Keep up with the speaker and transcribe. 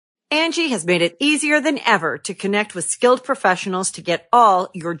Angie has made it easier than ever to connect with skilled professionals to get all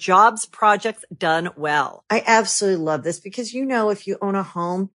your jobs projects done well. I absolutely love this because, if you own a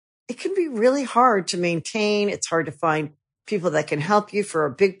home, it can be really hard to maintain. It's hard to find people that can help you for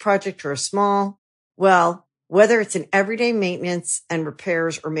a big project or a small. Well, whether it's in everyday maintenance and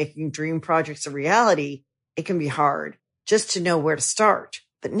repairs or making dream projects a reality, it can be hard just to know where to start.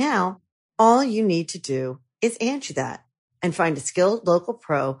 But now all you need to do is Angie that and find a skilled local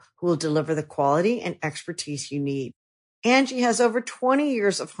pro who will deliver the quality and expertise you need. Angie has over 20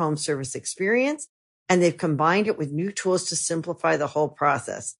 years of home service experience, and they've combined it with new tools to simplify the whole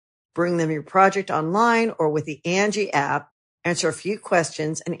process. Bring them your project online or with the Angie app, answer a few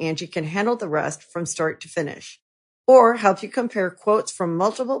questions, and Angie can handle the rest from start to finish. Or help you compare quotes from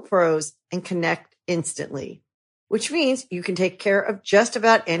multiple pros and connect instantly, which means you can take care of just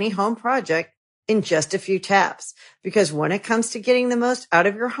about any home project in just a few taps. Because when it comes to getting the most out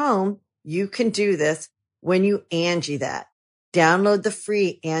of your home, you can do this when you Angie that. Download the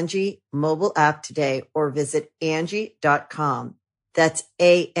free Angie mobile app today or visit Angie.com. That's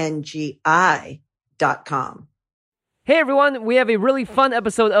ANGI.com. Hey everyone, we have a really fun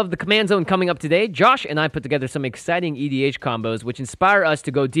episode of The Command Zone coming up today. Josh and I put together some exciting EDH combos which inspire us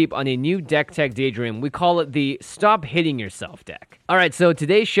to go deep on a new Deck Tech Daydream. We call it the Stop Hitting Yourself deck. Alright, so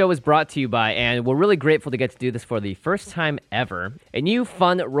today's show is brought to you by, and we're really grateful to get to do this for the first time ever, a new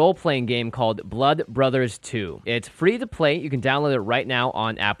fun role-playing game called Blood Brothers 2. It's free to play. You can download it right now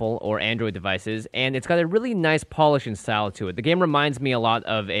on Apple or Android devices, and it's got a really nice polish and style to it. The game reminds me a lot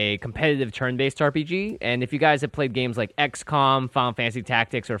of a competitive turn-based RPG, and if you guys have played games like XCOM, Final Fantasy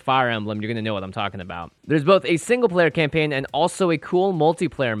Tactics, or Fire Emblem, you're going to know what I'm talking about. There's both a single-player campaign and also a cool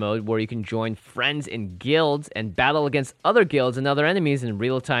multiplayer mode where you can join friends in guilds and battle against other guilds and other enemies in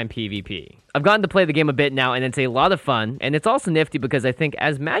real-time PvP. I've gotten to play the game a bit now, and it's a lot of fun, and it's also nifty because I think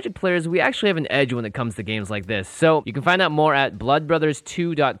as Magic players, we actually have an edge when it comes to games like this. So you can find out more at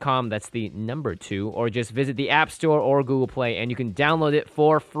bloodbrothers2.com, that's the number 2, or just visit the App Store or Google Play, and you can download it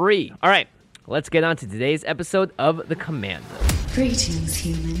for free. All right. Let's get on to today's episode of The Command Zone. Greetings,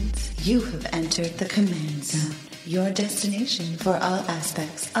 humans. You have entered the Command Zone, your destination for all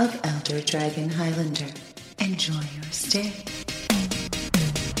aspects of Elder Dragon Highlander. Enjoy your stay.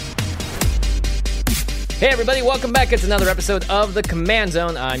 Hey everybody, welcome back. It's another episode of The Command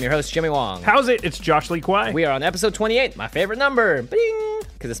Zone. I'm your host, Jimmy Wong. How's it? It's Josh Lee Kwai. We are on episode 28, my favorite number. Bing!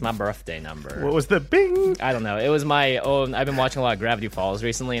 Because it's my birthday number. What was the bing? I don't know. It was my own. I've been watching a lot of Gravity Falls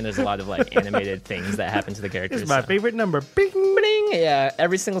recently, and there's a lot of animated things that happen to the characters. It's my favorite number. Bing! Bing! Yeah,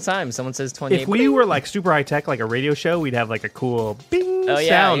 every single time someone says 28. If we were super high tech, like a radio show, we'd have a cool bing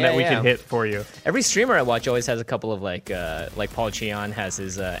sound that we could hit for you. Every streamer I watch always has a couple of like Paul Cheon has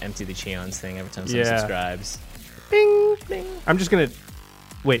his Empty the Cheons thing every time someone subscribes. Bing! Bing! I'm just gonna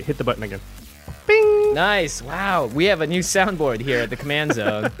wait. Hit the button again. Bing! Nice. Wow. We have a new soundboard here at the Command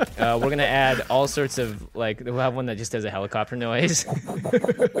Zone. We're going to add all sorts of, we'll have one that just does a helicopter noise.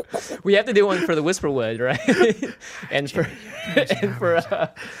 We have to do one for the Whisperwood, right? and for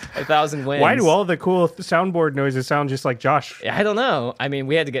 1,000 Winds. Why do all the cool soundboard noises sound just like Josh? I don't know. I mean,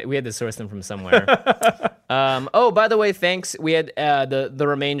 we had to source them from somewhere. By the way, thanks. We had the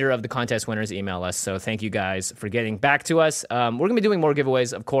remainder of the contest winners email us, so thank you guys for getting back to us. We're going to be doing more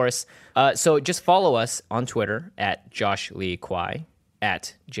giveaways, of course. So just follow us on Twitter at Josh Lee Kwai,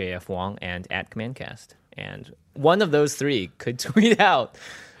 at JF Wong, and at CommandCast. And one of those three could tweet out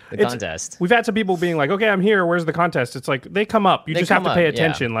the contest. We've had some people being like, okay, I'm here. Where's the contest? It's like, they come up. You just have to pay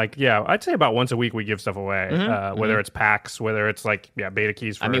attention. Yeah. I'd say about once a week we give stuff away. Whether it's packs, whether it's beta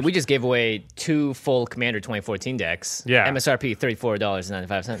keys. I mean, we just gave away 2 full Commander 2014 decks. Yeah. MSRP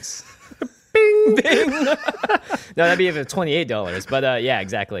 $34.95. Bing! Bing! No, that'd be even $28. But yeah,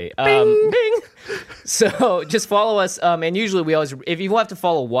 exactly. Bing! So just follow us. And usually we always, if you have to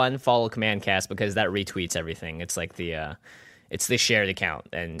follow one, follow CommandCast because that retweets everything. It's like it's the shared account.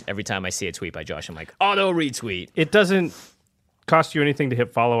 And every time I see a tweet by Josh, I'm like, auto retweet. It doesn't cost you anything to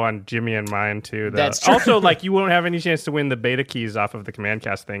hit follow on Jimmy and mine too. That's true. Also, you won't have any chance to win the beta keys off of the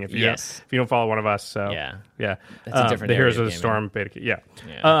CommandCast thing if you don't follow one of us. So yeah. That's a different the Heroes of the Storm beta key. Yeah.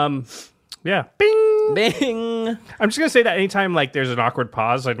 Yeah. Bing! Bing! I'm just going to say that anytime there's an awkward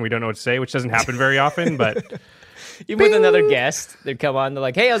pause and we don't know what to say, which doesn't happen very often, but... Even with another guest, they'd come on, they're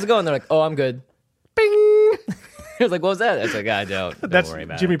like, hey, how's it going? They're like, oh, I'm good. Bing! It's like, what was that? It's like, don't worry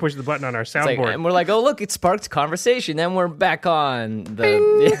about Jimmy it. pushed the button on our soundboard. And we're like, oh, look, it sparked conversation. And we're back on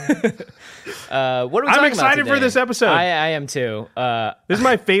the... what are we talking about I'm excited for this episode. I am too. This is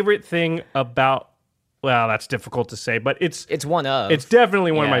my favorite thing about... Well, that's difficult to say, but it's one of. It's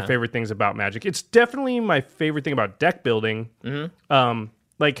definitely one of my favorite things about Magic. It's definitely my favorite thing about deck building. Mm-hmm.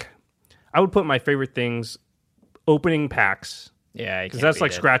 I would put my favorite things opening packs. Yeah, because that's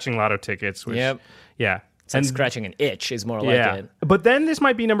like scratching lotto tickets. Which, yeah. It's like scratching an itch is more like it. But then this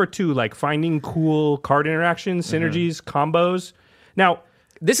might be number 2, like finding cool card interactions, synergies, combos. Now,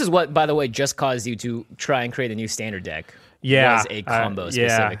 this is what, by the way, just caused you to try and create a new standard deck. Yeah. Was a combo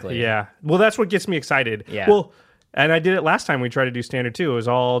specifically. Yeah. Well, that's what gets me excited. Yeah. Well, and I did it last time we tried to do standard too. It was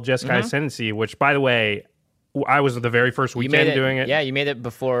all Jeskai Ascendancy, which, by the way, I was the very first weekend doing it. Yeah, you made it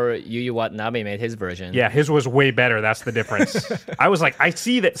before Yu Yu Watanabe made his version. Yeah, his was way better. That's the difference. I was like, I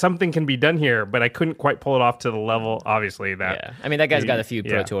see that something can be done here, but I couldn't quite pull it off to the level, obviously, that... Yeah, I mean, that guy's got a few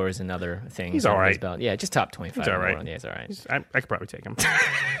Pro Tours and other things. He's all right. Yeah, just top 25. He's all right. Yeah, he's all right. I could probably take him.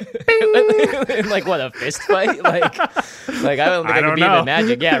 Like, what, a fist fight? Like I don't think I could beat him in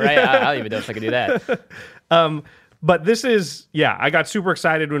Magic. Yeah, right? I don't even know if I could do that. But this is, I got super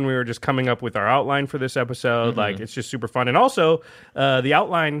excited when we were just coming up with our outline for this episode. Like, it's just super fun. And also, the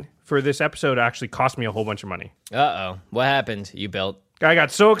outline for this episode actually cost me a whole bunch of money. Uh-oh. What happened? You built? I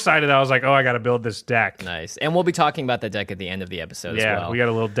got so excited, I was like, I got to build this deck. Nice. And we'll be talking about that deck at the end of the episode as well. Yeah, we got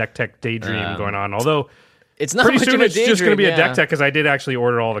a little Deck Tech Daydream going on. Although... It's not pretty much soon of a it's just going to be a deck tech because I did actually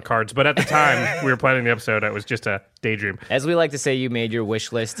order all the cards. But at the time we were planning the episode, it was just a daydream. As we like to say, you made your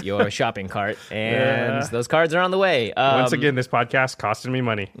wish list your shopping cart, and those cards are on the way. Once again, this podcast costing me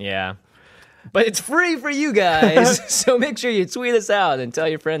money. Yeah. But it's free for you guys, so make sure you tweet us out and tell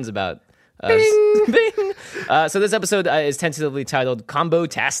your friends about us. Bing! So this episode is tentatively titled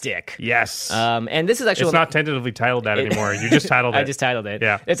 "COMBOTASTIC." Yes. And this is actually... It's not tentatively titled that anymore. You just titled it. I just titled it.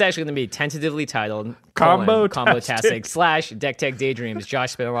 Yeah. It's actually going to be tentatively titled COMBOTASTIC / Deck Tech Daydreams.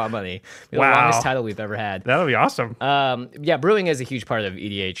 Josh spent a lot of money. The Wow. longest title we've ever had. That'll be awesome. Yeah, brewing is a huge part of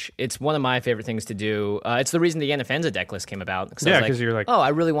EDH. It's one of my favorite things to do. It's the reason the Yanafenza deck list came about. Yeah, because you're like... Oh, I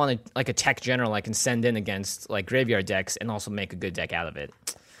really wanted like a tech general I can send in against like graveyard decks and also make a good deck out of it.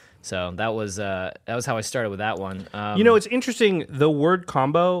 So that was how I started with that one. It's interesting. The word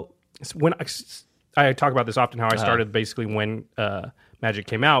combo, when I talk about this often, how I started basically when Magic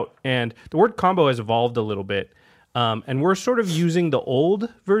came out, and the word combo has evolved a little bit. And we're sort of using the old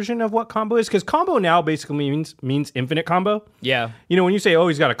version of what combo is, because combo now basically means infinite combo. Yeah. When you say,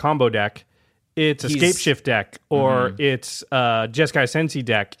 he's got a combo deck, it's a Scapeshift deck, or it's a Jeskai Sensi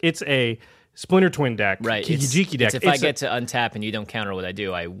deck. It's a Splinter Twin deck, right? Kiki-Jiki deck. If I get to untap and you don't counter what I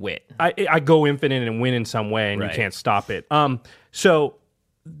do, I win. I go infinite and win in some way, and you can't stop it. So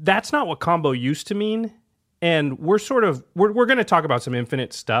that's not what combo used to mean. And we're going to talk about some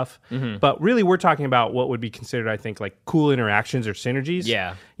infinite stuff, but really we're talking about what would be considered, I think, like cool interactions or synergies.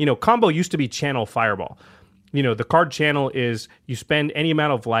 Yeah. Combo used to be channel Fireball. The card channel is you spend any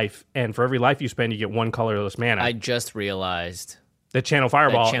amount of life, and for every life you spend, you get one colorless mana. I just realized the channel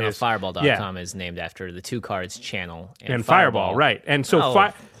Fireball channelfireball.com is named after the two cards Channel and Fireball. Right. And so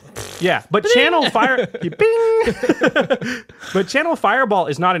but Channel Fire bing. But Channel Fireball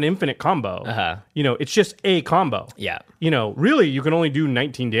is not an infinite combo. It's just a combo. Yeah. Really you can only do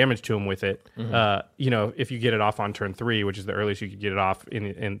 19 damage to him with it. If you get it off on turn 3, which is the earliest you could get it off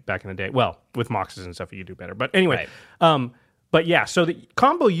in back in the day. Well, with Moxes and stuff you could do better. But anyway, but yeah, so the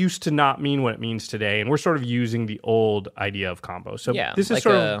combo used to not mean what it means today, and we're sort of using the old idea of combo. So this is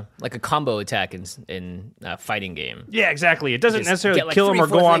like like a combo attack in a fighting game. Yeah, exactly. It doesn't necessarily kill them or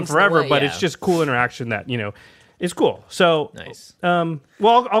go on forever, but it's just cool interaction that is cool. So nice. Well,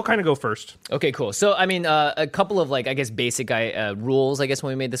 I'll kind of go first. Okay, cool. So I mean, a couple of basic rules. I guess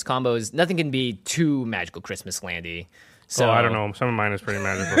when we made this combo is nothing can be too magical Christmas landy. So I don't know. Some of mine is pretty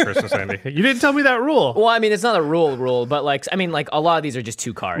magical Christmas Andy. You didn't tell me that rule. Well, I mean, it's not a rule, but a lot of these are just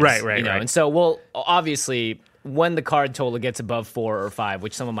 2 cards. Right. And so, obviously, when the card total gets above 4 or 5,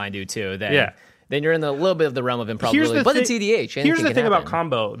 which some of mine do too, then you're in a little bit of the realm of improbability. But it's EDH. Here's the thing about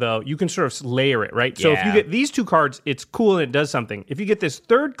combo, though. You can sort of layer it, right? So if you get these 2 cards, it's cool and it does something. If you get this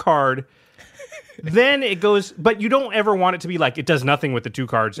third card... then it goes, but you don't ever want it to be like it does nothing with the 2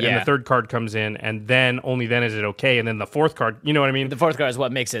 cards, and the third card comes in, and then only then is it okay, and then the 4th card, you know what I mean? The 4th card is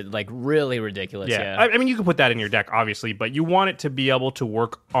what makes it really ridiculous. Yeah. I mean, you can put that in your deck, obviously, but you want it to be able to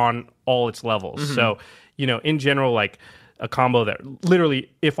work on all its levels. So, in general, like a combo that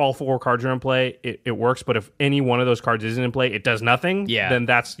literally, if all 4 cards are in play, it works, but if any one of those cards isn't in play, it does nothing. Then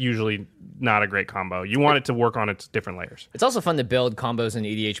that's usually not a great combo. You want it to work on its different layers. It's also fun to build combos in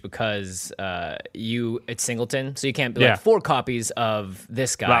EDH because it's singleton, so you can't be 4 copies of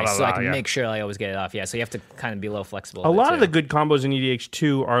this guy, so I can make sure I always get it off. Yeah, so you have to kind of be a little flexible. A lot of the good combos in EDH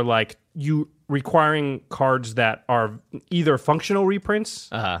too are like you requiring cards that are either functional reprints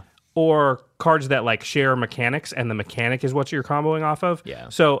or cards that share mechanics, and the mechanic is what you're comboing off of. Yeah.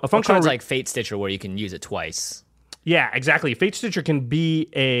 So a functional cards like Fate Stitcher where you can use it twice. Yeah, exactly. Fate Stitcher can be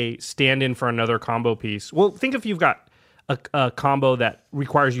a stand-in for another combo piece. Well, think if you've got a combo that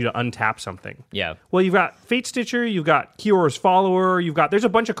requires you to untap something. Yeah. Well, you've got Fate Stitcher, you've got Kior's Follower, there's a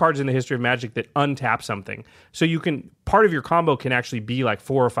bunch of cards in the history of Magic that untap something. So part of your combo can actually be like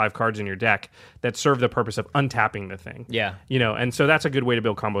 4 or 5 cards in your deck that serve the purpose of untapping the thing. Yeah. And so that's a good way to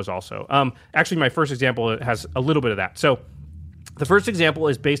build combos also. Actually, my first example has a little bit of that. So the first example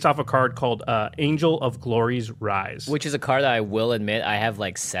is based off a card called Angel of Glory's Rise. Which is a card that I will admit I have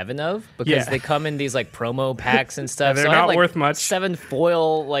like 7 of because they come in these like promo packs and stuff. They're so not I have, like, worth much. 7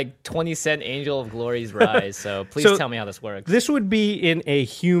 foil, like 20-cent Angel of Glory's Rise. So please tell me how this works. This would be in a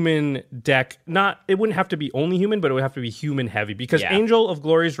human deck. It wouldn't have to be only human, but it would have to be human heavy because Angel of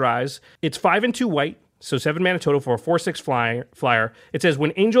Glory's Rise, it's 5 and 2 white. So 7 mana total for a 4/6 flyer. It says,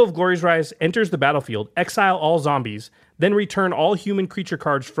 when Angel of Glory's Rise enters the battlefield, exile all zombies, then return all human creature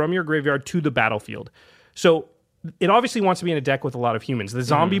cards from your graveyard to the battlefield. So it obviously wants to be in a deck with a lot of humans. The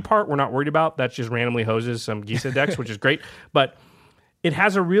zombie part we're not worried about. That's just randomly hoses some Gisa decks, which is great. But it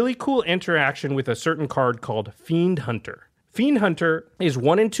has a really cool interaction with a certain card called Fiend Hunter. Fiend Hunter is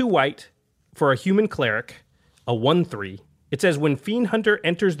 1 and 2 white for a human cleric, a 1/3. It says, when Fiend Hunter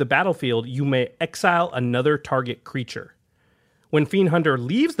enters the battlefield, you may exile another target creature. When Fiend Hunter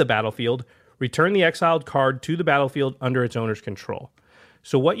leaves the battlefield, return the exiled card to the battlefield under its owner's control.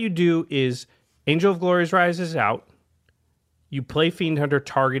 So what you do is, Angel of Glory's Rise is out. You play Fiend Hunter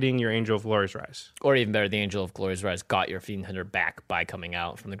targeting your Angel of Glory's Rise. Or even better, the Angel of Glory's Rise got your Fiend Hunter back by coming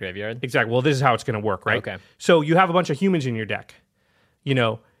out from the graveyard. Exactly. Well, this is how it's going to work, right? Okay. So you have a bunch of humans in your deck.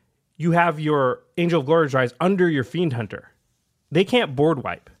 You have your Angel of Glory's Rise under your Fiend Hunter. They can't board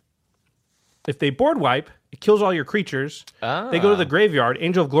wipe. If they board wipe, it kills all your creatures. They go to the graveyard.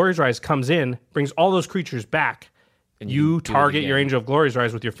 Angel of Glory's Rise comes in, brings all those creatures back. And you target your Angel of Glory's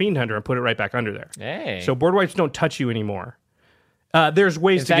Rise with your Fiend Hunter and put it right back under there. Hey. So board wipes don't touch you anymore. There's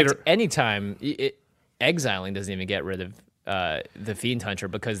ways to get it. Anytime exiling doesn't even get rid of the Fiend Hunter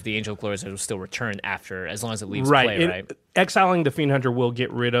because the Angel of Glory's Rise will still return after, as long as it leaves play, right? Exiling the Fiend Hunter will get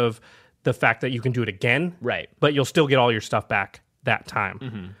rid of the fact that you can do it again, right? But you'll still get all your stuff back that time.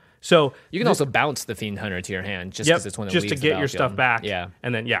 Mm-hmm. So you can also bounce the Fiend Hunter to your hand just because it's one that just leaves to get your stuff back. Yeah,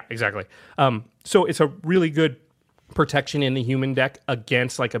 and then exactly. So it's a really good protection in the human deck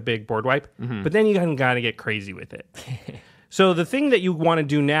against like a big board wipe. Mm-hmm. But then you got to get crazy with it. So the thing that you want to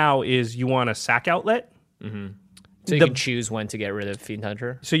do now is you want a sack outlet. Mm-hmm. So you can choose when to get rid of Fiend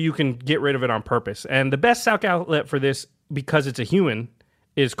Hunter. So you can get rid of it on purpose. And the best sack outlet for this, because it's a human,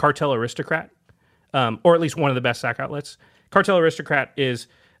 is Cartel Aristocrat, or at least one of the best sack outlets. Cartel Aristocrat is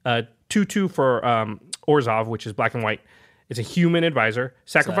 2/2 for Orzhov, which is black and white. It's a human advisor.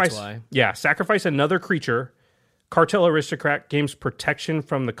 Sacrifice, so that's why. Yeah, sacrifice another creature. Cartel Aristocrat gains protection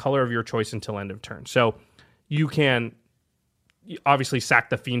from the color of your choice until end of turn. So you can obviously sack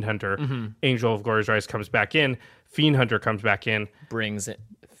the Fiend Hunter. Mm-hmm. Angel of Glory's Rise comes back in. Fiend Hunter comes back in. Brings it.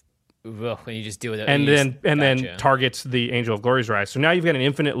 Ugh, when you just do it, and then targets the Angel of Glory's Rise. So now you've got an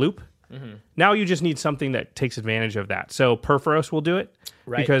infinite loop. Mm-hmm. Now you just need something that takes advantage of that. So Perforos will do it,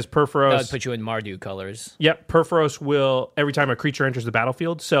 right? Because Perforos that would put you in Mardu colors. Yep, Perforos will every time a creature enters the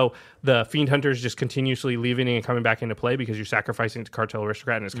battlefield. So the Fiend Hunter is just continuously leaving and coming back into play because you're sacrificing to Cartel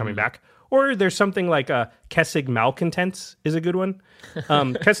Aristocrat and it's coming back. Or there's something like Kessig Malcontents is a good one.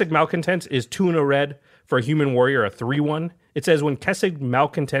 Kessig Malcontents is 2 and a red for a human warrior, a 3/1. It says when Kessig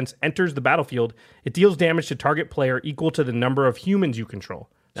Malcontents enters the battlefield, it deals damage to target player equal to the number of humans you control.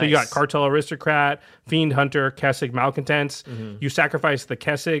 So you got Cartel Aristocrat, Fiend Hunter, Kessig Malcontents. Mm-hmm. You sacrifice the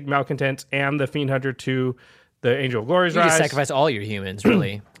Kessig Malcontents and the Fiend Hunter to the Angel of Glory's Rise. You can sacrifice all your humans,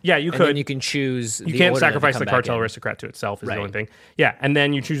 really. Yeah, you could. And then you can choose. You can't sacrifice the Cartel Aristocrat to itself. Is the only thing. Yeah, and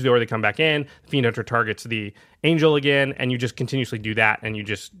then you choose the order they come back in. The Fiend Hunter targets the Angel again, and you just continuously do that, and you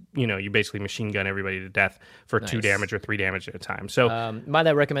just you basically machine gun everybody to death for 2 damage or 3 damage at a time. So might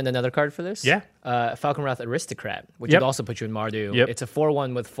I recommend another card for this? Yeah, Falconwrath Aristocrat, which would also put you in Mardu. Yep. It's a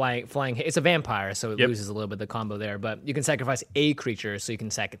 4/1 with flying. It's a vampire, so it loses a little bit of the combo there, but you can sacrifice a creature, so you can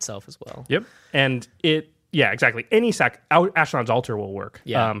sack itself as well. Yep, and it. Yeah, exactly. Any sack, Ashnod's Altar will work.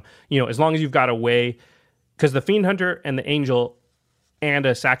 Yeah. As long as you've got a way, because the Fiend Hunter and the Angel and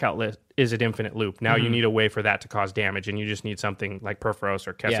a sack outlet is an infinite loop. Now you need a way for that to cause damage, and you just need something like Perforos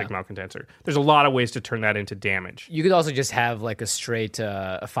or Kessig Malcontents. There's a lot of ways to turn that into damage. You could also just have like a straight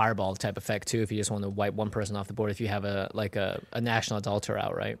a fireball type effect too, if you just want to wipe one person off the board. If you have a Ashnod's Altar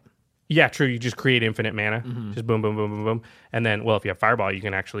out, right? Yeah, true. You just create infinite mana. Mm-hmm. Just boom, boom, boom, boom, boom. And then, if you have Fireball, you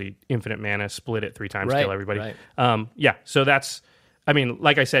can actually infinite mana, split it 3 times, kill everybody. Right. So that's I mean,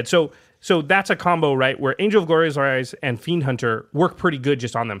 like I said, so that's a combo, right? Where Angel of Glorious Rise and Fiend Hunter work pretty good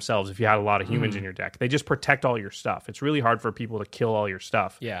just on themselves if you had a lot of humans in your deck. They just protect all your stuff. It's really hard for people to kill all your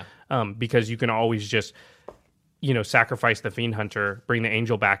stuff. Yeah. Because you can always just, sacrifice the Fiend Hunter, bring the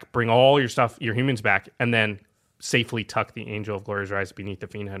Angel back, bring all your stuff, your humans back, and then safely tuck the Angel of Glorious Rise beneath the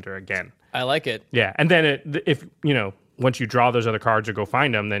Fiend Hunter again. I like it. Yeah, and then if once you draw those other cards or go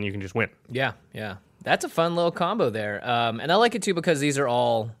find them, then you can just win. Yeah. That's a fun little combo there. And I like it too because these are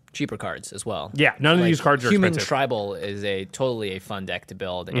all cheaper cards as well. Yeah, none of these cards are Human expensive. Tribal is totally a fun deck to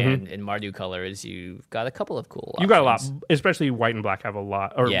build, and in Mardu colors, you've got a couple of cool options. You got a lot, especially white and black have a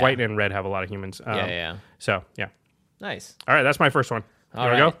lot, or Yeah. white and red have a lot of humans. Yeah. So, yeah. Nice. All right, that's my first one. All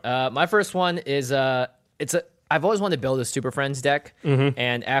There right. we go. My first one is I've always wanted to build a Super Friends deck,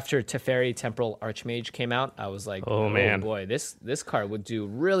 and after Teferi Temporal Archmage came out, I was like, Oh, man. boy, this card would do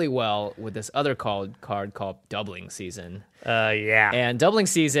really well with this other card called Doubling Season. Yeah. And Doubling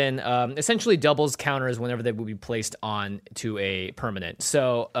Season essentially doubles counters whenever they would be placed on to a permanent.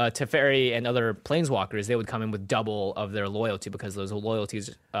 So Teferi and other Planeswalkers, they would come in with double of their loyalty because those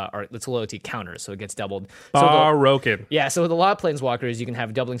loyalties it's loyalty counters, so it gets doubled. Baroken. Yeah, so with a lot of Planeswalkers, you can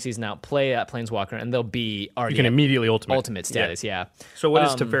have Doubling Season out, play that Planeswalker, and they'll be already You can immediately ultimate status, yeah. So what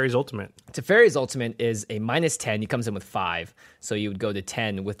is Teferi's ultimate? Teferi's ultimate is a -10. He comes in with 5, so you would go to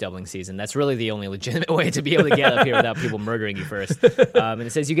 10 with Doubling Season. That's really the only legitimate way to be able to get up here without people murdering you first. And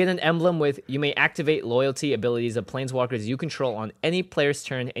it says you get an emblem with, you may activate loyalty abilities of Planeswalkers you control on any player's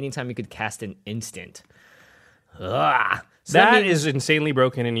turn anytime you could cast an instant. Ugh. So That is insanely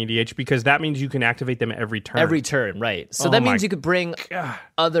broken in EDH because that means you can activate them every turn. Every turn, right. So Oh that my means you could bring God.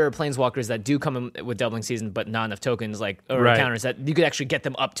 other Planeswalkers that do come in with Doubling Season, but not enough tokens, or Right. counters, that you could actually get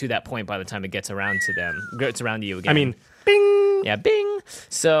them up to that point by the time it gets around to you again. I mean, bing! Yeah, bing.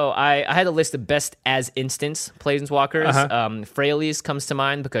 So I had a list of best as instance Planeswalkers. Freyalise comes to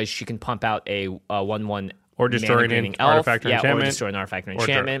mind because she can pump out a 1/1 Or destroy mana an greening elf. artifact or Or enchantment. destroy an artifact or Or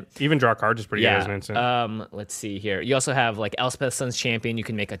enchantment. even draw cards is pretty good as an instant. Let's see here. You also have like Elspeth Sun's Champion. You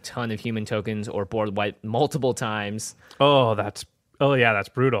can make a ton of human tokens or board wipe multiple times. That's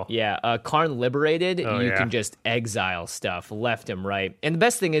brutal. Yeah, Karn Liberated, you yeah. can just exile stuff left and right. And the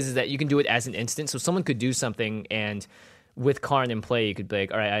best thing is that you can do it as an instant. So someone could do something, and with Karn in play, you could be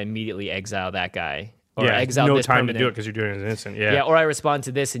like, all right, I immediately exile that guy. Or exile no this time permanent. to do it because you're doing it as an instant. Yeah. Yeah, or I respond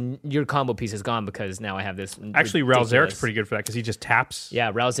to this, and your combo piece is gone because now I have this. Actually, Ralzeric's pretty good for that because he just taps.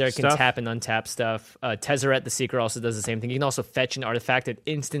 Yeah, Ralzeric can stuff. tap and untap stuff. Tezzeret the Seeker also does the same thing. You can also fetch an artifact at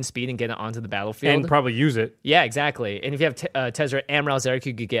instant speed and get it onto the battlefield. And probably use it. Yeah, exactly. And if you have Tezzeret and Ralzeric,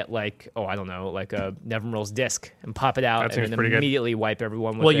 you could get a Nevermoral's Disc and pop it out That seems and then pretty good. immediately wipe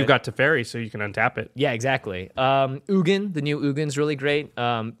everyone with Well, it. you've got Teferi, so you can untap it. Yeah, exactly. Ugin, the new Ugin's really great.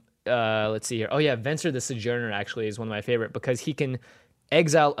 Let's see here. Oh yeah, Venser the Sojourner actually is one of my favorite because he can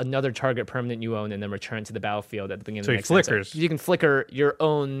exile another target permanent you own and then return to the battlefield at the beginning of the he next turn. flickers. So you can flicker your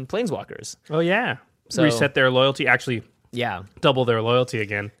own Planeswalkers. Oh, yeah. So- Reset their loyalty. Actually, Yeah. double their loyalty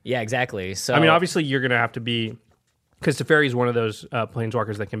again. Yeah, exactly. So I mean, obviously, you're going to have to be... Because Teferi is one of those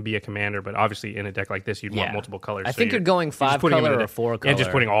Planeswalkers that can be a commander, but obviously in a deck like this, you'd want multiple colors. I So think you're going just 5 putting him color in or 4 color. And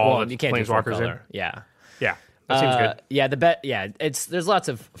just putting all the you can't do 4 Planeswalkers in. color. Yeah. Yeah, that seems good. Yeah, there's lots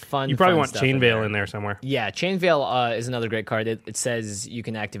of fun. You probably fun want stuff Chain there. Veil in there somewhere. Yeah, Chain Veil is another great card. It says you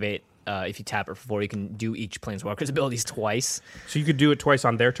can activate if you tap it for 4. You can do each Planeswalker's abilities twice. So you could do it twice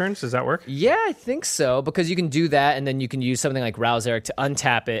on their turns? Does that work? Yeah, I think so, because you can do that, and then you can use something like Ralzeric to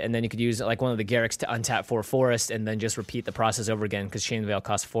untap it, and then you could use like one of the Garriks to untap 4 Forest, and then just repeat the process over again, because Chain Veil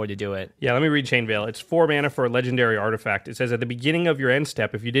costs 4 to do it. Yeah, let me read Chain Veil. It's 4 mana for a legendary artifact. It says at the beginning of your end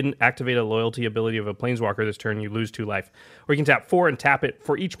step, if you didn't activate a loyalty ability of a Planeswalker this turn, you lose 2 life. Or you can tap 4 and tap it.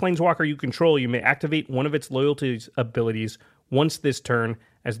 For each Planeswalker you control, you may activate one of its loyalty abilities once this turn,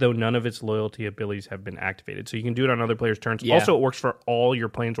 as though none of its loyalty abilities have been activated. So you can do it on other players' turns. Yeah. Also, it works for all your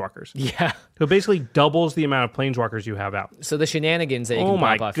Planeswalkers. Yeah. So it basically doubles the amount of Planeswalkers you have out. So the shenanigans that you Oh can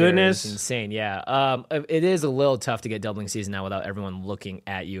my pop off goodness. here is insane. Yeah. It is a little tough to get Doubling Season now without everyone looking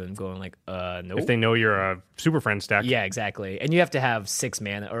at you and going like, nope. If they know you're a Super Friend stack. Yeah, exactly. And you have to have 6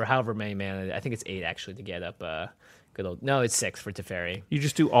 mana or however many mana. I think it's 8 actually to get up. Good old. No, it's 6 for Teferi. You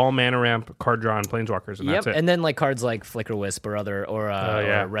just do all mana ramp, card draw, and Planeswalkers, and that's it. And then like cards like Flicker Wisp or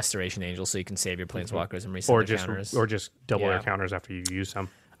yeah. or Restoration Angel, so you can save your Planeswalkers and reset or their just counters. or just double Yeah. their counters after you use some.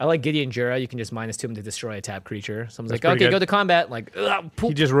 I like Gideon Jura. You can just -2 them to destroy a tap creature. Someone's like, pretty okay, good. go to combat. Like, ugh, poop.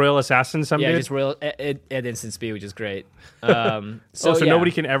 You just Royal Assassin some Yeah, dude? just royal at instant speed, which is great. So yeah.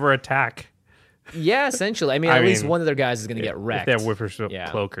 nobody can ever attack. Yeah, essentially. I mean, at least one of their guys is going to get wrecked. If they have Whipper's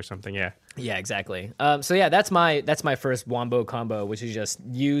cloak or something, yeah. Yeah, exactly. So yeah, that's my first Wombo combo, which is just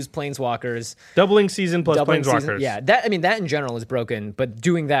use Planeswalkers. Doubling season plus Planeswalkers. Yeah, that in general is broken, but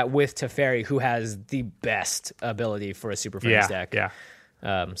doing that with Teferi, who has the best ability for a Super Friends deck. Yeah.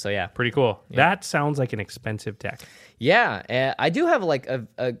 So yeah. Pretty cool. Yeah. That sounds like an expensive deck. Yeah, I do have like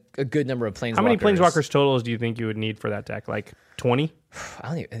a good number of Planeswalkers. How many Planeswalkers totals do you think you would need for that deck? Like 20?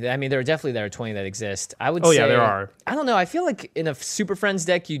 I mean, there are 20 that exist. I would say. Yeah, there are. I don't know. I feel like in a Super Friends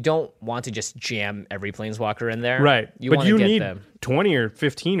deck, you don't want to just jam every Planeswalker in there. Right. But you need them. 20 or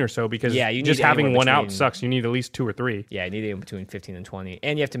 15 or so because you just need having one out sucks. You need at least 2 or 3. Yeah, you need it between 15 and 20.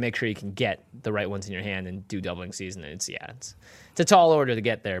 And you have to make sure you can get the right ones in your hand and do doubling season. It's a tall order to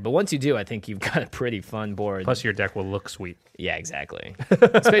get there. But once you do, I think you've got a pretty fun board. Plus, your deck will look sweet. Yeah, exactly.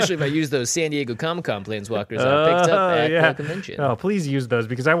 Especially if I use those San Diego Comic-Con Planeswalkers I picked up at the convention. Oh, please use those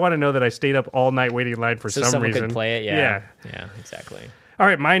because I want to know that I stayed up all night waiting in line for so some someone reason. Could play it. Yeah, exactly. All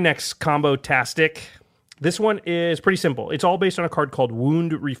right, my next combo-tastic. This one is pretty simple. It's all based on a card called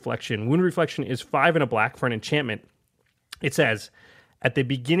Wound Reflection. Wound Reflection is 5 and a black for an enchantment. It says, at the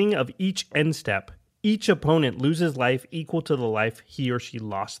beginning of each end step, each opponent loses life equal to the life he or she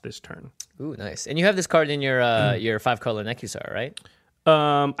lost this turn. Ooh, nice. And you have this card in your 5-color Nekusar, right?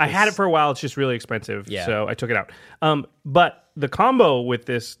 I had it for a while. It's just really expensive, so I took it out. But the combo with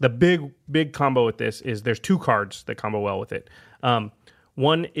this, the big combo with this is there's 2 cards that combo well with it.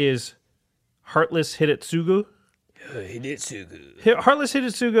 One is Heartless Hidetsugu. Heartless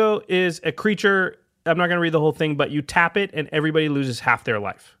Hidetsugu is a creature. I'm not going to read the whole thing, but you tap it and everybody loses half their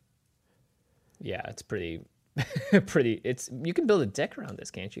life. Yeah, it's pretty. It's you can build a deck around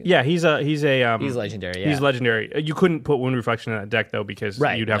this, can't you? Yeah, he's legendary. Yeah. He's legendary. You couldn't put Wound Reflection in that deck though because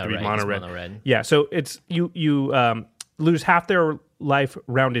you'd have to be mono red. Yeah, so it's you lose half their life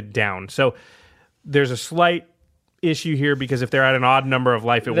rounded down. So there's a slight issue here because if they're at an odd number of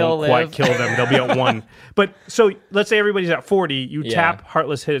life, They'll won't quite kill them. They'll be at 1. But so let's say everybody's at 40. You tap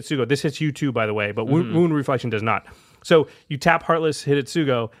Heartless Hidetsugu. This hits you too, by the way, but Wound Reflection does not. So you tap Heartless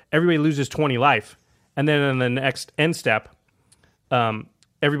Hidetsugu. Everybody loses 20 life. And then in the next end step,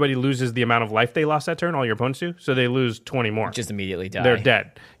 everybody loses the amount of life they lost that turn, all your opponents do. So they lose 20 more. Just immediately die. They're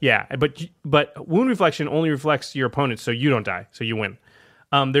dead. Yeah, but Wound Reflection only reflects your opponents, so you don't die, so you win.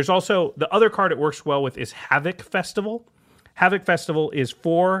 There's also, the other card it works well with is Havoc Festival. Havoc Festival is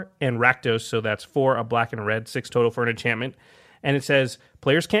 4 and Rakdos, so that's 4, a black and a red, 6 total for an enchantment. And it says,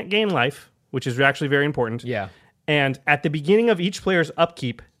 players can't gain life, which is actually very important. Yeah. And at the beginning of each player's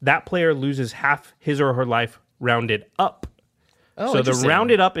upkeep, that player loses half his or her life rounded up. Oh, so the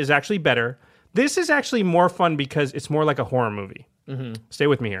rounded up is actually better. This is actually more fun because it's more like a horror movie. Mm-hmm. Stay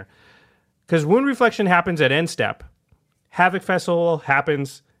with me here. Because Wound Reflection happens at end step. Havoc Festival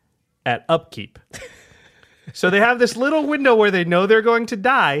happens at upkeep. So they have this little window where they know they're going to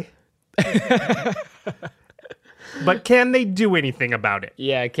die. But can they do anything about it?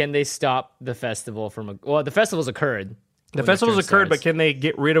 Yeah, can they stop the festival from... Well, the festival's occurred. The festival's occurred, but can they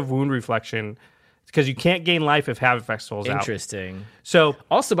get rid of Wound Reflection? Because you can't gain life if Havoc Festival's out. Interesting. So,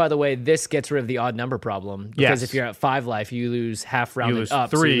 also, by the way, this gets rid of the odd number problem. Because if you're at 5 life, you lose half rounded up.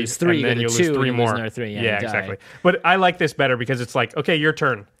 3, so you lose 3, and then you lose 2, 3 more. Another 3, yeah, exactly. But I like this better because it's like, okay, your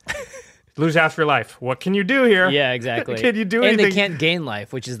turn. Lose half your life. What can you do here? Yeah, exactly. Can you do anything? And they can't gain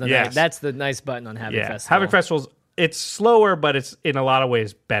life, which is that's the nice button on Havoc Festival. Havoc Festival's it's slower, but it's in a lot of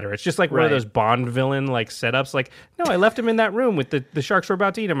ways better. It's just like one of those Bond villain like setups. Like, no, I left him in that room with the sharks were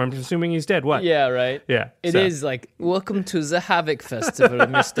about to eat him. I'm assuming he's dead. What? Yeah, right. Yeah, it is like, welcome to the Havoc Festival,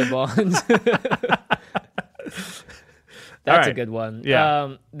 Mr. Bond. That's a good one.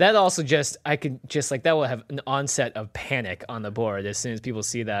 Yeah. That also I could just like, that will have an onset of panic on the board. As soon as people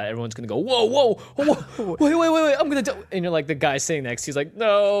see that, everyone's going to go, whoa, wait, I'm going to die. And you're like, the guy sitting next to you's like,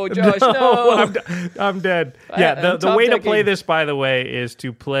 no, Josh, no. I'm dead. Yeah, the way to play this, by the way, is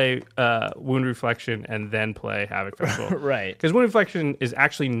to play Wound Reflection and then play Havoc Festival. Right. Because Wound Reflection is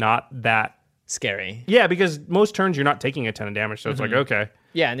actually not that scary. Yeah, because most turns you're not taking a ton of damage, so it's like, okay.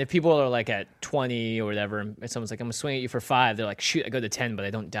 Yeah, and if people are like at 20 or whatever, and someone's like, I'm going to swing at you for 5, they're like, shoot, I go to 10, but I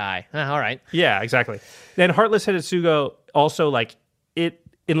don't die. All right. Yeah, exactly. Then Heartless Hidetsugu also, like, it,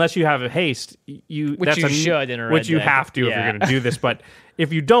 unless you have a haste, should in a red which you deck. have to if you're going to do this. But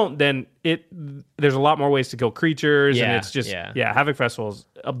if you don't, then there's a lot more ways to kill creatures, and it's just, Havoc Festival is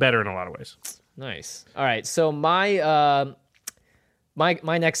better in a lot of ways. Nice. All right, so my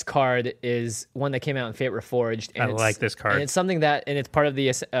next card is one that came out in Fate Reforged. And I like this card. And it's something that, and it's part of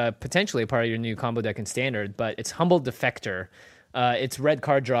the, potentially part of your new combo deck in Standard, but it's Humble Defector. It's red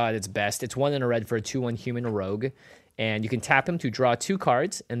card draw at its best. It's 1 and a red for a 2/1 human rogue. And you can tap him to draw 2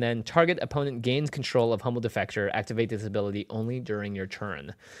 cards, and then target opponent gains control of Humble Defector. Activate this ability only during your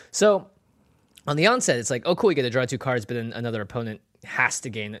turn. So on the onset, it's like, oh, cool, you get to draw 2 cards, but then another opponent has to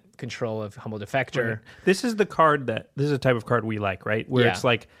gain control of Humble Defector. Right. This is a type of card we like, right? Where Yeah. it's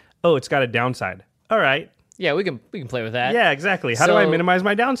like, oh, it's got a downside. All right. Yeah, we can play with that. Yeah, exactly. How do I minimize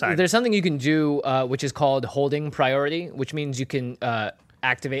my downside? There's something you can do, which is called holding priority, which means you can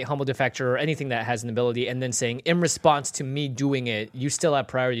activate Humble Defector or anything that has an ability, and then saying, in response to me doing it, you still have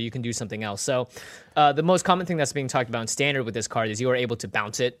priority, you can do something else. So the most common thing that's being talked about in standard with this card is you are able to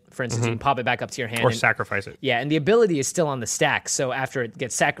bounce it. For instance, you can pop it back up to your hand. Or sacrifice it. Yeah, and the ability is still on the stack. So after it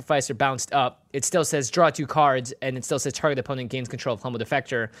gets sacrificed or bounced up, it still says draw 2 cards, and it still says target opponent gains control of Humble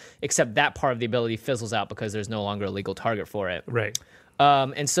Defector, except that part of the ability fizzles out because there's no longer a legal target for it. Right.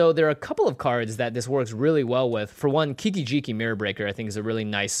 And so there are a couple of cards that this works really well with. For one, Kiki Jiki Mirror Breaker, I think, is a really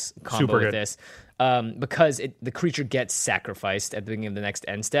nice combo Super with good. this. Because the creature gets sacrificed at the beginning of the next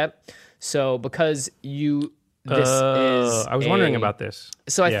end step. So because this is I was wondering about this.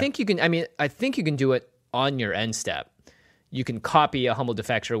 So Yeah. I think you can do it on your end step. You can copy a Humble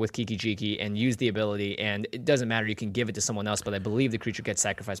Defector with Kiki Jiki and use the ability, and it doesn't matter. You can give it to someone else, but I believe the creature gets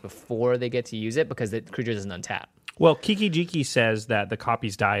sacrificed before they get to use it because the creature doesn't untap. Well, Kiki Jiki says that the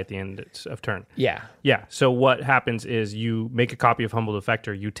copies die at the end of turn. Yeah. Yeah. So what happens is you make a copy of Humble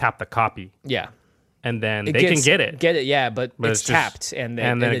Defector, you tap the copy, Yeah. and then they can get it. Get it, yeah, but it's it's just- tapped, and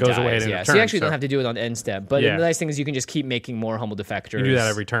then it goes away dies, at end of yeah. So you turn, actually so- don't have to do it on end step. But Yeah. the nice thing is you can just keep making more Humble Defectors. You do that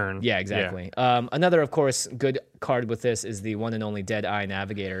every turn. Yeah, exactly. Another, of course, good card with this is the one and only Dead-Eye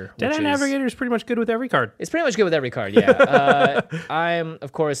Navigator. Dead-Eye Navigator is pretty much good with every card. It's pretty much good with every card, yeah. I'm,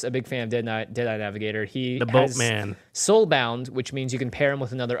 of course, a big fan of Dead-Eye Navigator. He The has Boatman. Soulbound, which means you can pair him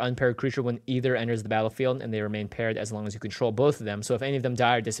with another unpaired creature when either enters the battlefield, and they remain paired as long as you control both of them. So if any of them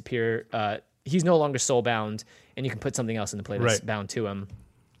die or disappear, he's no longer soulbound, and you can put something else into play that's Right. bound to him.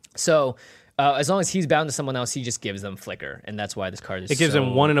 So as long as he's bound to someone else, he just gives them Flicker, and that's why this card is It gives so...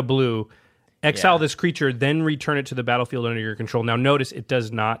 them 1 and a blue. Exile Yeah. this creature, then return it to the battlefield under your control. Now, notice it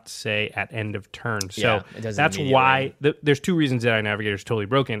does not say at end of turn. So Yeah, it doesn't that's immediately. why there's 2 reasons that Navigator is totally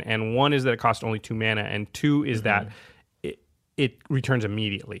broken. And one is that it costs only 2 mana, and 2 is that it returns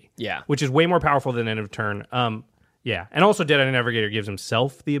immediately. Yeah. Which is way more powerful than end of turn. Yeah. And also, Dead-Eye Navigator gives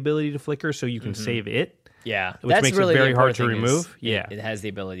himself the ability to flicker, so you can save it. Yeah, Which that's makes it really very the hard to important thing is remove. Yeah. It has the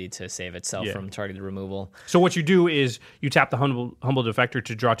ability to save itself Yeah. from targeted removal. So what you do is you tap the Humble Defector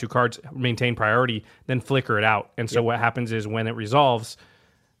to draw 2 cards, maintain priority, then flicker it out. And so what happens is when it resolves,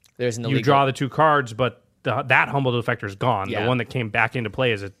 There's an you illegal... draw the 2 cards, but that Humble Defector is gone. Yeah. The one that came back into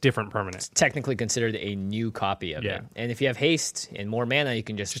play is a different permanent. technically considered a new copy of Yeah. it. And if you have haste and more mana, you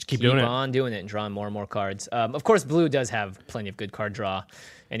can just keep doing it. on doing it and drawing more and more cards. Of course, blue does have plenty of good card draw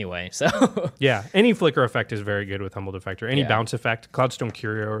anyway. So Yeah, any flicker effect is very good with Humble Defector. Any Yeah. bounce effect, Cloudstone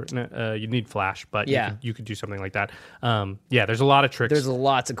Curio, you need flash, but Yeah. you could do something like that. Yeah, there's a lot of tricks. there's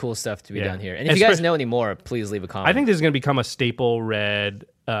lots of cool stuff to be Yeah. done here. And if you guys know any more, please leave a comment. I think this is going to become a staple red,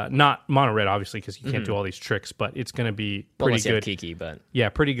 not mono red, obviously, because you can't do all these tricks, but it's going to be pretty Unless you have good. Kiki, but Yeah,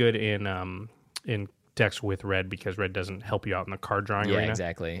 pretty good in decks with red because red doesn't help you out in the card drawing yeah, arena.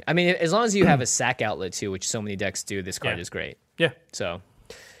 exactly. I mean, as long as you have a sack outlet too, which so many decks do, this card Yeah. is great. Yeah, So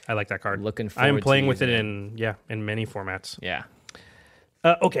I like that card. Looking I'm forward to playing with it using in many formats. yeah,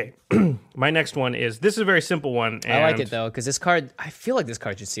 Okay, my next one is this is a very simple one. I like and- it though because this card, I feel like this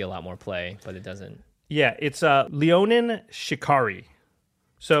card should see a lot more play, but it doesn't. Yeah, it's Leonin Shikari.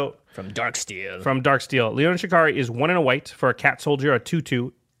 So From Darksteel. from Darksteel, Leonin Shikari is 1 and a white for a cat soldier, a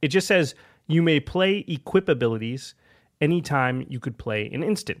 2/2. It just says you may play equip abilities anytime you could play an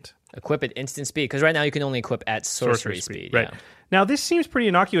instant. Equip at instant speed, because right now you can only equip at sorcery speed. Right. Yeah. Now, this seems pretty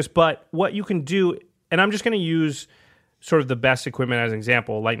innocuous, but what you can do, and I'm just going to use sort of the best equipment as an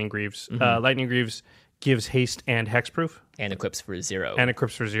example, Lightning Greaves. Mm-hmm. Lightning Greaves gives haste and hexproof, And equips for 0. and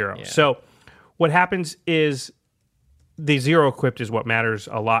equips for 0. So what happens is the 0 equipped is what matters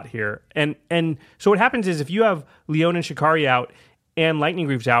a lot here. And so what happens is if you have Leonin Shikari out and Lightning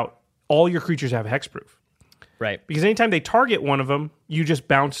Greaves out, all your creatures have hexproof. Right. Because anytime they target one of them, you just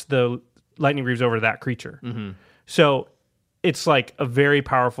bounce the Lightning Greaves over to that creature. So it's like a very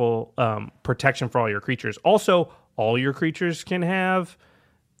powerful protection for all your creatures. Also, all your creatures can have...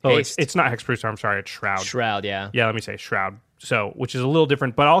 Oh, Haste. it's not Hexproof, I'm sorry, it's Shroud. Shroud, yeah. Yeah, let me say Shroud. So, which is a little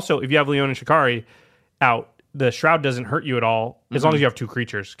different. But also, if you have Leonin Shikari out, the Shroud doesn't hurt you at all, as long as you have 2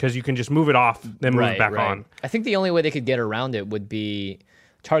 creatures, because you can just move it off, then move it back on. I think the only way they could get around it would be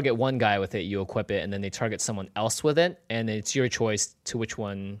target one guy with it, you equip it, and then they target someone else with it, and it's your choice to which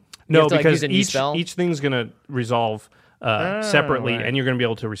one. You No, have to, because use a new spell? each thing's going to resolve separately, right. and you're going to be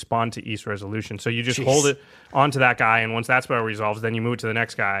able to respond to East Resolution. So you just hold it onto that guy, and once that spell resolves, then you move it to the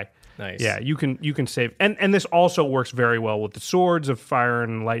next guy. Nice. Yeah, you can save, and this also works very well with the swords of Fire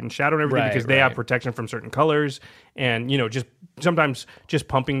and Light and Shadow and everything, because they have protection from certain colors, and just sometimes just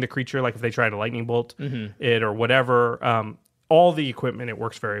pumping the creature, like if they try to lightning bolt it or whatever. All the equipment it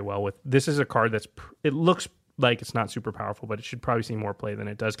works very well with. This is a card it looks like it's not super powerful, but it should probably see more play than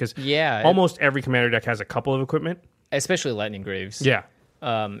it does, because almost every commander deck has a couple of equipment, especially Lightning Graves. Yeah.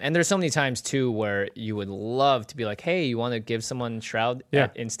 And there's so many times too where you would love to be like, hey, you want to give someone Shroud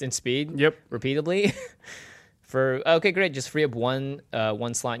at instant speed? Yep. Repeatedly. Okay, great. Just free up one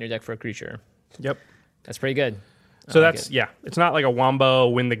slot in your deck for a creature. Yep. That's pretty good. So it's not like a wombo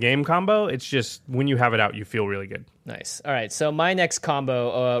win the game combo. It's just when you have it out, you feel really good. Nice. All right. So my next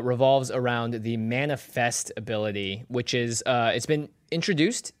combo revolves around the Manifest ability, which is it's been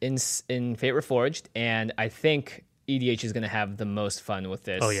introduced in Fate Reforged, and I think EDH is going to have the most fun with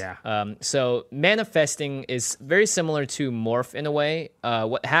this. Oh yeah. So manifesting is very similar to Morph in a way.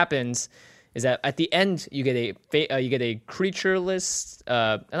 What happens is that at the end you get a colorless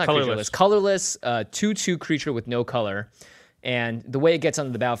 2/2 creature with no color. And the way it gets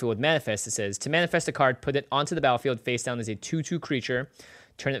onto the battlefield with Manifest, it says, to manifest a card, put it onto the battlefield face down as a 2/2 creature.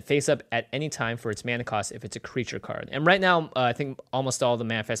 Turn it face up at any time for its mana cost if it's a creature card. And right now, I think almost all the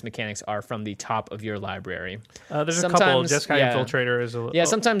Manifest mechanics are from the top of your library. There's a couple. Jeskai Infiltrator is a little... Yeah,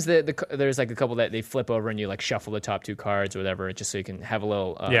 sometimes there's like a couple that they flip over and you like shuffle the top 2 cards or whatever, just so you can have a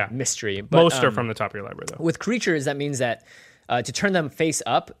little mystery. But, most are from the top of your library, though. With creatures, that means that to turn them face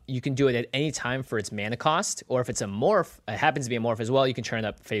up, you can do it at any time for its mana cost, or if it's a morph, it happens to be a morph as well, you can turn it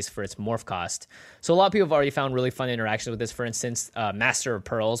up face for its morph cost. So a lot of people have already found really fun interactions with this. For instance, Master of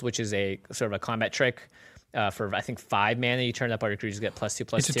Pearls, which is a sort of a combat trick for, I think, 5 mana. You turn it up, all your creatures get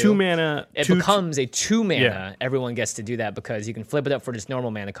 +2/+2. It's a 2 mana. It becomes a 2 mana. Yeah. Everyone gets to do that because you can flip it up for just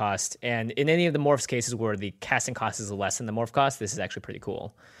normal mana cost. And in any of the morphs cases where the casting cost is less than the morph cost, this is actually pretty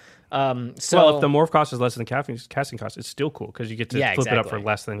cool. Well, if the morph cost is less than the casting cost, it's still cool because you get to flip it up for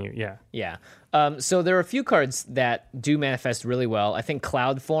less than you. Yeah. So there are a few cards that do manifest really well. I think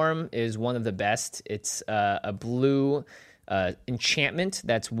Cloud Form is one of the best. It's a blue enchantment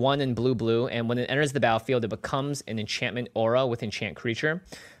that's 1 in blue, and when it enters the battlefield, it becomes an enchantment aura with enchant creature.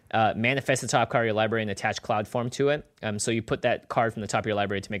 Manifest the top card of your library and attach Cloud Form to it. So you put that card from the top of your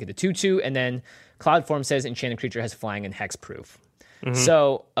library to make it a 2/2, and then Cloud Form says enchanted creature has flying and hexproof. Mm-hmm.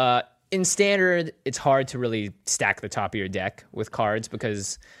 So in Standard, it's hard to really stack the top of your deck with cards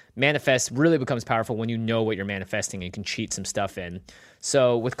because Manifest really becomes powerful when you know what you're manifesting and you can cheat some stuff in.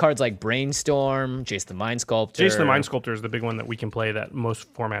 So with cards like Brainstorm, Jace the Mind Sculptor... Jace the Mind Sculptor is the big one that we can play that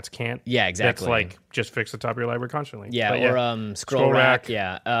most formats can't. Yeah, exactly. That's like just fix the top of your library constantly. Yeah, or Scroll Rack.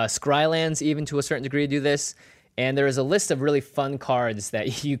 Yeah, Scrylands even to a certain degree do this. And there is a list of really fun cards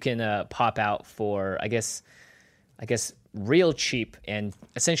that you can pop out for, I guess real cheap and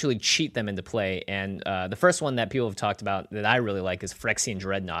essentially cheat them into play. And the first one that people have talked about that I really like is Phyrexian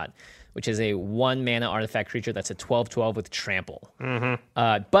Dreadnought, which is a 1 mana artifact creature that's a 12/12 with trample.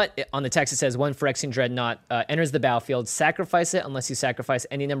 Mm-hmm. But on the text it says, when Phyrexian Dreadnought enters the battlefield, sacrifice it unless you sacrifice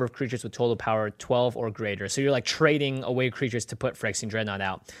any number of creatures with total power 12 or greater. So you're like trading away creatures to put Phyrexian Dreadnought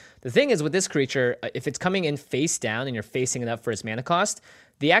out. The thing is with this creature, if it's coming in face down and you're facing it up for its mana cost,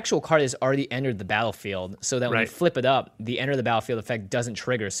 the actual card has already entered the battlefield, so that when you flip it up, the enter the battlefield effect doesn't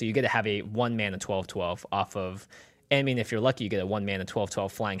trigger, so you get to have a 1 mana 12/12 off of... I mean, if you're lucky, you get a 1 mana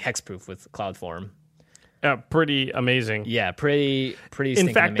 12/12 flying hexproof with Cloud Form. Pretty amazing. Yeah, pretty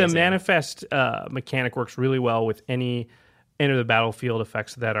In fact, amazing. the Manifest mechanic works really well with any enter the battlefield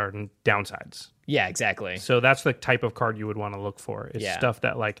effects that are downsides. Yeah, exactly. So that's the type of card you would want to look for. It's stuff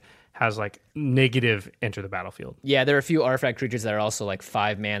that has negative enter the battlefield. Yeah, there are a few artifact creatures that are also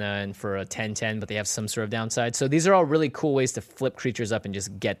 5 mana and for a 10/10, but they have some sort of downside. So these are all really cool ways to flip creatures up and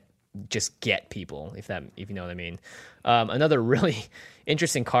just get people, if you know what I mean. Another really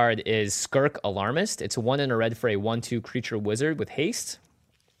interesting card is Skirk Alarmist. It's 1 in a red for a 1/2 creature wizard with haste.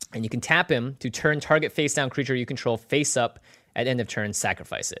 And you can tap him to turn target face down creature you control face up at end of turn,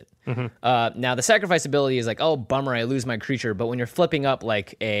 sacrifice it. Mm-hmm. Now the sacrifice ability is oh bummer, I lose my creature. But when you're flipping up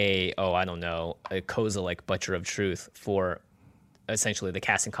a Kozilek Butcher of Truth for essentially the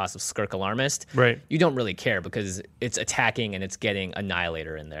casting cost of Skirk Alarmist, you don't really care because it's attacking and it's getting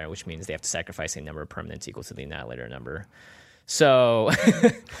Annihilator in there, which means they have to sacrifice a number of permanents equal to the Annihilator number. So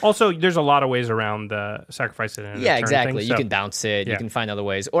also, there's a lot of ways around the sacrifice it. Yeah, exactly. You can bounce it. You can find other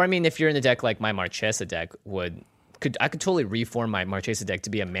ways. Or I mean, if you're in a deck like my Marchesa deck I could totally reform my Marchesa deck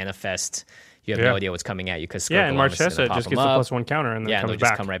to be a manifest. You have no idea what's coming at you because and Marchesa just gets a +1 counter and then comes they'll back.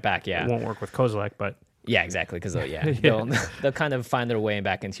 Just come right back. Yeah, it won't work with Kozilek, but Yeah, exactly. Because they'll kind of find their way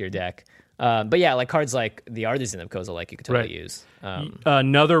back into your deck. But yeah, like cards like the Artisan of Kozilek, you could totally use.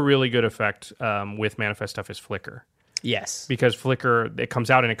 Another really good effect with manifest stuff is Flicker. Yes. Because Flicker, it comes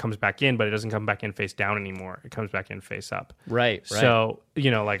out and it comes back in, but it doesn't come back in face down anymore. It comes back in face up. Right. So,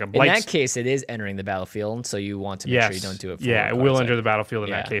 like a in blight... that case, it is entering the battlefield, so you want to make sure you don't do it. It will enter the battlefield in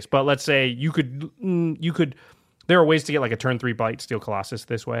that case. But let's say you could. There are ways to get like a turn 3 Blightsteel Colossus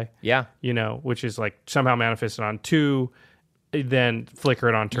this way. Yeah. Which is like somehow manifest it on 2, then flicker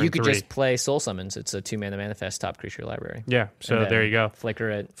it on turn 3. You could just play Soul Summons. It's a 2-mana manifest, top creature library. Yeah. So there you go.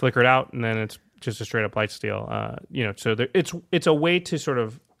 Flicker it out, and then it's just a straight up Blightsteel. So it's a way to sort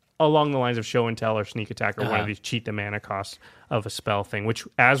of along the lines of show and tell or sneak attack or one of these cheat the mana costs of a spell thing, which,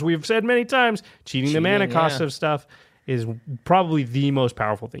 as we've said many times, cheating the mana costs of stuff is probably the most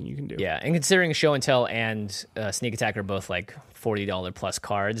powerful thing you can do. Yeah, and considering show and tell and sneak attack are both like $40 plus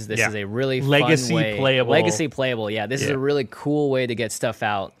cards, this is a really legacy fun way. playable. Legacy playable. Yeah, this is a really cool way to get stuff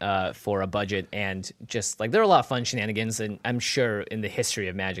out for a budget, and just like there are a lot of fun shenanigans, and I'm sure in the history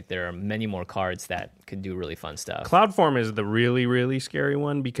of Magic there are many more cards that could do really fun stuff. Cloudform is the really, really scary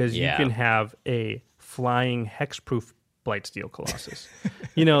one because you can have a flying hexproof Blightsteel Colossus.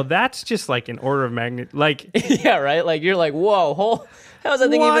 That's just like an order of magnitude. Like, yeah, right. Like you're like, whoa, how's that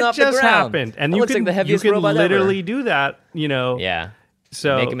thing even off the ground? What just happened? And you can, like you can literally ever. do that. Yeah.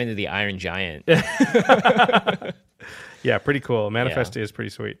 So make him into the Iron Giant. Yeah, pretty cool. Manifest is pretty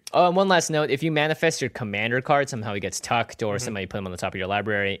sweet. Oh, and one last note. If you manifest your commander card, somehow he gets tucked, or somebody put him on the top of your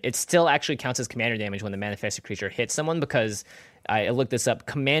library, it still actually counts as commander damage when the manifested creature hits someone, because I looked this up.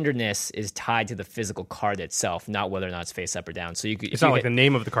 Commanderness is tied to the physical card itself, not whether or not it's face up or down. So it's not like the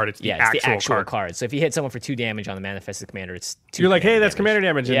name of the card; it's the actual card. So if you hit someone for 2 damage on the manifested commander, it's 2. You're like, hey, that's commander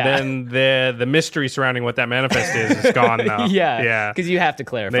damage, and then the mystery surrounding what that manifest is gone now. Yeah, because you have to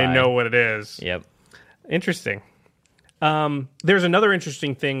clarify. They know what it is. Yep. Interesting. There's another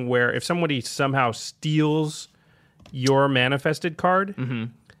interesting thing where if somebody somehow steals your manifested card,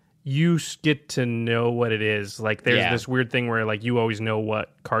 you get to know what it is. Like there's this weird thing where like you always know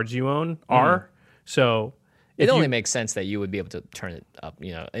what cards you own are. So it only makes sense that you would be able to turn it up.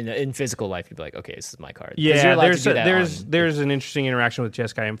 In physical life, you'd be like, okay, this is my card. Yeah, there's an interesting interaction with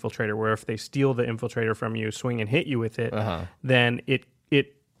Jeskai Infiltrator where if they steal the Infiltrator from you, swing and hit you with it, then it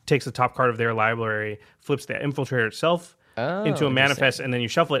takes the top card of their library, flips the Infiltrator itself into a manifest, and then you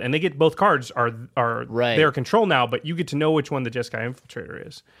shuffle it, and they get both cards are their control now, but you get to know which one the Jeskai Infiltrator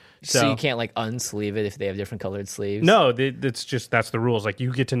is. So you can't like unsleeve it if they have different colored sleeves? No, that's the rules. Like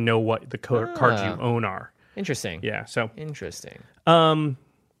you get to know what the cards you own are. Interesting. Yeah, so. Interesting.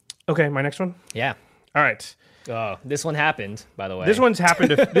 Okay, my next one? Yeah. All right. Oh, this one happened, by the way. This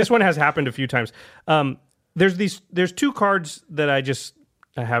one has happened a few times. There's 2 cards that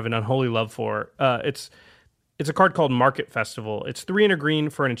I have an unholy love for. It's a card called Market Festival. It's 3 and a green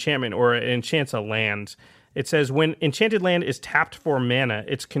for an enchantment, or it enchants a land. It says when enchanted land is tapped for mana,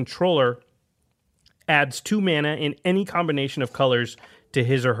 its controller adds 2 mana in any combination of colors to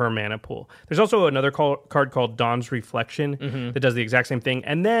his or her mana pool. There's also another card called Dawn's Reflection that does the exact same thing.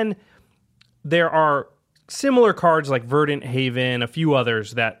 And then there are similar cards like Verdant Haven, a few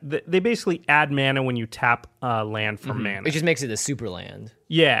others that they basically add mana when you tap land for mana. It just makes it a super land.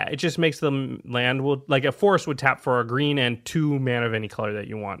 Yeah, it just makes the land like a forest would tap for a green and 2 mana of any color that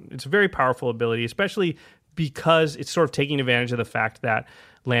you want. It's a very powerful ability, especially because it's sort of taking advantage of the fact that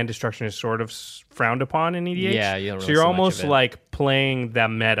land destruction is sort of frowned upon in EDH. Yeah, you don't really so you're see almost much of it. Like playing the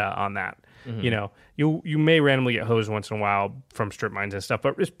meta on that. You may randomly get hosed once in a while from strip mines and stuff,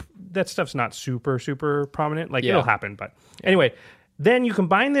 but that stuff's not super, super prominent. Like it'll happen, but anyway. Then you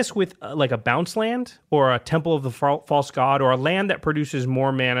combine this with like a bounce land or a Temple of the False God or a land that produces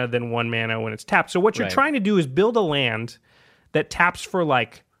more mana than 1 mana when it's tapped. So what you're trying to do is build a land that taps for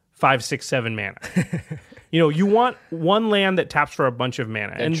like 5, 6, 7 mana. You want one land that taps for a bunch of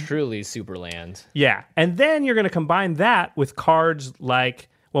mana. And truly super land. Yeah. And then you're going to combine that with cards like,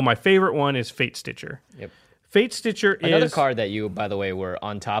 well, my favorite one is Fate Stitcher. Yep. Fate Stitcher is... Another card that you, by the way, were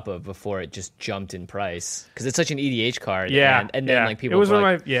on top of before it just jumped in price. Because it's such an EDH card. Yeah. And then like people it was were one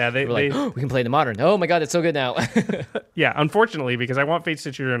like, of my... Yeah, oh, we can play the modern. Oh my god, it's so good now. Yeah, unfortunately, because I want Fate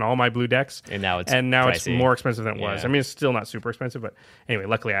Stitcher in all my blue decks. And now it's it's more expensive than it was. Yeah. I mean, it's still not super expensive, but anyway,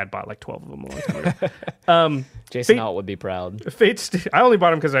 luckily I had bought like 12 of them a long time ago. Jason Alt would be proud. I only bought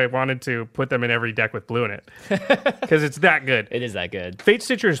them because I wanted to put them in every deck with blue in it. Because it's that good. It is that good. Fate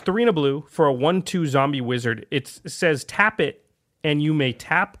Stitcher is 3 and a blue for a 1/2 zombie wizard. It says tap it, and you may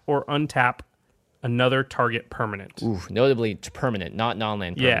tap or untap another target permanent. Ooh, notably permanent, not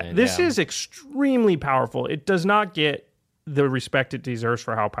non-land permanent. Yeah, this is extremely powerful. It does not get the respect it deserves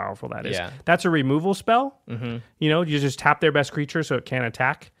for how powerful that is. Yeah. That's a removal spell. Mm-hmm. You know, you just tap their best creature so it can't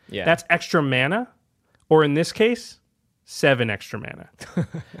attack. Yeah. That's extra mana, or in this case, 7 extra mana.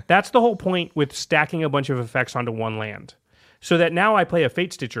 That's the whole point with stacking a bunch of effects onto one land. So that now I play a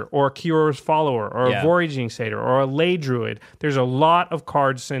Fate Stitcher, or a Kior's Follower, or a Voyaging Satyr, or a Ley Druid. There's a lot of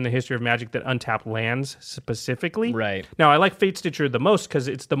cards in the history of Magic that untap lands specifically. Right. Now, I like Fate Stitcher the most because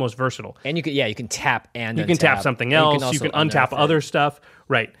it's the most versatile. And you can tap and you can tap something else. You can untap other stuff.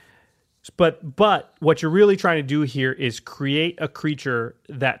 Right. But what you're really trying to do here is create a creature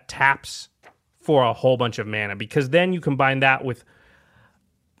that taps for a whole bunch of mana, because then you combine that with,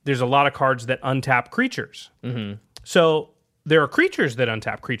 there's a lot of cards that untap creatures. Mm-hmm. So there are creatures that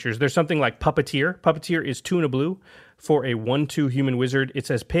untap creatures. There's something like Puppeteer. Puppeteer is 2 and a blue for a 1/2 human wizard. It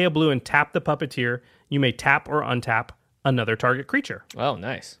says pay a blue and tap the Puppeteer. You may tap or untap another target creature. Oh,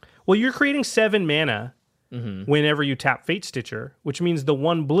 nice. Well, you're creating 7 mana whenever you tap Fate Stitcher, which means the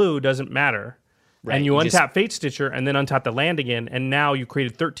 1 blue doesn't matter. Right. And you untap Fate Stitcher and then untap the land again, and now you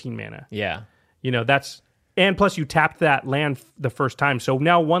created 13 mana. Yeah. You know, that's... And plus you tapped that land the first time. So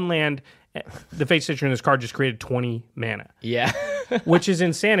now one land... The Fate Stitcher in this card just created 20 mana. Yeah. Which is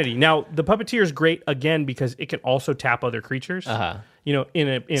insanity. Now, the Puppeteer is great, again, because it can also tap other creatures. Uh-huh. You know, in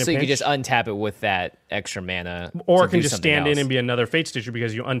a so pinch. you can just untap it with that extra mana. Or it can just stand in and be another Fate Stitcher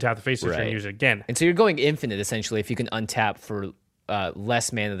because you untap the Fate Stitcher and use it again. And so you're going infinite, essentially, if you can untap for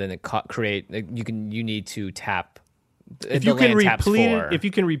less mana than it create. You need to tap... If you can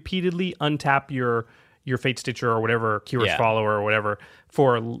repeatedly untap your Fate Stitcher or whatever, Kior's Follower or whatever,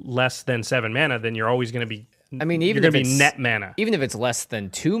 for less than 7 mana, then you're always going to be... I mean, even you're if going to be net mana. Even if it's less than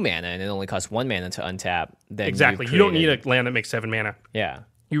 2 mana and it only costs 1 mana to untap, then exactly. You don't need a land that makes 7 mana. Yeah.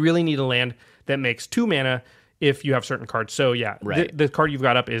 You really need a land that makes 2 mana if you have certain cards. So yeah, the card you've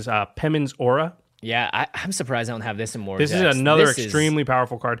got up is Pemin's Aura. Yeah, I'm surprised I don't have this in more This decks. is another extremely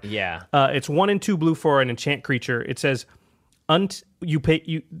powerful card. Yeah. It's 1 and 2 blue for an enchant creature. It says...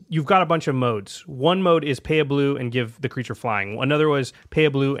 You've got a bunch of modes. One mode is pay a blue and give the creature flying. Another was pay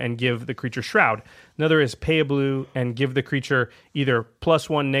a blue and give the creature shroud. Another is pay a blue and give the creature either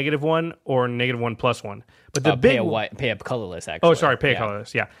 +1, -1, or -1, +1. But the big pay a colorless, actually. Oh, sorry, pay a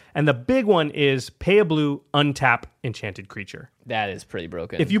colorless. Yeah, and the big one is pay a blue, untap enchanted creature. That is pretty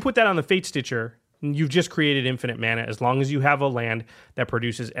broken. If you put that on the Fate Stitcher, you've just created infinite mana as long as you have a land that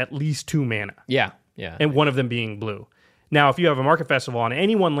produces at least 2 mana. Yeah. And one of them being blue. Now, if you have a Market Festival on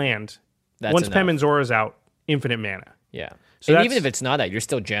any one land, once Pemin's Aura is out, infinite mana. Yeah. So and even if it's not out, you're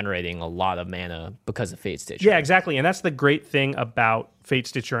still generating a lot of mana because of Fate Stitcher. Yeah, exactly. And that's the great thing about Fate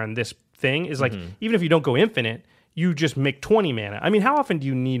Stitcher and this thing is like, even if you don't go infinite, you just make 20 mana. I mean, how often do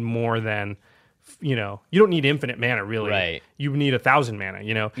you need more than, you don't need infinite mana, really. Right. You need 1,000 mana,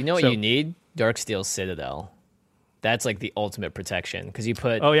 You know what you need? Darksteel Citadel. That's like the ultimate protection because you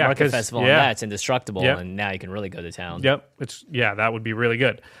put Market Festival on that, it's indestructible, and now you can really go to town. Yep, that would be really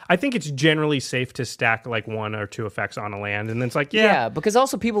good. I think it's generally safe to stack like 1 or 2 effects on a land, and then it's like because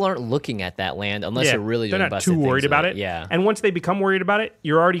also people aren't looking at that land unless they're really doing they're not too worried about it. Yeah, and once they become worried about it,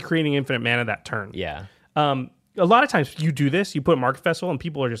 you're already creating infinite mana that turn. Yeah. A lot of times you do this, you put Market Festival, and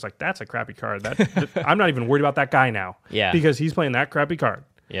people are just like, "That's a crappy card." I'm not even worried about that guy now. Yeah, because he's playing that crappy card.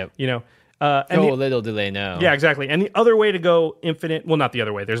 Yep. Little do they know. Yeah, exactly. And the other way to go infinite, well, not the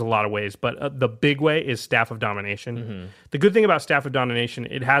other way, there's a lot of ways, but the big way is Staff of Domination. Mm-hmm. The good thing about Staff of Domination,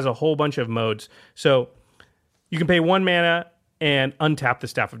 it has a whole bunch of modes. So you can pay 1 mana and untap the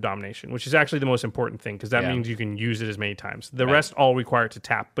Staff of Domination, which is actually the most important thing because that means you can use it as many times. The rest all require it to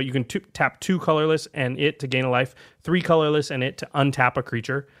tap, but you can tap 2 colorless and it to gain a life, 3 colorless and it to untap a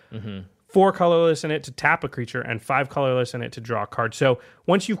creature. 4 colorless in it to tap a creature, and 5 colorless in it to draw a card. So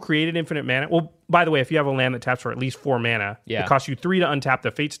once you've created infinite mana, well, by the way, if you have a land that taps for at least 4 mana, it costs you 3 to untap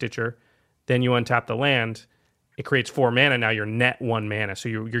the Fate Stitcher, then you untap the land, it creates 4 mana, now you're net 1 mana. So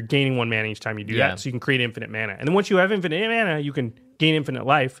you're gaining 1 mana each time you do that, so you can create infinite mana. And then once you have infinite mana, you can gain infinite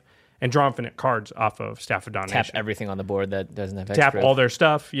life and draw infinite cards off of Staff of Domination. Tap everything on the board that doesn't have Tap all their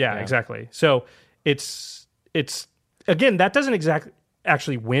stuff, exactly. So it's again, that doesn't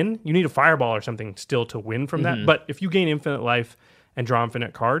actually win. You need a fireball or something still to win from that. But if you gain infinite life and draw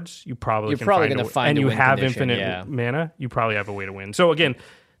infinite cards, you're probably going to find a win have condition, infinite mana, you probably have a way to win. So again,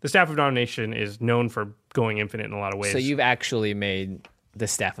 the Staff of Domination is known for going infinite in a lot of ways. So you've actually made the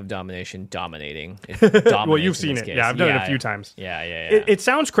Staff of Domination dominating. It dominates Well, you've in seen this it. case. Yeah, I've done it a few times. Yeah. It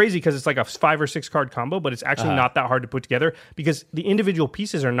sounds crazy because it's like a 5 or 6 card combo, but it's actually not that hard to put together because the individual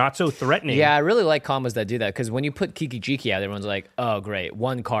pieces are not so threatening. Yeah, I really like combos that do that because when you put Kiki Jiki out, everyone's like, oh, great,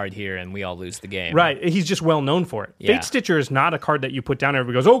 one card here and we all lose the game. Right. He's just well known for it. Yeah. Fate Stitcher is not a card that you put down and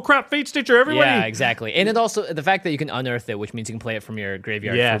everybody goes, oh, crap, Fate Stitcher, everybody. Yeah, exactly. And it also, the fact that you can unearth it, which means you can play it from your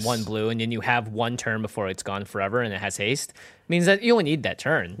graveyard for 1 blue, and then you have 1 turn before it's gone forever and it has haste, means that you only need that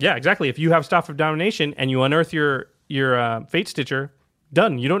turn. Yeah, exactly. If you have Staff of Domination and you unearth your Fate Stitcher,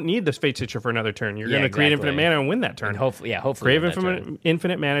 done. You don't need this Fate Stitcher for another turn. You're going to create infinite mana and win that turn. And hopefully Crave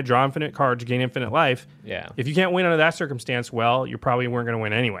infinite mana, draw infinite cards, gain infinite life. Yeah. If you can't win under that circumstance, well, you probably weren't going to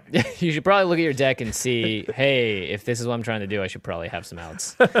win anyway. You should probably look at your deck and see, hey, if this is what I'm trying to do, I should probably have some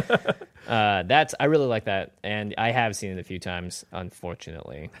outs. I really like that, and I have seen it a few times,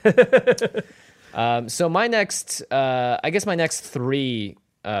 unfortunately. So my next 3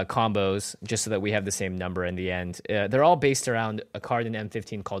 combos, just so that we have the same number in the end, they're all based around a card in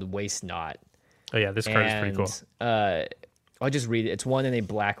M15 called Waste Not. Oh yeah, this card is pretty cool. I'll just read it. It's 1 and a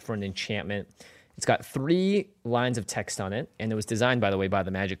black for an enchantment. It's got 3 lines of text on it, and it was designed, by the way, by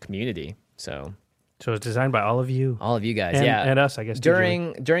the Magic community. So it's designed by all of you. All of you guys, and us, I guess.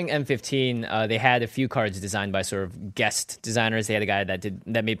 During M15, they had a few cards designed by sort of guest designers. They had a guy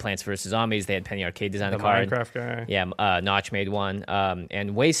that made Plants vs. Zombies. They had Penny Arcade design a card. Minecraft guy. Yeah, Notch made one.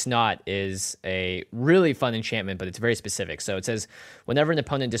 And Waste Not is a really fun enchantment, but it's very specific. So it says, whenever an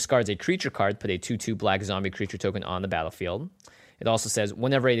opponent discards a creature card, put a 2/2 black zombie creature token on the battlefield. It also says,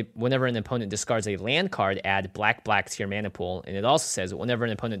 whenever an opponent discards a land card, add black to your mana pool. And it also says, whenever an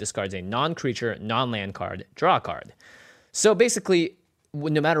opponent discards a non-creature, non-land card, draw a card. So basically,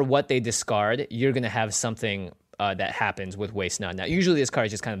 no matter what they discard, you're going to have something that happens with Waste Not. Now, usually this card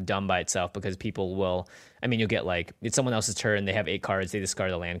is just kind of dumb by itself because people will, you'll get it's someone else's turn, they have 8 cards, they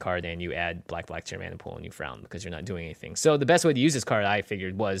discard a land card, and you add black to your mana pool, and you frown because you're not doing anything. So the best way to use this card, I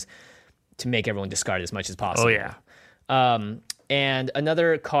figured, was to make everyone discard as much as possible. Oh, yeah. And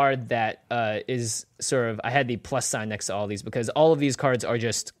another card that is sort of, I had the plus sign next to all these because all of these cards are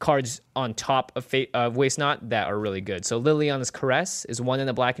just cards on top of Waste Not that are really good. So Liliana's Caress is 1 in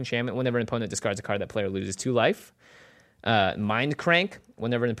a black enchantment. Whenever an opponent discards a card, that player loses 2 life. Mind Crank,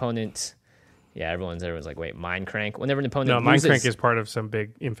 whenever an opponent... Yeah, everyone's like, wait, Mind Crank? Whenever an opponent Mind Crank is part of some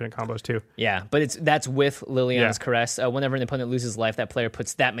big infinite combos too. Yeah, but that's with Liliana's Caress. Whenever an opponent loses life, that player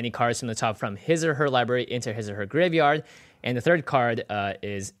puts that many cards from the top from his or her library into his or her graveyard. And the third card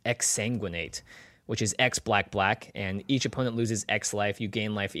is Exsanguinate, which is X black, and each opponent loses X life. You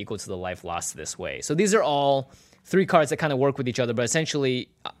gain life equal to the life lost this way. So these are all 3 cards that kind of work with each other, but essentially...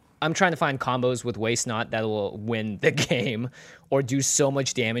 I'm trying to find combos with Waste Not that will win the game or do so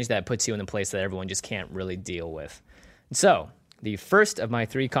much damage that puts you in a place that everyone just can't really deal with. So, the first of my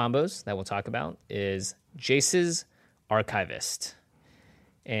 3 combos that we'll talk about is Jace's Archivist.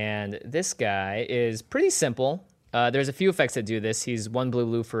 And this guy is pretty simple. There's a few effects that do this. He's 1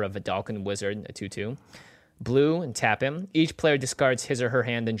 blue for a Vidalcan Wizard, a 2/2. Blue, and tap him. Each player discards his or her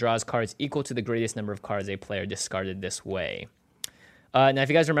hand and draws cards equal to the greatest number of cards a player discarded this way. Now, if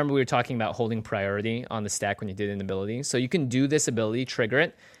you guys remember, we were talking about holding priority on the stack when you did an ability. So you can do this ability, trigger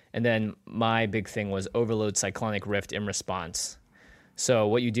it, and then my big thing was overload Cyclonic Rift in response. So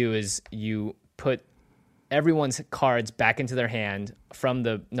what you do is you put everyone's cards back into their hand from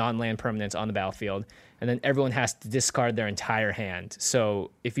the non-land permanents on the battlefield, and then everyone has to discard their entire hand.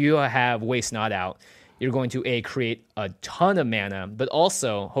 So if you have Waste Not out, you're going to create a ton of mana, but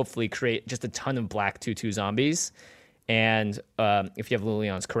also hopefully create just a ton of black 2/2 zombies. And if you have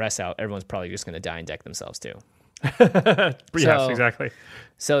Liliana's Caress out, everyone's probably just going to die and deck themselves too. Yes, exactly.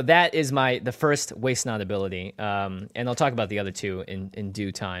 So that is the first Waste Not ability. And I'll talk about the other 2 in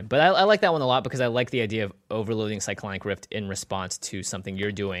due time. But I like that one a lot because I like the idea of overloading Cyclonic Rift in response to something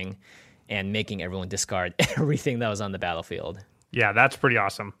you're doing and making everyone discard everything that was on the battlefield. Yeah, that's pretty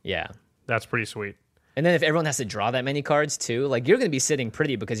awesome. Yeah. That's pretty sweet. And then if everyone has to draw that many cards too, you're going to be sitting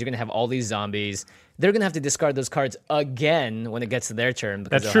pretty because you're going to have all these zombies. They're going to have to discard those cards again when it gets to their turn.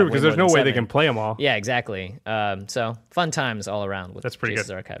 That's true because there's no way they can play them all. Yeah, exactly. So fun times all around with Jace's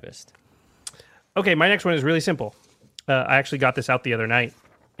Archivist. Okay, my next one is really simple. I actually got this out the other night,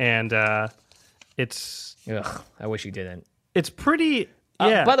 and it's... Ugh, I wish you didn't. It's pretty...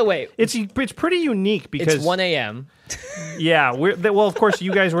 Yeah. By the way... It's pretty unique because... It's 1 a.m. Yeah. Well, of course,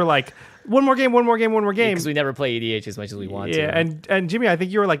 you guys were like... One more game. Because we never play EDH as much as we want to. Yeah, and Jimmy, I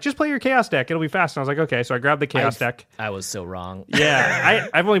think you were like, just play your Chaos deck. It'll be fast. And I was like, okay. So I grabbed the Chaos deck. I was so wrong. Yeah,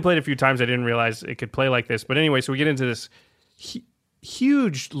 I've only played a few times. I didn't realize it could play like this. But anyway, so we get into this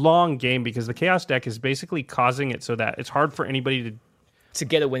huge, long game because the Chaos deck is basically causing it so that it's hard for anybody to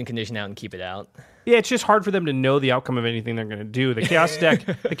get a win condition out and keep it out. Yeah, it's just hard for them to know the outcome of anything they're going to do. The chaos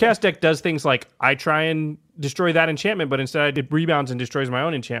deck does things like I try and destroy that enchantment, but instead it rebounds and destroys my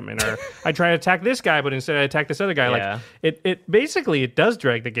own enchantment, or I try to attack this guy, but instead I attack this other guy. Yeah. Like it basically does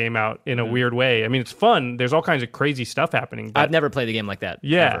drag the game out in a weird way. I mean, it's fun. There's all kinds of crazy stuff happening. I've never played a game like that.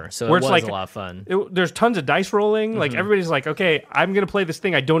 Yeah, ever, so where it it's was like a lot of fun. There's tons of dice rolling. Like everybody's like, okay, I'm going to play this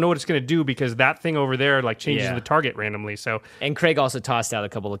thing. I don't know what it's going to do because that thing over there like changes Yeah. the target randomly. So And Craig also tossed out a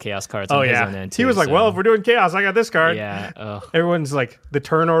couple of chaos cards on his own end too. he was like, so- well, if we're doing chaos, I got this card. Yeah. Oh. Everyone's like, the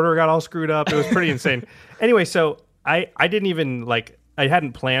turn order got all screwed up. It was pretty insane. Anyway, so I didn't even I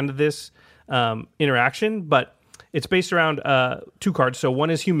hadn't planned this interaction, but it's based around 2 cards. So one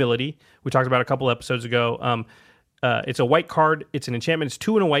is humility. We talked about a couple episodes ago. It's a white card. It's an enchantment. It's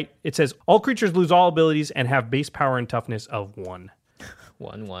 2 and a white. It says all creatures lose all abilities and have base power and toughness of 1.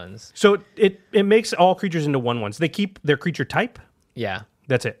 1/1s. So it makes all creatures into 1/1s. They keep their creature type. Yeah.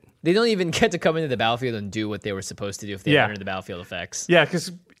 That's it. They don't even get to come into the battlefield and do what they were supposed to do if they Yeah. entered the battlefield effects. Yeah,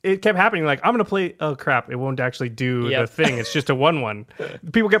 because it kept happening. Like, I'm going to play... Oh, crap. It won't actually do Yep. the thing. It's just a 1/1.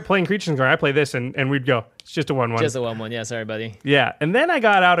 People kept playing creatures and going, I play this, and we'd go, it's just a 1/1. Just a 1/1. Yeah, sorry, buddy. Yeah, and then I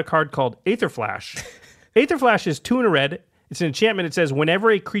got out a card called Aether Flash. Aether Flash is 2 and a red. It's an enchantment. It says,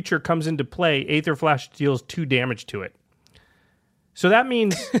 whenever a creature comes into play, Aether Flash deals 2 damage to it. So that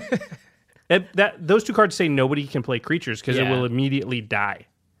means... that those 2 cards say nobody can play creatures because it Yeah. will immediately die.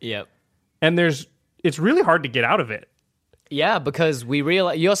 Yep. And it's really hard to get out of it. Yeah, because we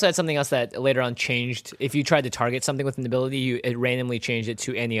realized you also had something else that later on changed. If you tried to target something with an ability, it randomly changed it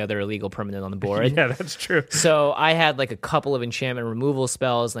to any other illegal permanent on the board. Yeah, that's true. So I had like a couple of enchantment removal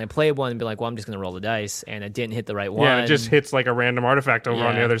spells, and I played one and be like, well, I'm just going to roll the dice, and I didn't hit the right one. Yeah, it just hits like a random artifact over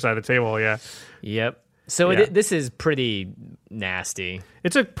on the Yeah. other side of the table, yeah. Yep. So Yeah. this is pretty nasty.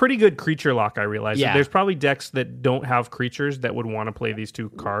 It's a pretty good creature lock, I realize. Yeah. There's probably decks that don't have creatures that would want to play these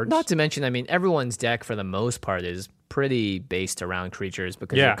 2 cards. Not to mention, I mean, everyone's deck for the most part is pretty based around creatures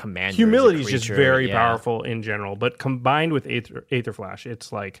because your commander Humility is is a just creature. very Yeah. powerful in general, but combined with Aether Flash,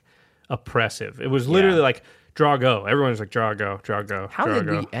 it's like oppressive. It was literally like draw go. Everyone's like draw go, draw go. How draw did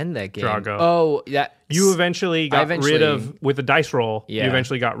go. we end that game? Draw go. Oh, yeah. You eventually got rid of, with the dice roll, you Yeah.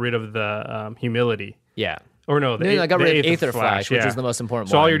 eventually got rid of the humility. Yeah. Or no, I got the rid of Aether Flash, which was the most important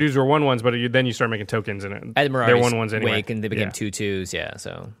so one. all your dudes were 1/1s, but then you start making tokens in it. They're Admiral's 1/1s anyway. Wake, and they became Yeah. 2/2s, yeah,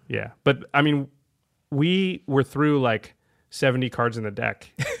 so... Yeah, but I mean, we were through like 70 cards in the deck.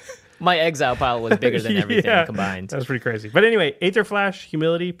 My exile pile was bigger than everything Yeah, combined. That was pretty crazy. But anyway, Aether Flash,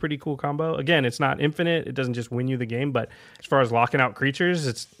 Humility, pretty cool combo. Again, it's not infinite. It doesn't just win you the game, but as far as locking out creatures,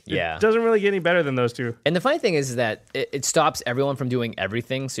 it doesn't really get any better than those 2. And the funny thing is that it stops everyone from doing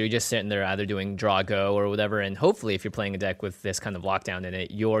everything. So you're just sitting there either doing draw go or whatever. And hopefully, if you're playing a deck with this kind of lockdown in it,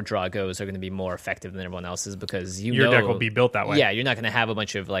 your draw goes are going to be more effective than everyone else's because Your deck will be built that way. Yeah, you're not going to have a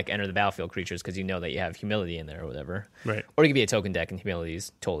bunch of like enter the battlefield creatures because you know that you have humility in there or whatever. Right. Or it could be a token deck and humility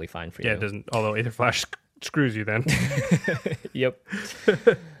is totally fine for you. Yeah, it doesn't. Although Aether Flash screws you then. Yep.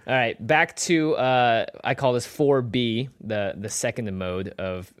 All right, back to I call this 4B, the second mode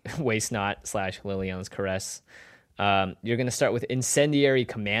of Waste Not / Liliana's Caress. You're going to start with Incendiary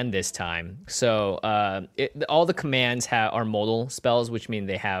Command this time. So all the commands are modal spells, which mean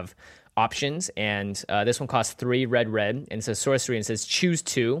they have options. And this one costs 3 red, and it says sorcery and it says choose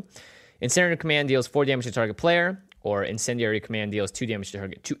 2. Incendiary Command deals 4 damage to target player, or Incendiary Command deals 2 damage to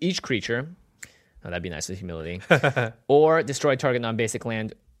target to each creature. Oh, that'd be nice with humility. Or destroy target non-basic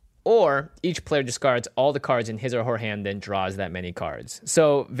land. Or each player discards all the cards in his or her hand, then draws that many cards.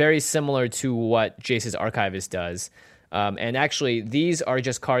 So very similar to what Jace's Archivist does. And actually, these are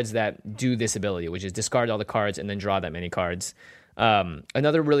just cards that do this ability, which is discard all the cards and then draw that many cards.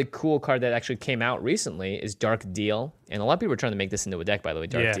 Another really cool card that actually came out recently is Dark Deal. And a lot of people are trying to make this into a deck, by the way,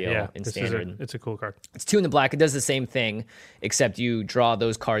 Dark Deal in Standard. It's a cool card. It's 2 in the black. It does the same thing, except you draw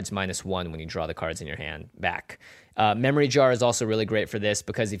those cards -1 when you draw the cards in your hand back. Memory Jar is also really great for this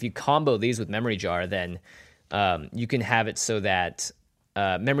because if you combo these with Memory Jar, then you can have it so that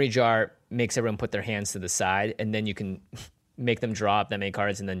Memory Jar makes everyone put their hands to the side, and then you can make them draw up that many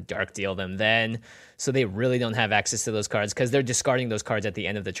cards and then Dark Deal them then. So they really don't have access to those cards because they're discarding those cards at the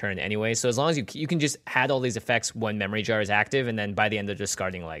end of the turn anyway. So as long as you can just add all these effects when Memory Jar is active, and then by the end they're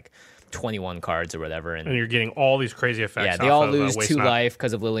discarding like 21 cards or whatever. And you're getting all these crazy effects. Yeah, they all lose 2 life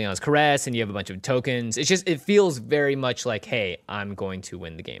because of Liliana's Caress, and you have a bunch of tokens. It feels very much like, hey, I'm going to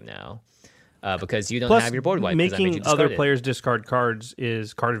win the game now. Because you don't have your board wiped. Making other players discard cards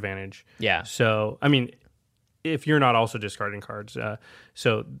is card advantage. Yeah. So, I mean, if you're not also discarding cards. There's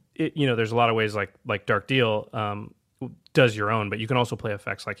a lot of ways like Dark Deal does your own, but you can also play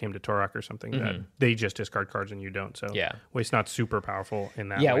effects like Hymn to Torok or something that they just discard cards and you don't. So Waste Not's super powerful in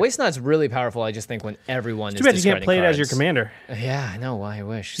that way. Waste Not's really powerful. I just think when everyone is too bad you can't discarding play it cards. as your commander. Yeah, I know. Why I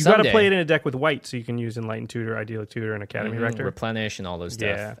wish. You got to play it in a deck with white, so you can use Enlightened Tutor, Idyllic Tutor, and Academy Rector. Replenish and all those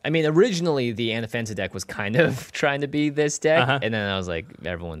stuff. Yeah. I mean, originally the Anaphanta deck was kind of trying to be this deck, and then I was like,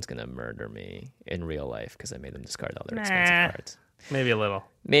 everyone's gonna murder me in real life because I made them discard all their expensive cards. Maybe a little.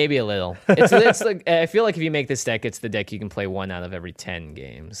 Maybe a little. It's like I feel like if you make this deck, it's the deck you can play 1 out of every 10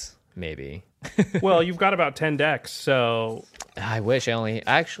 games. Maybe. Well, you've got about 10 decks, so I wish I only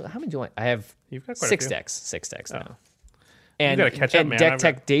actually. How many do I have? You've got quite a 6 few. decks. 6 decks now. You gotta catch up, and man. Deck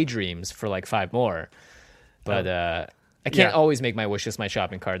Tech Daydreams for like 5 more. But I can't always make my wish list my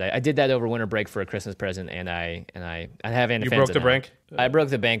shopping cart. I did that over winter break for a Christmas present, and I have Anaphanta. You broke the now. bank? I broke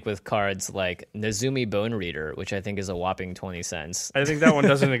the bank with cards like Nezumi Bone Reader, which I think is a whopping 20 cents. I think that one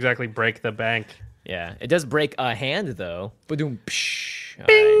doesn't exactly break the bank. Yeah, it does break a hand though. Ba-doom, psh. All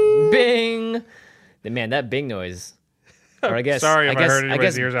right. Bing. Man, that bing noise. Or I guess Sorry if I hurt I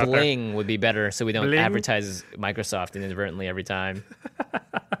anybody's guess ears out there. bling would be better, so we don't Bling? advertise Microsoft inadvertently every time.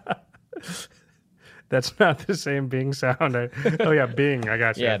 That's not the same Bing sound. Oh yeah, Bing. I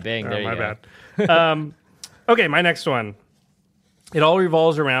got you. Yeah, Bing. There you my go. bad. Okay, my next one. It all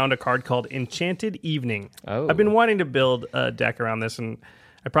revolves around a card called Enchanted Evening. Oh. I've been wanting to build a deck around this, and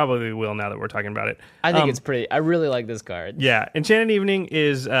I probably will now that we're talking about it. I think it's pretty. I really like this card. Yeah, Enchanted Evening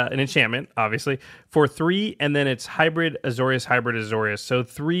is an enchantment, obviously, for 3, and then it's hybrid Azorius. So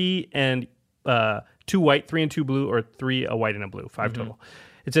 3 and 2 white, 3 and 2 blue, or 3 a white and a blue, 5 total.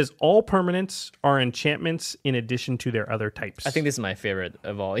 It says all permanents are enchantments in addition to their other types. I think this is my favorite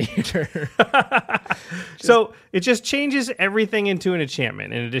of all year. So it just changes everything into an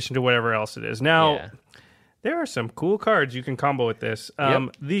enchantment in addition to whatever else it is. Now, there are some cool cards you can combo with this.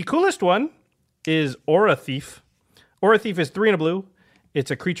 The coolest one is Aura Thief. Aura Thief is 3 and a blue.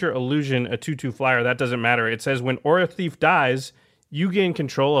 It's a creature illusion, a 2/2 flyer. That doesn't matter. It says when Aura Thief dies, you gain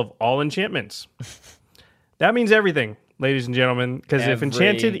control of all enchantments. That means everything, ladies and gentlemen, because if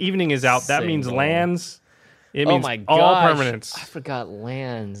Enchanted Evening is out, that means lands. It means all permanents. I forgot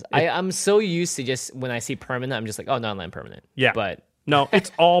lands. I'm so used to just when I see permanent, I'm just like, oh, non-land permanent. Yeah. But no,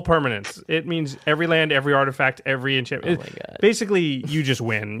 it's all permanents. It means every land, every artifact, every enchantment. Oh my God. Basically, you just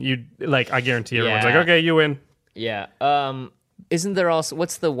win. I guarantee everyone's like, okay, you win. yeah. Isn't there also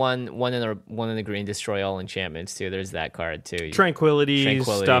what's the one in the green destroy all enchantments too? There's that card too. Tranquility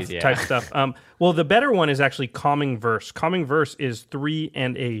stuff, yeah. type stuff. Well, the better one is actually Calming Verse. Calming Verse is 3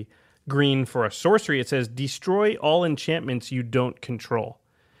 and a green for a sorcery. It says destroy all enchantments you don't control.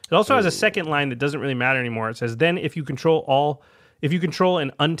 It also has a second line that doesn't really matter anymore. It says then if you control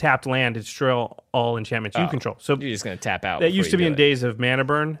an untapped land, destroy all enchantments you control. So You're just gonna tap out. that used to be in days. days of mana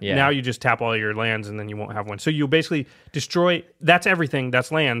burn. Yeah. Now you just tap all your lands and then you won't have one. So you basically destroy. That's everything.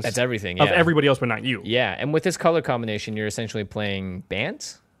 That's lands. That's everything. Of Yeah. everybody else, but not you. Yeah, and with this color combination, you're essentially playing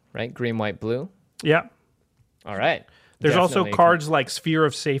Bant, right? Green, white, blue. Yeah. All right. There's also Definitely. cards like Sphere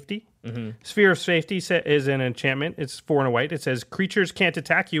of Safety. Sphere of Safety is an enchantment. It's 4 and a white. It says creatures can't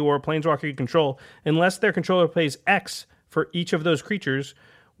attack you or a planeswalker you control unless their controller plays X for each of those creatures,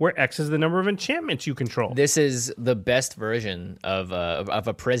 where X is the number of enchantments you control. This is the best version of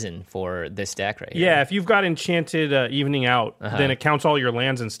a prison for this deck right here. Yeah, if you've got Enchanted Evening out, then it counts all your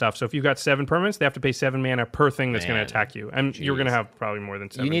lands and stuff. So if you've got 7 permanents, they have to pay 7 mana per thing that's going to attack you. And you're going to have probably more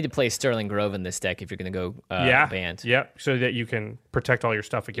than 7. You need to play Sterling Grove in this deck if you're going to go Bant. Yeah, so that you can protect all your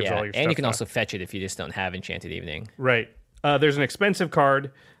stuff. It gives all your stuff. And you can back. also fetch it if you just don't have Enchanted Evening. Right. There's an expensive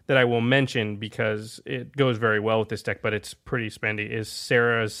card that I will mention because it goes very well with this deck, but it's pretty spendy, is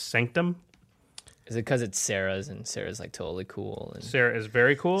Sarah's Sanctum. Is it because it's Sarah's and Sarah's like totally cool and Sarah is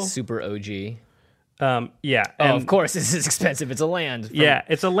very cool. super OG? Yeah. Oh, and of course, this is expensive. It's a land. Yeah,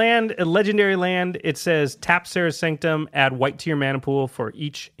 it's a land, a legendary land. It says tap Sarah's Sanctum, add white to your mana pool for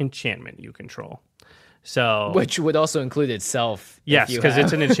each enchantment you control. So, Which would also include itself. yes, because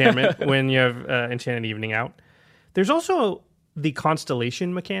it's an enchantment when you have Enchanted Evening out. There's also the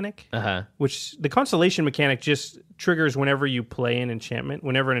Constellation mechanic, which the Constellation mechanic just triggers whenever you play an enchantment,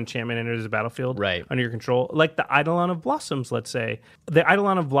 whenever an enchantment enters the battlefield under your control, like the Eidolon of Blossoms, let's say. The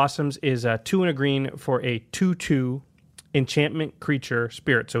Eidolon of Blossoms is 2 and a green for a 2/2 enchantment creature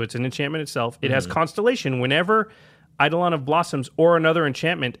spirit. So it's an enchantment itself. It has Constellation. Whenever Eidolon of Blossoms or another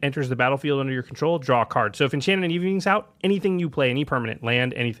enchantment enters the battlefield under your control, draw a card. So if Enchanted Evening's out, anything you play, any permanent,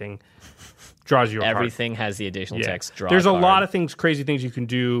 land, anything, draws you a card. Everything has the additional text. Draw. There's a card. lot of things, crazy things you can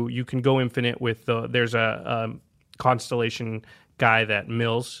do. You can go infinite with there's a Constellation guy that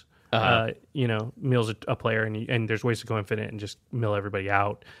mills. Mills a player, and there's ways to go infinite and just mill everybody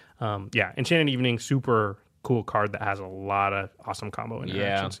out. Enchanted Evening, super cool card that has a lot of awesome combo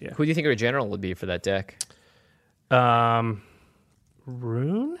interactions. Yeah. Who do you think our general would be for that deck?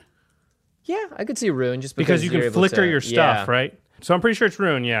 Rune? Yeah, I could see Rune just Because you you're can able flicker to- your stuff, yeah. right? So I'm pretty sure it's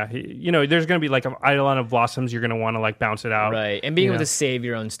Rune, yeah. There's going to be like an Eidolon of Blossoms. You're going to want to like bounce it out. Right, and being you able know? to save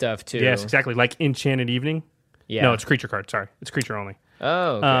your own stuff too. Yes, exactly. Like Enchanted Evening. Yeah. No, it's creature card. Sorry. It's creature only.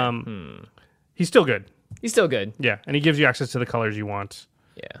 Oh, okay. He's still good. He's still good. Yeah, and he gives you access to the colors you want.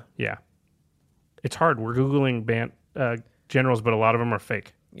 Yeah. Yeah. It's hard. We're Googling generals, but a lot of them are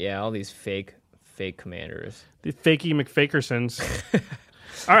fake. Yeah, all these fake commanders. The fakey McFakersons.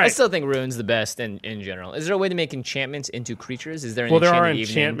 All right. I still think Rune's the best in general. Is there a way to make enchantments into creatures? Is there an Well, there are enchanted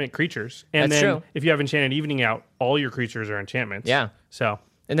evening? enchantment creatures. And That's then true. if you have Enchanted Evening out, all your creatures are enchantments. Yeah. So,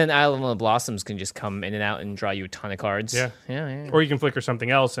 And then Island of Blossoms can just come in and out and draw you a ton of cards. Yeah. Yeah. or you can flicker something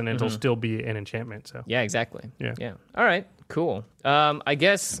else and it'll still be an enchantment. So, Yeah, exactly. Yeah. All right, cool. I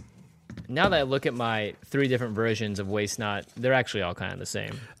guess now that I look at my 3 different versions of Waste Not, they're actually all kind of the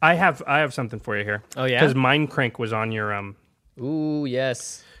same. I have something for you here. Oh, yeah? Because Mind Crank was on your Ooh,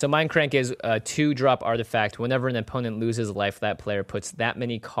 yes. So Mind Crank is a 2-drop artifact. Whenever an opponent loses life, that player puts that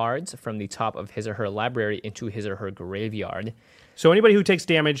many cards from the top of his or her library into his or her graveyard. So anybody who takes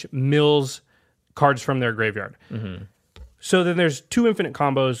damage mills cards from their graveyard. So then there's 2 infinite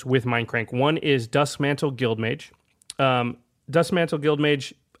combos with Mind Crank. One is Duskmantle Guildmage. Duskmantle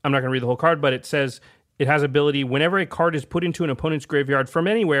Guildmage, I'm not going to read the whole card, but it says it has ability, whenever a card is put into an opponent's graveyard from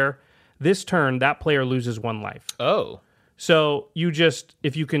anywhere, this turn, that player loses 1 life. Oh. So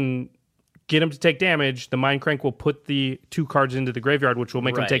if you can get him to take damage, the Mind Crank will put the 2 cards into the graveyard, which will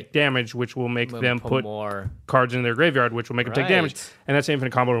make them Right. take damage, which will make them put more. cards in their graveyard, which will make them take damage. Right. And that's the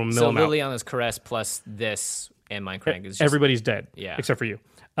infinite combo will mill So them out. Liliana's Caress plus this and Mind Crank is just... Everybody's dead, Yeah. except for you.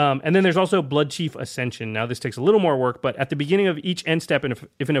 And then there's also Blood Chief Ascension. Now, this takes a little more work, but at the beginning of each end step, and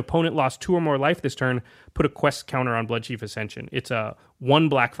if an opponent lost 2 or more life this turn, put a quest counter on Blood Chief Ascension. It's a 1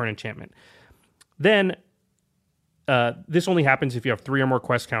 black for an enchantment. Then, this only happens if you have 3 or more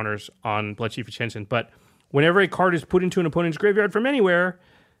quest counters on Blood Chief Ascension, but whenever a card is put into an opponent's graveyard from anywhere,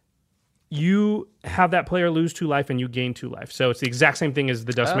 you have that player lose 2 life and you gain 2 life. So it's the exact same thing as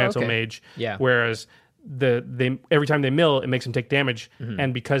the Duskmantle okay. Mage, Yeah. whereas every time they mill, it makes them take damage,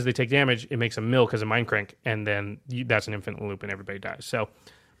 and because they take damage, it makes them mill because of Mind Crank, and then that's an infinite loop and everybody dies. So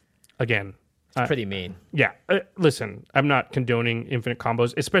again, It's pretty mean. yeah. Listen, I'm not condoning infinite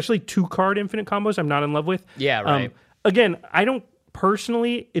combos, especially 2-card infinite combos. I'm not in love with. Yeah, right. Again, I don't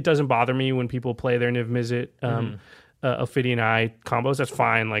personally. It doesn't bother me when people play their Niv Mizzet, Ophidian Eye combos. That's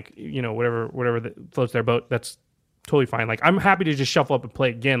fine. Like whatever that floats their boat. That's totally fine. Like I'm happy to just shuffle up and play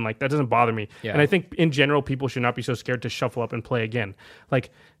again. Like that doesn't bother me. Yeah. And I think in general, people should not be so scared to shuffle up and play again. Like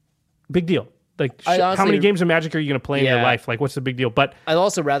big deal. Like I'd how honestly- many games of Magic are you going to play in your Yeah. life? Like what's the big deal? But I'd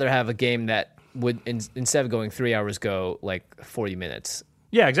also rather have a game that would, instead of going 3 hours, go like 40 minutes.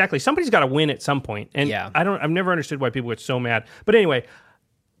 yeah, exactly. Somebody's got to win at some point. And Yeah. I've never understood why people get so mad. But anyway,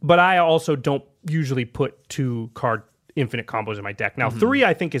 I also don't usually put 2-card infinite combos in my deck. Now, 3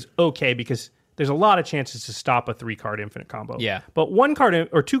 I think is okay because there's a lot of chances to stop a 3-card infinite combo. Yeah. But 1-card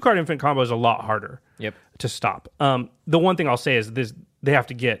or 2-card infinite combo is a lot harder Yep. to stop. The one thing I'll say is they have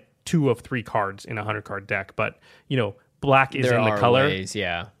to get 2 of 3 cards in a 100-card deck. But, black is There in the are color. ways,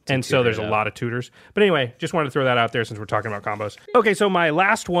 yeah. to And so tutor there's it a up. lot of tutors. But anyway, just wanted to throw that out there since we're talking about combos. Okay, so my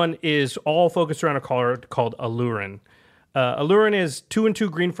last one is all focused around a card called Allurin. Allurin is 2 and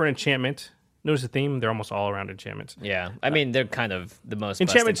 2 green for an enchantment. Notice the theme? They're almost all around enchantments. Yeah, I mean they're kind of the most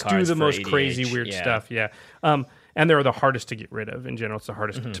Enchantments busted do cards the for most EDH. crazy, weird Yeah. stuff, yeah. And they're the hardest to get rid of. In general, it's the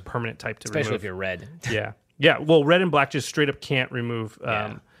hardest permanent type to especially remove. if you're red. Yeah. Yeah, well, red and black just straight up can't remove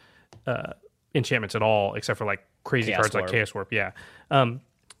enchantments at all, except for like crazy Chaos cards like Warp. Chaos Warp, yeah.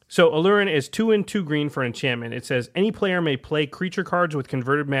 So Allurin is 2 and 2 green for an enchantment. It says any player may play creature cards with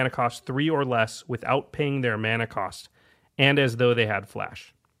converted mana cost 3 or less without paying their mana cost, and as though they had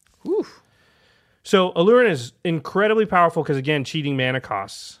flash. Whew. So Allurin is incredibly powerful because, again, cheating mana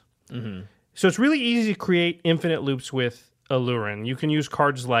costs. So it's really easy to create infinite loops with Allurin. You can use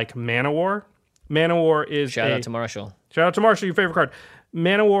cards like Mana War. Mana War is Shout out to Marshall. Shout out to Marshall, your favorite card.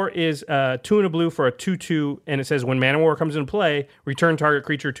 Mana War is 2 and a blue for a 2/2, and it says when Mana War comes into play, return target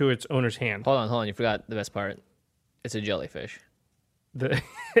creature to its owner's hand. Hold on, you forgot the best part. It's a jellyfish.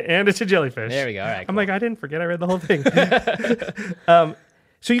 And it's a jellyfish. There we go. All right, I'm cool. like, I didn't forget. I read the whole thing.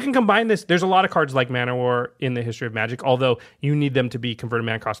 So you can combine this. There's a lot of cards like Mana War in the history of Magic, although you need them to be converted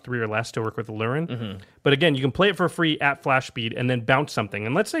mana cost 3 or less to work with Allurin. But again, you can play it for free at flash speed and then bounce something.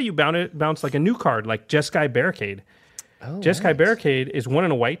 And let's say you bounce like a new card, like Jeskai Barricade. Jeskai Barricade is 1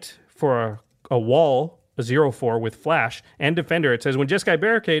 and a white for a wall a 0/4 with Flash and Defender. It says, when Jeskai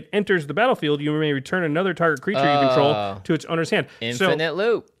Barricade enters the battlefield, you may return another target creature you control to its owner's hand. Infinite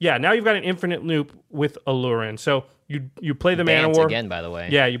loop. Yeah, now you've got an infinite loop with Alurin. So you play the Mana Bant War. again, by the way.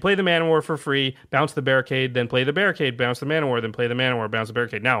 Yeah, you play the Mana War for free, bounce the Barricade, then play the Barricade, bounce the Mana War, then play the Mana War, bounce the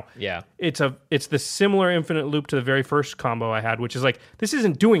Barricade. Now, it's the similar infinite loop to the very first combo I had, which is like, this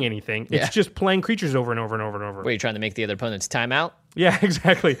isn't doing anything. It's just playing creatures over and over and over and over. Wait, you're trying to make the other opponent's timeout? Yeah,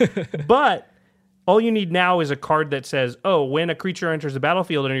 exactly. But all you need now is a card that says, oh, when a creature enters the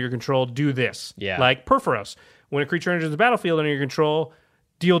battlefield under your control, do this. Yeah. Like Perforos. When a creature enters the battlefield under your control,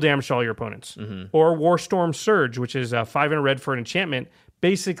 deal damage to all your opponents. Or Warstorm Surge, which is 5 and a red for an enchantment,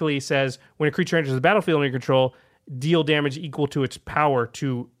 basically says when a creature enters the battlefield under your control, deal damage equal to its power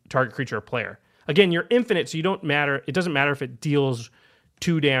to target creature or player. Again, you're infinite, so it doesn't matter if it deals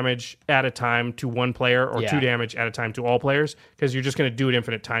 2 damage at a time to one player or 2 damage at a time to all players, because you're just going to do it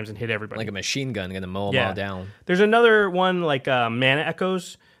infinite times and hit everybody. Like a machine gun, going to mow them all down. There's another one like Mana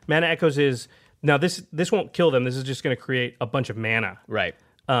Echoes. Mana Echoes is, now this won't kill them. This is just going to create a bunch of mana. Right.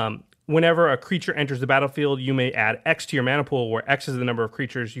 Whenever a creature enters the battlefield, you may add X to your mana pool, where X is the number of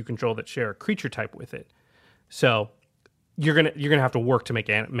creatures you control that share a creature type with it. So you're gonna have to work to make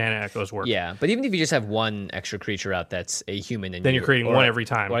Mana Echoes work. Yeah, but even if you just have one extra creature out that's a human, and then you're creating one every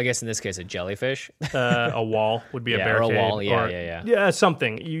time. Well, I guess in this case, a jellyfish. A wall would be a barricade. Or a wall. Yeah,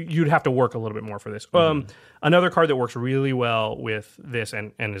 something. You'd have to work a little bit more for this. Another card that works really well with this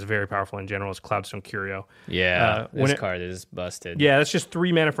and is very powerful in general is Cloudstone Curio. Yeah, this card is busted. Yeah, that's just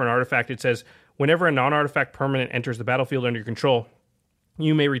 3 mana for an artifact. It says, whenever a non-artifact permanent enters the battlefield under your control,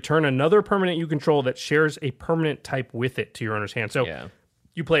 you may return another permanent you control that shares a permanent type with it to your owner's hand. So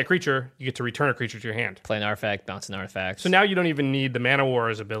you play a creature, you get to return a creature to your hand. Play an artifact, bounce an artifact. So now you don't even need the Mana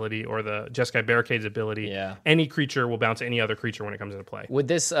War's ability or the Jeskai Barricade's ability. Yeah. Any creature will bounce any other creature when it comes into play. Would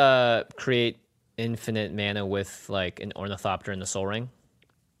this create infinite mana with like an Ornithopter in the Soul Ring?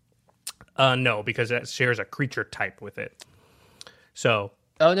 No, because it shares a creature type with it. So.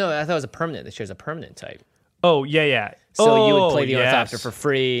 Oh, no, I thought it was a permanent. It shares a permanent type. Oh, yeah. So you would play the Ornithopter for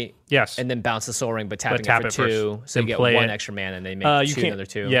free. Yes. And then bounce the Soul Ring, but tapping tap it for it 2. first. So you get 1 extra mana, and they make another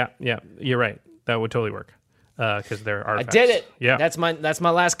 2. Yeah. You're right. That would totally work. Because they're artifacts. I did it. Yeah. That's my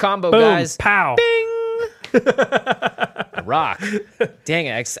last combo, Boom, guys. Pow. Bing. Rock. Dang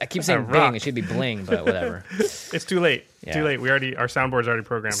it. I keep saying bing. It should be bling, but whatever. It's too late. Yeah. Too late. Our soundboard's already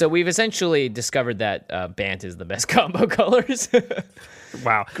programmed. So we've essentially discovered that Bant is the best combo colors.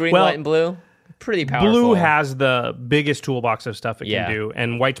 Wow. Green, white, and blue. Pretty powerful. Blue has the biggest toolbox of stuff it can do,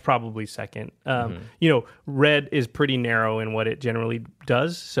 and white's probably second. Red is pretty narrow in what it generally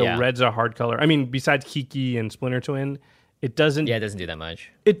does, so red's a hard color. I mean, besides Kiki and Splinter Twin, it doesn't... Yeah, it doesn't do that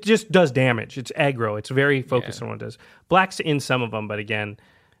much. It just does damage. It's aggro. It's very focused on what it does. Black's in some of them, but again...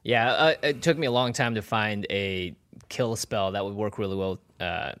 Yeah, it took me a long time to find a kill spell that would work really well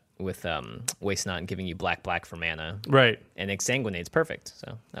with Waste Not and giving you black for mana. Right. And Exsanguinate's perfect,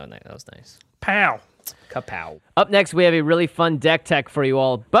 so that was nice. Pow. Kapow. Up next, we have a really fun deck tech for you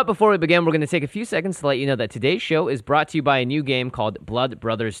all. But before we begin, we're going to take a few seconds to let you know that today's show is brought to you by a new game called Blood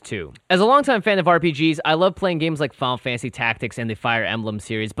Brothers 2. As a longtime fan of RPGs, I love playing games like Final Fantasy Tactics and the Fire Emblem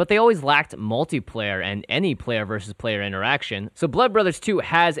series, but they always lacked multiplayer and any player versus player interaction. So Blood Brothers 2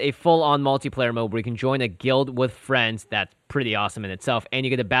 has a full-on multiplayer mode where you can join a guild with friends. That's pretty awesome in itself, and you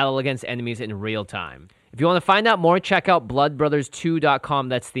get to battle against enemies in real time. If you want to find out more, check out bloodbrothers2.com.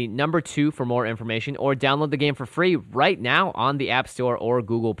 That's the number 2 for more information, or download the game for free right now on the App Store or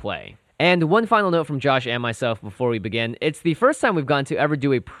Google Play. And one final note from Josh and myself before we begin. It's the first time we've gone to ever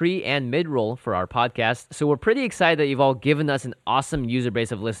do a pre and mid roll for our podcast, so we're pretty excited that you've all given us an awesome user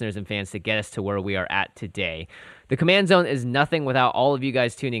base of listeners and fans to get us to where we are at today. The Command Zone is nothing without all of you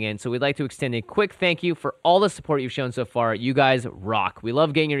guys tuning in, so we'd like to extend a quick thank you for all the support you've shown so far. You guys rock. We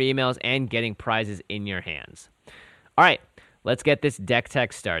love getting your emails and getting prizes in your hands. All right, let's get this deck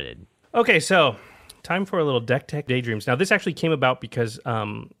tech started. Okay, so time for a little Deck Tech Daydreams. Now, this actually came about because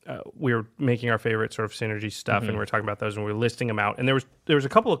we were making our favorite sort of synergy stuff, and we were talking about those, and we were listing them out. And there was a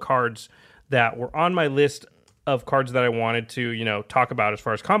couple of cards that were on my list of cards that I wanted to, talk about as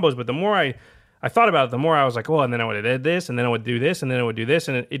far as combos, but the more I thought about it, the more I was like, oh, and then I would have did this, and then I would do this, and then I would do this,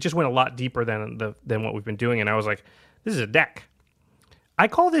 and it just went a lot deeper than what we've been doing, and I was like, this is a deck. I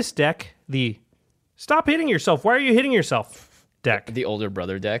call this deck the stop hitting yourself. Why are you hitting yourself deck? The older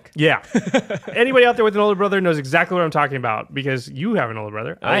brother deck? Yeah. Anybody out there with an older brother knows exactly what I'm talking about, because you have an older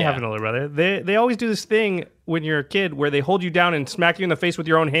brother. I have an older brother. They always do this thing when you're a kid where they hold you down and smack you in the face with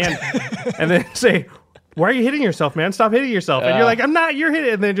your own hand and then say, why are you hitting yourself, man? Stop hitting yourself. And you're like, I'm not. You're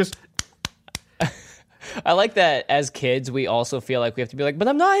hitting. And then just... I like that as kids, we also feel like we have to be like, but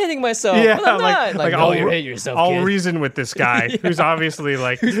I'm not hitting myself. Yeah, but I'm not. Like, no, you're hitting yourself, I'll kid. reason with this guy who's obviously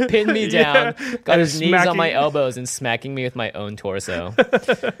like Pinned me down, got and his knees smacking- on my elbows and smacking me with my own torso.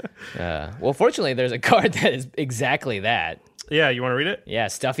 Well, fortunately, there's a card that is exactly that. Yeah, you want to read it? Yeah,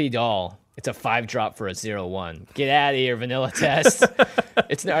 Stuffy Doll. It's a 5-drop for a 0/1. Get out of here, vanilla test.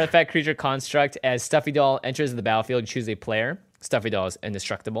 It's an artifact creature construct. As Stuffy Doll enters the battlefield, choose a player. Stuffy Doll is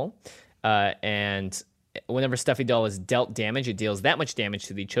indestructible. And whenever Stuffy Doll is dealt damage, it deals that much damage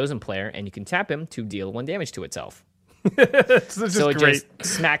to the chosen player, and you can tap him to deal 1 damage to itself. So it great.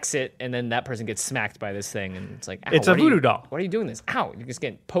 just smacks it, and then that person gets smacked by this thing, and it's like, ow, It's a voodoo doll. Why are you doing this? Ow! You're just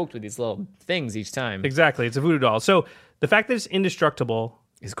getting poked with these little things each time. Exactly, it's a voodoo doll. So the fact that it's indestructible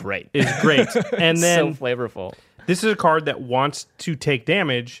It's great. is great. And It's then so flavorful. this is a card that wants to take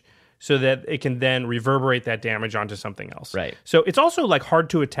damage so that it can then reverberate that damage onto something else. Right. So it's also like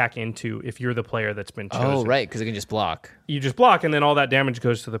hard to attack into if you're the player that's been chosen. Oh, right, because it can just block. You just block, and then all that damage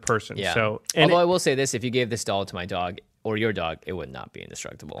goes to the person. Yeah. So, and Although I will say this, if you gave this doll to my dog or your dog, it would not be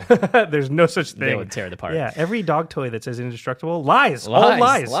indestructible. there's no such thing. They would tear it apart. Yeah, every dog toy that says indestructible lies. All Lies,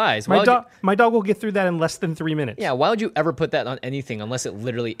 lies. lies. My, Why would my dog will get through that in less than 3 minutes. Yeah, why would you ever put that on anything unless it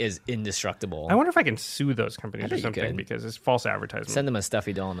literally is indestructible? I wonder if I can sue those companies or bet you something could. because it's false advertisement. Send them a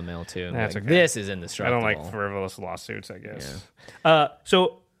stuffy doll in the mail too. That's Like, okay. This is I indestructible. don't like frivolous lawsuits, I guess.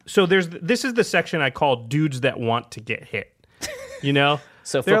 So this is the section I call dudes that want to get hit. You know?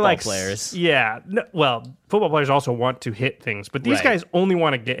 So They're football like, players. Yeah. No, well, football players also want to hit things, but these Right. guys only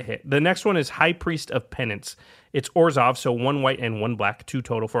want to get hit. The next one is High Priest of Penance. It's Orzhov, so 1 white and 1 black, 2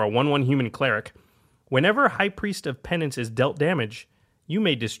 total for a 1/1 human cleric. Whenever High Priest of Penance is dealt damage, you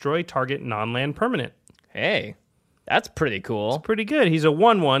may destroy target non-land permanent. Hey, that's pretty cool. Pretty good. He's a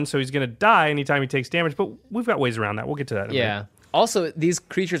 1/1, so he's going to die anytime he takes damage, but we've got ways around that. We'll get to that in a minute. Yeah. Also, these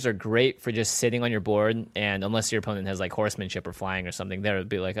creatures are great for just sitting on your board, and unless your opponent has like horsemanship or flying or something, they would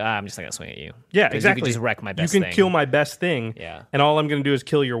be like, I'm just not gonna swing at you. Yeah, 'Cause exactly. You can just wreck my best You can thing. kill my best thing. Yeah. And all I'm going to do is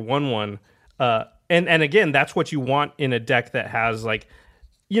kill your 1/1. And again, that's what you want in a deck that has like,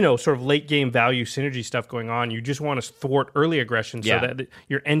 sort of late game value synergy stuff going on. You just want to thwart early aggression Yeah. so that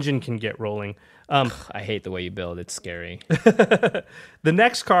your engine can get rolling. I hate the way you build. It's scary. The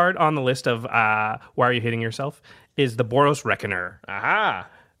next card on the list of why are you hitting yourself is the Boros Reckoner. Aha!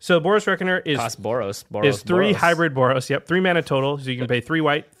 So Boros Reckoner is Cost Boros. is 3 Boros. hybrid Boros. Yep, 3 mana total. So you can pay 3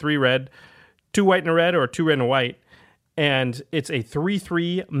 white, 3 red, 2 white and a red, or 2 red and a white. And it's a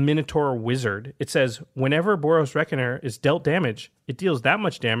 3/3 Minotaur Wizard. It says, whenever Boros Reckoner is dealt damage, it deals that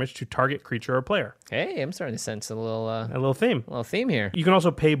much damage to target creature or player. Hey, I'm starting to sense a A little theme. little theme here. You can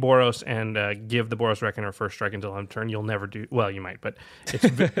also pay Boros and give the Boros Reckoner first strike until end turn. You'll never do well. You might, but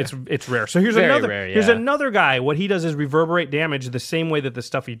it's rare. So here's Very another. rare, yeah. Here's another guy. What he does is reverberate damage the same way that the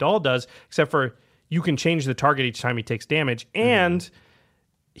Stuffy Doll does, except for you can change the target each time he takes damage, and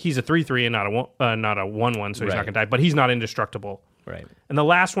he's a 3/3 and not a 1/1, so he's not Right. going to die. But he's not indestructible. Right. And the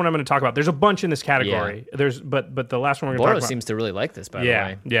last one I'm going to talk about. There's a bunch in this category. But the last one we're going to talk Boros about. seems to really like this, by the Yeah,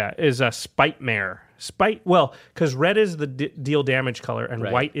 way. yeah, is a Spite Mare. Because red is the deal damage color and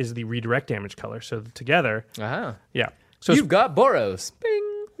Right. white is the redirect damage color. So together, Aha. yeah. So You've got Boros.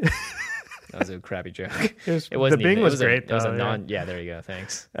 Bing. That was a crappy joke. It wasn't the bing even, was it was great, A, it was though, a yeah. non. Yeah, there you go.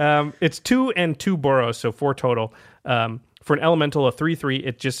 Thanks. it's 2 and 2 Boros, so 4 total. For an elemental, a 3/3,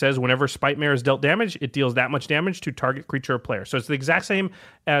 it just says whenever Spite Mare is dealt damage, it deals that much damage to target creature or player. So it's the exact same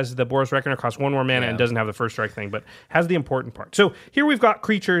as the Boros Reckoner, costs 1 more mana and doesn't have the first strike thing, but has the important part. So here we've got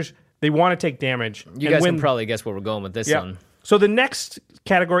creatures, they want to take damage. You and guys can probably guess where we're going with this one. So the next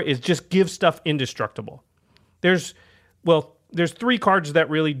category is just give stuff indestructible. There's 3 cards that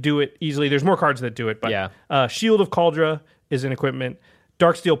really do it easily. There's more cards that do it, but Yeah. Shield of Cauldra is an equipment.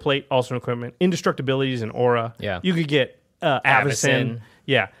 Darksteel Plate, also an equipment. Indestructibility is an aura. Yeah. You could get Avacyn. Avacyn.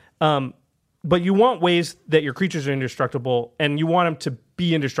 Yeah. But you want ways that your creatures are indestructible, and you want them to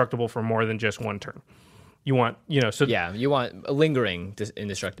be indestructible for more than just one turn. You want, so Yeah, you want a lingering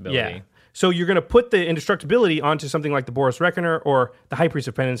indestructibility. yeah. So you're going to put the indestructibility onto something like the Boros Reckoner, or the High Priest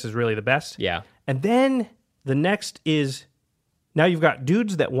of Penance is really the best. Yeah. And then the next is, now you've got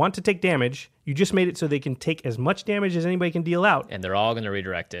dudes that want to take damage. You just made it so they can take as much damage as anybody can deal out. And they're all going to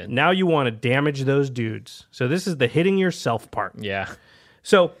redirect it. Now you want to damage those dudes. So this is the hitting yourself part. Yeah.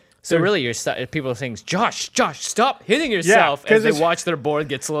 So really, people are saying, Josh, stop hitting yourself 'cause as they it's- watch their board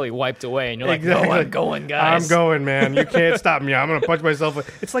get slowly wiped away. And you're like, Exactly. no, I'm going, guys. I'm going, man. You can't stop me. I'm going to punch myself.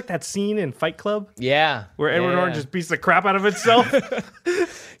 It's like that scene in Fight Club Yeah. where Edward yeah. Norton just beats the crap out of itself.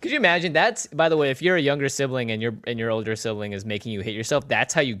 Could you imagine? That's, by the way, if you're a younger sibling and your older sibling is making you hit yourself,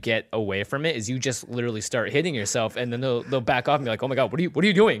 that's how you get away from it. Is you just literally start hitting yourself, and then they'll back off and be like, "Oh my god, what are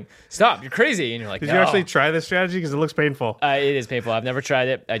you doing? Stop! You're crazy!" And you're like, Did no. you actually try this strategy? Because it looks painful. It is painful. I've never tried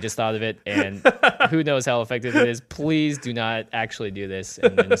it. I just thought of it, and who knows how effective it is. Please do not actually do this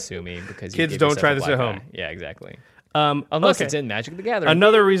and then sue me because Kids you don't try this at home. Yeah, exactly. Unless it's in Magic the Gathering.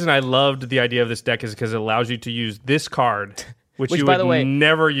 Another reason I loved the idea of this deck is because it allows you to use this card, which you by would the way,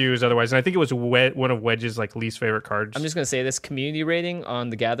 never use otherwise. And I think it was one of Wedge's least favorite cards. I'm just going to say this community rating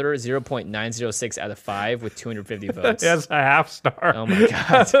on the Gatherer, 0.906 out of 5 with 250 votes. It has a half star. Oh my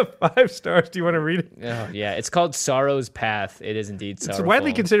God. Out of 5 stars. Do you want to read it? Oh, yeah. It's called Sorrow's Path. It is indeed sorrowful. It's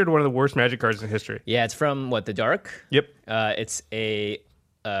widely considered one of the worst Magic cards in history. Yeah, it's from, The Dark? Yep. It's a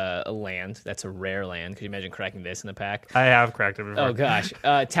land. That's a rare land. Could you imagine cracking this in the pack? I have cracked it before. Oh, gosh.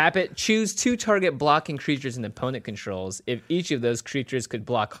 Tap it. Choose 2 target blocking creatures an opponent controls. If each of those creatures could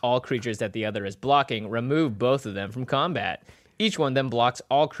block all creatures that the other is blocking, remove both of them from combat. Each one then blocks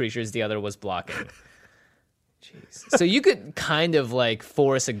all creatures the other was blocking. Jeez. So you could kind of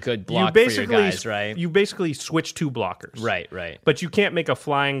force a good block for your guys, right? You basically switch 2 blockers. Right. But you can't make a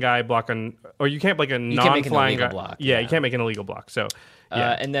flying guy block or you can't make a non-flying guy block. Yeah, you can't make an illegal block. So,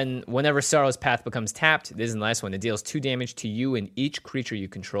 yeah. And then whenever Sorrow's Path becomes tapped, this is the nice one. It deals 2 damage to you and each creature you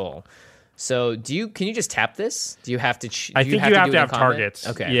control. So can you just tap this? Do you have to? I think you have to have combat? targets.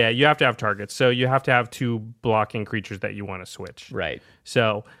 Okay. Yeah, you have to have targets. So you have to have 2 blocking creatures that you want to switch. Right.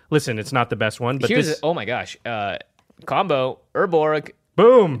 So listen, it's not the best one, but oh my gosh, combo Urborg.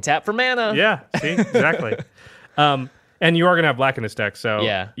 Boom. Tap for mana. Yeah. See, exactly. And you are gonna have black in this deck. So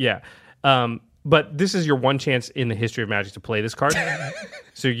yeah. But this is your one chance in the history of Magic to play this card.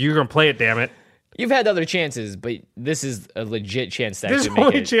 So you're gonna play it. Damn it. You've had other chances, but this is a legit chance to This actually is make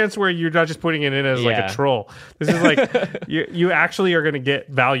only it. chance where you're not just putting it in as a troll. This is you actually are going to get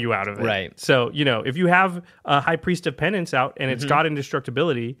value out of it. Right. So, if you have a High Priest of Penance out and it's got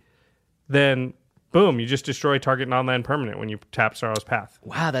indestructibility, then boom, you just destroy target non-land permanent when you tap Sorrow's Path.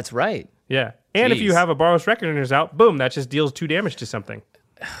 Wow, that's right. Yeah. And if you Jeez. have a Boros Reckoners out, boom, that just deals 2 damage to something.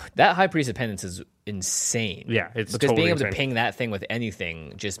 That High Priest of Penance is insane. Yeah, it's because totally being able insane. to ping that thing with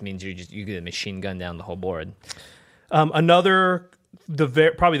anything just means you get a machine gun down the whole board. Probably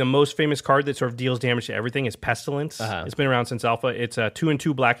the most famous card that sort of deals damage to everything is Pestilence. It's been around since Alpha. It's a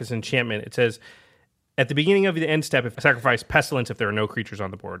 2/2 black as enchantment. It says at the beginning of the end step, if sacrifice Pestilence if there are no creatures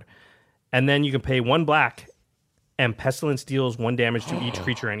on the board, and then you can pay 1 black, and Pestilence deals 1 damage to each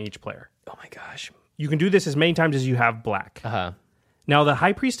creature and each player. Oh my gosh! You can do this as many times as you have black. Now, the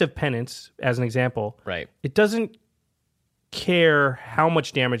High Priest of Penance, as an example, right? It doesn't care how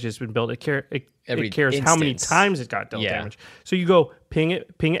much damage has been built. It cares how many times it got dealt damage. So you go ping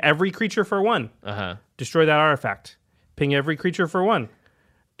every creature for 1. Destroy that artifact. Ping every creature for 1.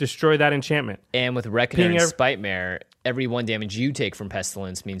 Destroy that enchantment. And with Reckoner and Spite-Mare, every 1 damage you take from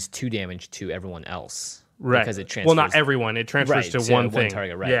Pestilence means 2 damage to everyone else. Right. Because it transfers. Well, not everyone. It transfers to one thing.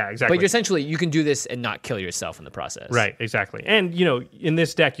 Target, right. Yeah, exactly. But essentially, you can do this and not kill yourself in the process. Right, exactly. And, in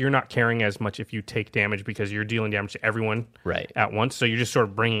this deck, you're not caring as much if you take damage because you're dealing damage to everyone at once. So you're just sort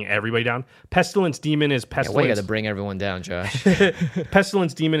of bringing everybody down. Pestilence Demon is Pestilence. Why you got to bring everyone down, Josh?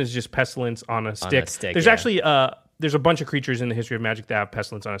 Pestilence Demon is just Pestilence on a stick. There's actually there's a bunch of creatures in the history of Magic that have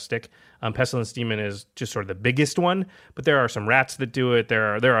Pestilence on a stick. Pestilence Demon is just sort of the biggest one, but there are some rats that do it.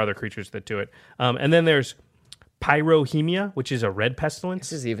 There are other creatures that do it. And then there's Pyrohemia, which is a red Pestilence.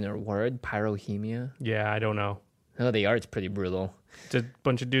 This is even a word, Pyrohemia? Yeah, I don't know. Oh, the art's pretty brutal. It's a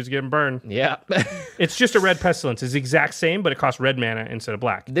bunch of dudes getting burned. Yeah. It's just a red Pestilence. It's the exact same, but it costs red mana instead of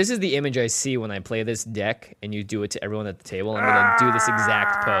black. This is the image I see when I play this deck and you do it to everyone at the table. I'm going to do this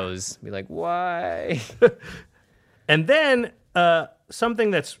exact pose. Be like, why? And then something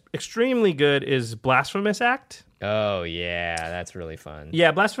that's extremely good is Blasphemous Act. Oh, yeah. That's really fun.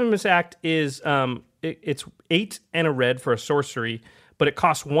 Yeah, Blasphemous Act is... it's 8 and a red for a sorcery, but it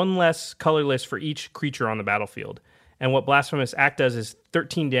costs 1 less colorless for each creature on the battlefield. And what Blasphemous Act does is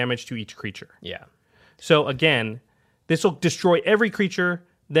 13 damage to each creature. Yeah. So again, this will destroy every creature.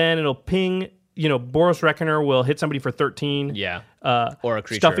 Then it'll ping. Boros Reckoner will hit somebody for 13. Yeah. Or a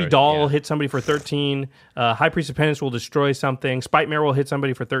creature. Stuffy Doll will hit somebody for 13. High Priest of Penance will destroy something. Spite-Mare will hit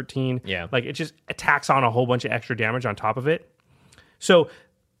somebody for 13. Yeah. It just attacks on a whole bunch of extra damage on top of it. So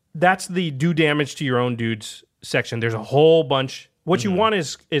that's the do damage to your own dudes section. There's a whole bunch. What you want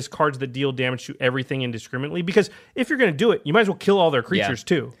is cards that deal damage to everything indiscriminately, because if you're going to do it, you might as well kill all their creatures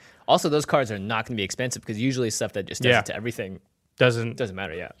too. Also, those cards are not going to be expensive because usually stuff that just does it to everything doesn't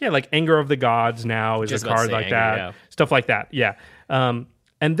matter. Yeah. Yeah, like Anger of the Gods now is Just a about to card say like Anger, that. yeah. Stuff like that. Yeah.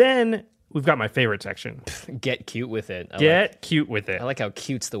 And then we've got my favorite section. Get cute with it. Get cute with it. I like how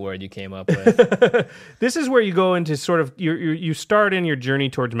cute's the word you came up with. This is where you go into sort of you start in your journey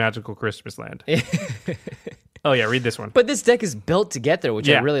towards magical Christmas land. Oh yeah, read this one. But this deck is built to get there, which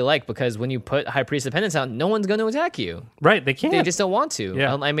I Yeah. really like, because when you put High Priest of Penance out, no one's going to attack you. Right, they can't. They just don't want to.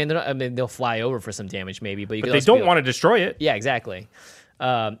 Yeah. I mean, they'll fly over for some damage maybe, but you but could they also don't want to destroy it. Yeah, exactly.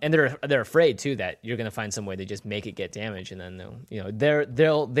 And they're afraid too that you're going to find some way to just make it get damage, and then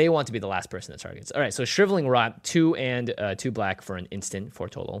they want to be the last person that targets. All right, so Shriveling Rot, 2 and 2 black for an instant, 4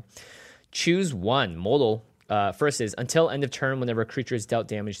 total. Choose one. Modal. First is until end of turn, whenever a creature is dealt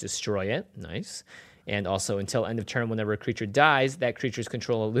damage, destroy it. Nice. And also until end of turn, whenever a creature dies, that creature's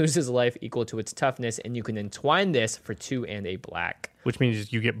controller loses life equal to its toughness, and you can entwine this for 2 and a black. Which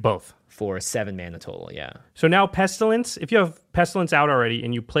means you get both. For 7 mana total, yeah. So now Pestilence, if you have Pestilence out already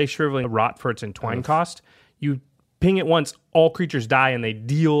and you play Shriveling Rot for its entwine cost, you ping it once, all creatures die, and they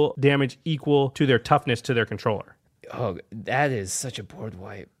deal damage equal to their toughness to their controller. Oh, that is such a board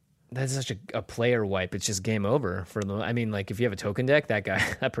wipe. That's such a player wipe. It's just game over for them. I mean, like if you have a token deck,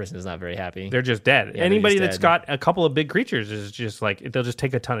 that person is not very happy. They're just dead. Yeah, Anybody they're that's just got a couple of big creatures is just like, they'll just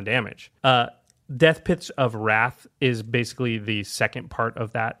take a ton of damage. Death Pits of Wrath is basically the second part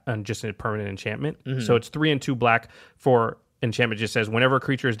of that, and just a permanent enchantment. So it's 3 and 2 black for enchantment. Just says whenever a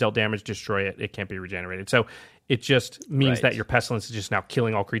creature is dealt damage, destroy it. It can't be regenerated. So it just means that your Pestilence is just now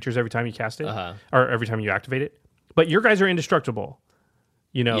killing all creatures every time you cast it, or every time you activate it. But your guys are indestructible.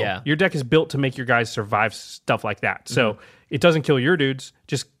 Your deck is built to make your guys survive stuff like that. So it doesn't kill your dudes,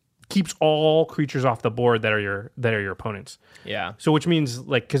 just keeps all creatures off the board that are your opponents. Yeah. So which means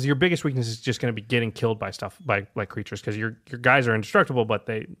because your biggest weakness is just going to be getting killed by creatures, because your guys are indestructible, but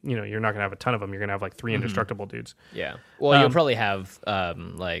you're not going to have a ton of them. You're going to have 3 indestructible dudes. Yeah. Well, you'll probably have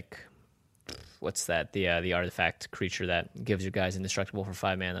what's that? The artifact creature that gives your guys indestructible for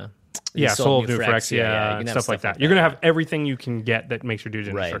 5 mana. Soul of New Phyrexia, you can have stuff like that. You're going to have everything you can get that makes your dudes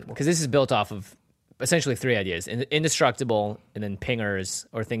right, indestructible. because this is built off of essentially 3 ideas: indestructible, and then pingers,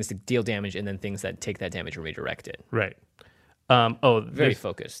 or things to deal damage, and then things that take that damage and redirect it. Right. Very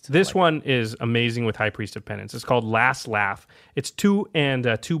focused. This one is amazing with High Priest of Penance. It's called Last Laugh. It's 2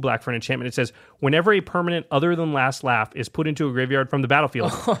 and 2 black for an enchantment. It says whenever a permanent other than Last Laugh is put into a graveyard from the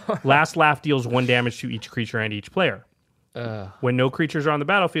battlefield, Last Laugh deals 1 damage to each creature and each player. When no creatures are on the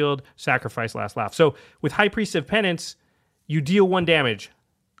battlefield, sacrifice Last Laugh. So with High Priest of Penance, you deal 1 damage.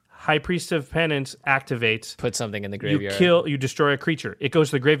 High Priest of Penance activates. Put something in the graveyard. You destroy a creature. It goes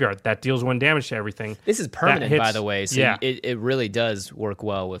to the graveyard. That deals 1 damage to everything. This is permanent, by the way. So it really does work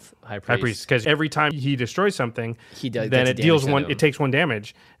well with High Priest. High Priest, because every time he destroys something, then it deals 1. It takes 1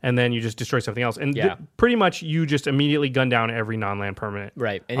 damage, and then you just destroy something else. And pretty much you just immediately gun down every non-land permanent.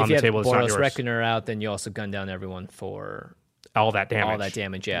 Right. And on if you the table have Boros Reckoner out, then you also gun down everyone for all that damage. All that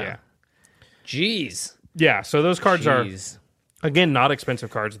damage. Yeah. Jeez. Yeah. So those cards are. Again, not expensive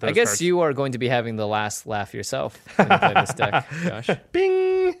cards. I guess you are going to be having the last laugh yourself when you play this deck, Josh.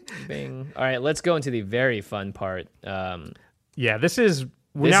 Bing! Bing. All right, let's go into the very fun part. This is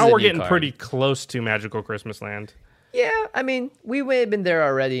we're getting pretty close to Magical Christmas Land. Yeah, I mean, we may have been there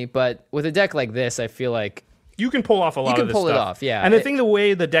already, but with a deck like this, I feel like you can pull off a lot of this stuff. You can pull it off, yeah. And the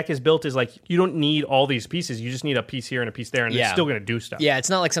way the deck is built is you don't need all these pieces. You just need a piece here and a piece there, and it's still going to do stuff. Yeah, it's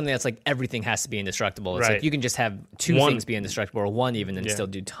not like something that's everything has to be indestructible. It's like you can just have 2 things be indestructible, or 1 even, and still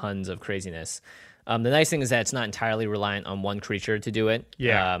do tons of craziness. The nice thing is that it's not entirely reliant on 1 creature to do it.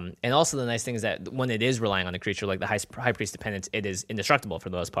 Yeah. And also the nice thing is that when it is relying on a creature, like the High Priest of Penance, it is indestructible for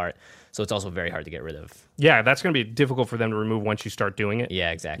the most part. So it's also very hard to get rid of. Yeah, that's going to be difficult for them to remove once you start doing it. Yeah,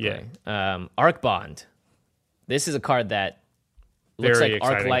 exactly. Yeah. Arc Bond. This is a card that looks Very like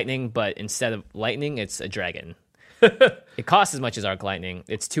Arc exciting. Lightning, but instead of lightning, it's a dragon. It costs as much as Arc Lightning.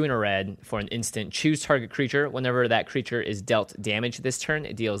 It's 2 in a red for an instant. Choose target creature. Whenever that creature is dealt damage this turn,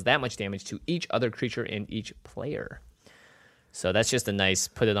 it deals that much damage to each other creature and each player. So that's just a nice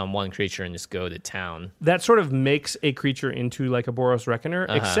put it on 1 creature and just go to town. That sort of makes a creature into a Boros Reckoner,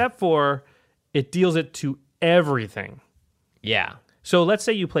 except for it deals it to everything. Yeah. So let's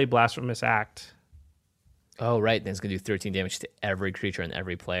say you play Blasphemous Act. Oh, right. Then it's going to do 13 damage to every creature and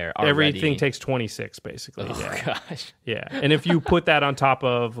every player already. Everything takes 26, basically. Oh, gosh. Yeah. And if you put that on top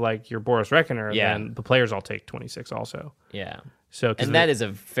of your Boros Reckoner, then the players all take 26 also. Yeah. So, and that is a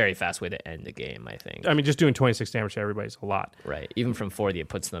very fast way to end the game, I think. I mean, just doing 26 damage to everybody is a lot. Right. Even from 40, it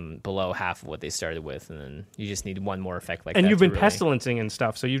puts them below half of what they started with, and then you just need 1 more effect like that. And you've been pestilencing and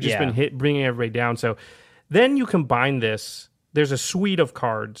stuff, so you've just been bringing everybody down. So then you combine this. There's a suite of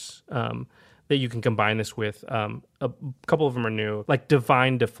cards that you can combine this with. A couple of them are new, like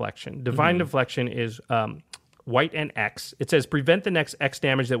Divine Deflection. Divine Deflection is white and X. It says prevent the next X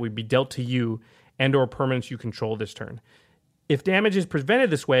damage that would be dealt to you and or permanents you control this turn. If damage is prevented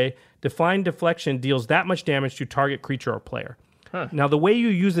this way, Divine Deflection deals that much damage to target creature or player. Now, the way you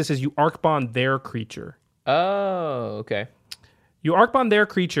use this is you Arc Bond their creature. Oh, okay. You Arc Bond their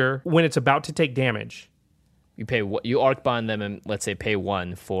creature when it's about to take damage. You Arc Bond them and, let's say, pay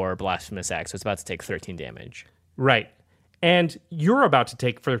 1 for Blasphemous Axe, so it's about to take 13 damage. Right. And you're about to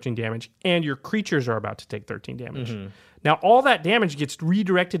take 13 damage, and your creatures are about to take 13 damage. Now, all that damage gets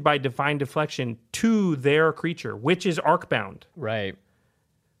redirected by Divine Deflection to their creature, which is Arcbound. Right.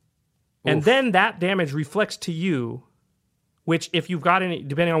 And then that damage reflects to you, which if you've got any,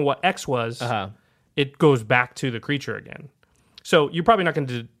 depending on what X was, it goes back to the creature again. So you're probably not going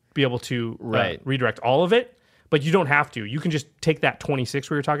to be able to redirect all of it, but you don't have to. You can just take that 26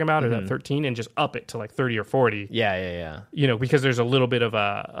 we were talking about, or that 13, and just up it to like 30 or 40. Yeah. You know, because there's a little bit of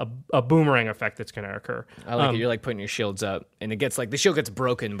a boomerang effect that's going to occur. I like it. You're like putting your shields up, and it gets like the shield gets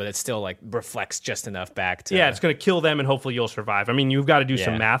broken, but it still like reflects just enough back to. Yeah, it's going to kill them, and hopefully you'll survive. I mean, you've got to do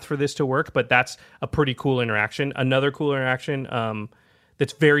some math for this to work, but that's a pretty cool interaction. Another cool interaction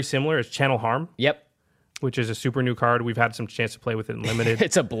that's very similar is Channel Harm. Yep. Which is a super new card. We've had some chance to play with it in Limited.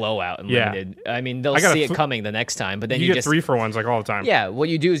 It's a blowout in Limited. I mean, they'll see it coming the next time, but then you get 3-for-1s like all the time. Yeah, what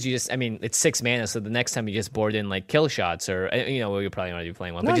you do is it's 6 mana, so the next time you just board in like kill shots, or you're probably not be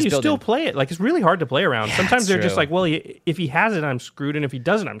playing one. No, but you still play it. Like, it's really hard to play around. Yeah, sometimes they're just true. like, well, if he has it, I'm screwed, and if he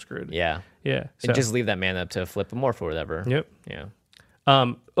doesn't, I'm screwed. Yeah. So. And just leave that mana up to flip a morph or whatever. Yep. Yeah.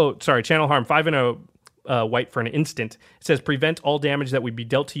 Channel Harm, 5 and a white for an instant. It says prevent all damage that would be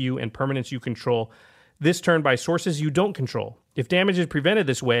dealt to you and permanents you control this turn by sources you don't control. If damage is prevented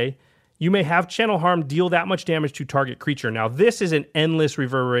this way, you may have Channel Harm deal that much damage to target creature. Now, this is an endless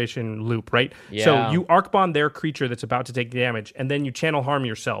reverberation loop, right? Yeah. So you Arc Bond their creature that's about to take damage, and then you Channel Harm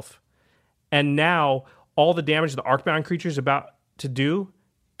yourself. And now all the damage the Arcbound creature is about to do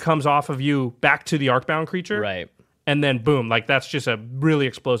comes off of you back to the Arcbound creature. Right. And then boom, like that's just a really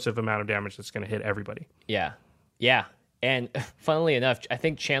explosive amount of damage that's going to hit everybody. Yeah. And funnily enough, I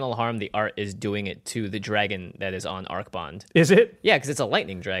think Channel Harm, the art, is doing it to the dragon that is on Arcbond. Is it? Yeah, because it's a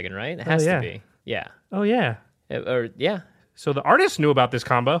lightning dragon, right? It has to be. Yeah. Oh, yeah. Yeah. So the artist knew about this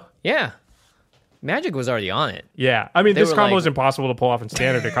combo. Yeah. Magic was already on it. Yeah. I mean, this combo like... is impossible to pull off in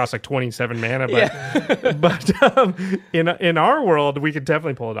Standard. It costs like 27 mana. But, in our world, we could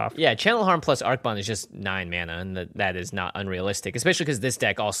definitely pull it off. Yeah, Channel Harm plus Arcbond is just 9 mana, and that is not unrealistic, especially because this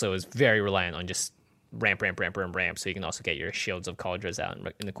deck also is very reliant on just ramp, so you can also get your Shields of Cauldres out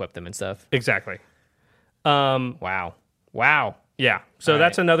and equip them and stuff. Exactly. Wow. Yeah. So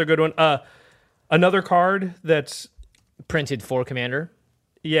that's another good one. Another card that's printed for Commander.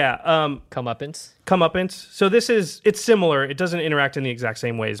 Yeah. Comeuppance. So it's similar. It doesn't interact in the exact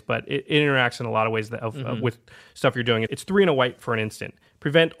same ways, but it interacts in a lot of ways with stuff you're doing. It's 3 and a white for an instant.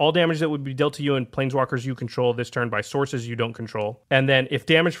 Prevent all damage that would be dealt to you and planeswalkers you control this turn by sources you don't control. And then if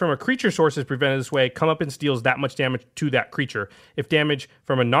damage from a creature source is prevented this way, Comeuppance deals that much damage to that creature. If damage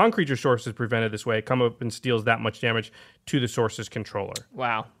from a non-creature source is prevented this way, Comeuppance deals that much damage to the source's controller.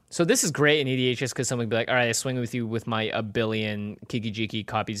 Wow. So this is great in EDH just because someone would be like, all right, I swing with you with my 1 billion Kiki-Jiki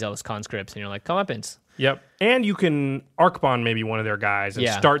copy Zealous Conscripts, and you're like, Comeuppance. Yep. And you can Arc Bond maybe one of their guys and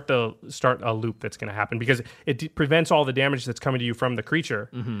start a loop that's going to happen because it prevents all the damage that's coming to you from the creature.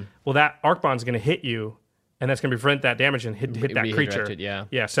 Well, that Arc Bond's going to hit you, and that's going to prevent that damage and hit that creature.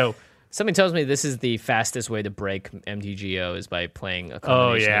 Yeah. So something tells me this is the fastest way to break MTGO is by playing a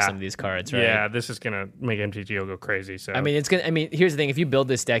combination of some of these cards, right? Yeah, this is going to make MTGO go crazy. So here's the thing. If you build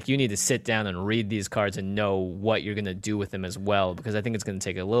this deck, you need to sit down and read these cards and know what you're going to do with them as well, because I think it's going to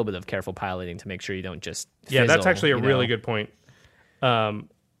take a little bit of careful piloting to make sure you don't just fizzle, that's actually a really good point. And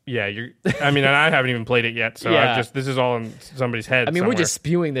I haven't even played it yet, so this is all in somebody's head. I mean, somewhere. we're just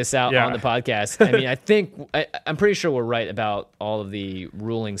spewing this out on the podcast. I mean, I'm pretty sure we're right about all of the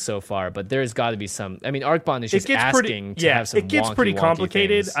rulings so far, but there's got to be some. I mean, Arcbond is just asking to have some. It gets pretty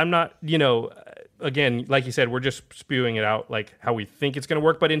complicated. Things. I'm not, again, like you said, we're just spewing it out like how we think it's going to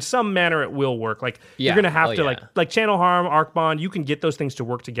work, but in some manner it will work. Like you're going to have to like Channel Harm, Arcbond. You can get those things to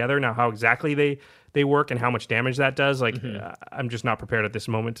work together. Now, how exactly they work and how much damage that does, I'm just not prepared at this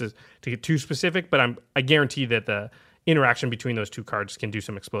moment to get too specific, but I guarantee that the interaction between those two cards can do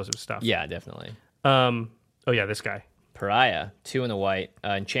some explosive stuff. Yeah, definitely. This guy. Pariah, 2 and a white,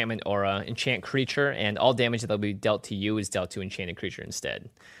 enchantment aura, enchant creature, and all damage that will be dealt to you is dealt to enchanted creature instead.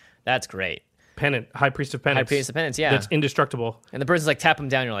 That's great. Pennant, High Priest of Penance. High Priest of Penance, yeah. That's indestructible. And the person's like, tap him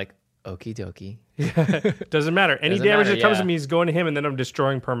down, you're like, okie dokie. Doesn't matter. Any damage that comes to me is going to him, and then I'm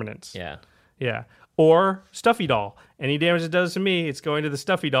destroying permanents. Yeah. Or Stuffy Doll. Any damage it does to me, it's going to the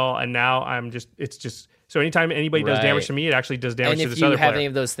Stuffy Doll, and now it's just So anytime anybody does damage to me, it actually does damage to this other player. And if you have any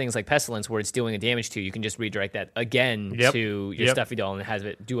of those things like Pestilence where it's doing a damage to, you can just redirect that again to your Stuffy Doll and have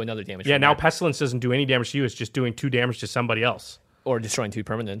it do another damage. Yeah, now Pestilence doesn't do any damage to you. It's just doing 2 damage to somebody else. Or destroying 2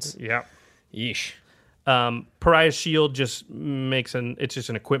 permanents. Yeah. Yeesh. Pariah's Shield just it's just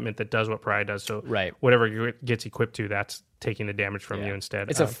an equipment that does what Pariah does. So whatever it gets equipped to, that's taking the damage from you instead.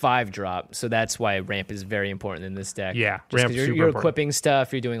 It's a 5-drop, so that's why ramp is very important in this deck. Yeah, ramp you're equipping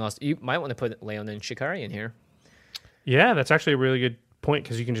stuff, you're doing all. You might want to put Leon and Shikari in here. Yeah, that's actually a really good point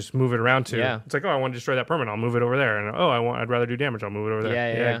because you can just move it around too. Yeah. It's like, oh, I want to destroy that permanent, I'll move it over there, and I'd rather do damage, I'll move it over there.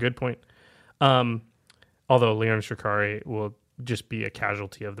 Yeah, good point. Although Leon Shikari will just be a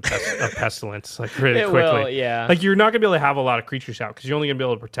casualty of the pestilence, like really quickly. Will, yeah. Like you're not gonna be able to have a lot of creatures out because you're only gonna be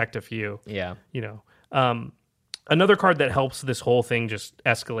able to protect a few. Yeah. You know. Another card that helps this whole thing just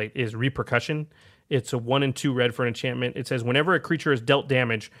escalate is Repercussion. It's a 1 and 2 red for an enchantment. It says whenever a creature is dealt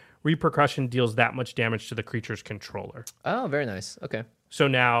damage, Repercussion deals that much damage to the creature's controller. Oh, very nice. Okay. So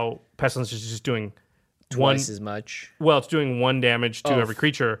now Pestilence is just doing twice as much. Well, it's doing 1 damage to every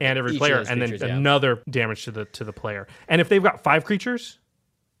creature and every player, and then another damage to the player. And if they've got 5 creatures,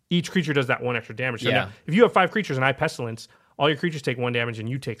 each creature does that 1 extra damage. So now, if you have 5 creatures and I Pestilence, all your creatures take 1 damage and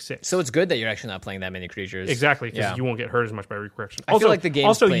you take 6. So it's good that you're actually not playing that many creatures. Exactly, because you won't get hurt as much by Repercussion. I feel like the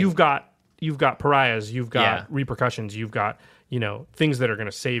game's you've got Pariahs, you've got Repercussions, you've got things that are going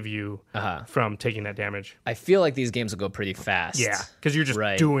to save you from taking that damage. I feel like these games will go pretty fast. Yeah, because you're just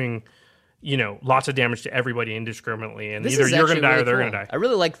doing lots of damage to everybody indiscriminately, and this either you're going to die really or they're going to die. I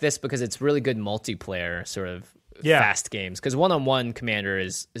really like this because it's really good multiplayer sort of fast games. Because one-on-one Commander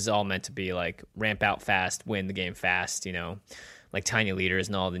is all meant to be like ramp out fast, win the game fast, like Tiny Leaders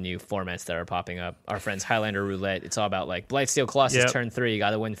and all the new formats that are popping up. Our friends Highlander Roulette, it's all about like Blightsteel Colossus turn 3, you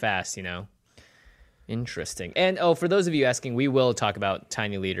got to win fast, Interesting. And for those of you asking, we will talk about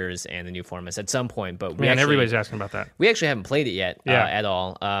Tiny Leaders and the new formats at some point. But everybody's asking about that. We actually haven't played it yet at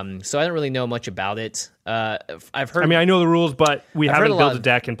all. So I don't really know much about it. I've heard. I know the rules, but we haven't built a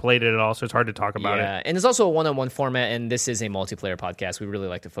deck and played it at all, so it's hard to talk about it. Yeah, and it's also a one-on-one format, and this is a multiplayer podcast. We really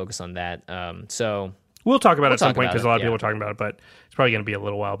like to focus on that. So we'll talk about it at some point because a lot of people are talking about it, but it's probably going to be a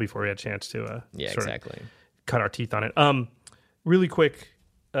little while before we have a chance to cut our teeth on it. Really quick.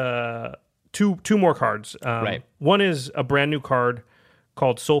 Two more cards. One is a brand new card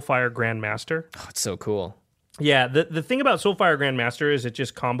called Soulfire Grandmaster. Oh, it's so cool. Yeah, the thing about Soulfire Grandmaster is it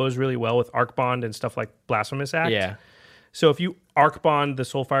just combos really well with Arc Bond and stuff like Blasphemous Act. Yeah. So if you Arc Bond the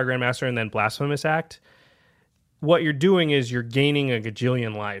Soulfire Grandmaster and then Blasphemous Act, what you're doing is you're gaining a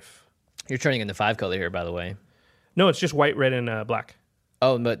gajillion life. You're turning into 5-color here, by the way. No, it's just white, red, and black.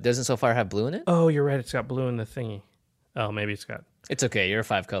 Oh, but doesn't Soulfire have blue in it? Oh, you're right. It's got blue in the thingy. Oh, maybe it's got... It's okay. You're a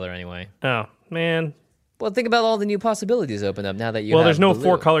 5-color anyway. Oh, man. Well, think about all the new possibilities open up now that you have there's no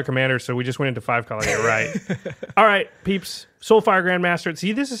blue. 4-color commanders, so we just went into 5-color. You're right. All right, peeps. Soulfire Grandmaster.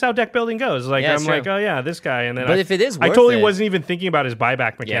 See, this is how deck building goes. Like I'm like, oh yeah, this guy, and then if it is, I totally wasn't even thinking about his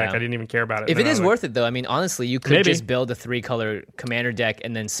buyback mechanic. I didn't even care about it. If it is worth it, though, I mean, honestly, you could just build a 3-color commander deck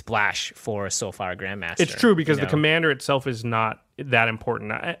and then splash for a Soulfire Grandmaster. It's true because the commander itself is not that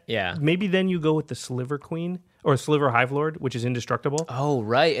important. Maybe then you go with the Sliver Queen. Or Sliver Hive Lord, which is indestructible. Oh,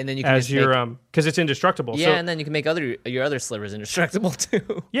 right, and then you can because it's indestructible. Yeah, and then you can make your other slivers indestructible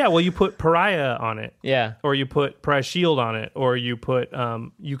too. Yeah, well, you put Pariah on it. Yeah, or you put Pariah Shield on it, or you put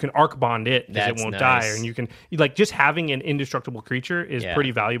you can Arc Bond it because it won't die, and you can just having an indestructible creature is pretty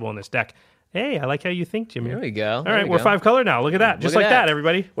valuable in this deck. Hey, I like how you think, Jimmy. There we go. All right, we're 5-color now. Look at that, just like that,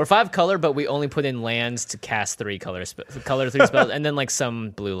 everybody. We're 5-color, but we only put in lands to cast 3-color 3 spells, and then like some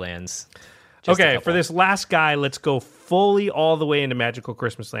blue lands. Okay, for this last guy, let's go fully all the way into Magical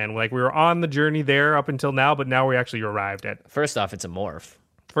Christmas Land. Like we were on the journey there up until now, but now we actually arrived at. First off, it's a morph.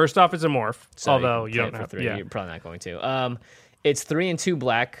 So although you don't have 3. You're probably not going to. It's 3 and 2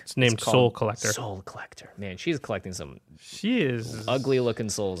 black. It's named Soul Collector. Soul Collector. Man, she's collecting some. She is ugly looking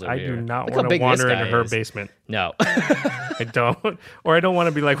souls over here. I do not want to wander into her basement. No, I don't. Or I don't want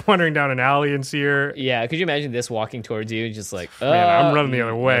to be like wandering down an alley and see her. Yeah, could you imagine this walking towards you, just like, man, I'm running the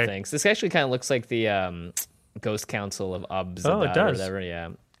other way. No thanks. This actually kind of looks like the Ghost Council of Ubs. Oh, it does. Or whatever.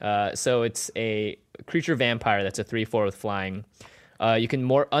 Yeah. So it's a creature vampire that's a 3/4 with flying. You can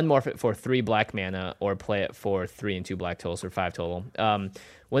unmorph it for 3 black mana or play it for 3 and 2 black total, so 5 total.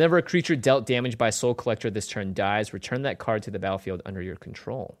 Whenever a creature dealt damage by Soul Collector this turn dies, return that card to the battlefield under your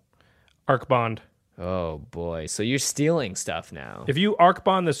control. Arc Bond. Oh, boy. So you're stealing stuff now. If you Arc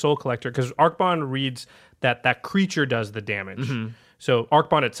Bond the Soul Collector, because Arc Bond reads that creature does the damage. Mm-hmm. So Arc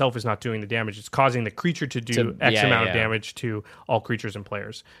Bond itself is not doing the damage. It's causing the creature to do X amount of damage to all creatures and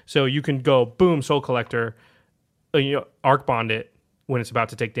players. So you can go, boom, Soul Collector, Arc Bond it. when it's about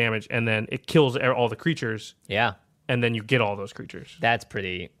to take damage, and then it kills all the creatures. Yeah, and then you get all those creatures. That's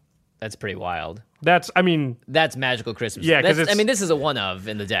pretty wild. That's Magical Christmas. Yeah, because this is a one of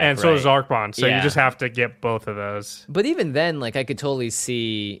in the deck, and right? so is Arcbond. So Yeah. you just have to get both of those. But even then, like I could totally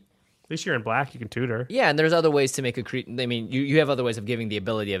see. At least you're in black, you can tutor. Yeah, and there's other ways to make a creature. I mean, you have other ways of giving the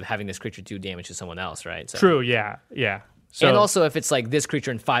ability of having this creature do damage to someone else, right? So. True. Yeah. So, And also, if it's like this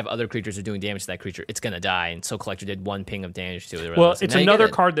creature and 5 other creatures are doing damage to that creature, it's gonna die. And Soul Collector did 1 ping of damage to it. Well, it's another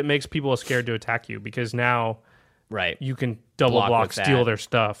card that makes people scared to attack you because now, right, you can double block with steal that. their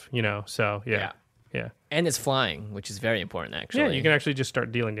stuff. So yeah. And it's flying, which is very important, actually. Yeah, you can actually just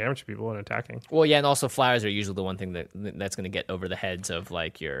start dealing damage to people and attacking. Well, yeah, and also flyers are usually the one thing that's going to get over the heads of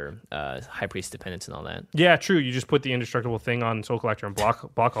like your High Priest dependents and all that. Yeah, true. You just put the indestructible thing on Soul Collector and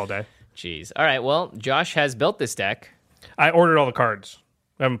block all day. Jeez. All right. Well, Josh has built this deck. I ordered all the cards.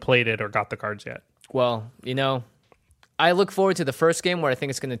 I haven't played it or got the cards yet. Well, I look forward to the first game where I think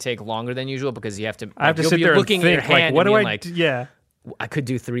it's going to take longer than usual because you have to. I have to sit there and think, at your hand what do I? like, Yeah. I could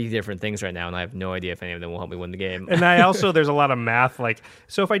do 3 different things right now, and I have no idea if any of them will help me win the game. And I also there's a lot of math. Like,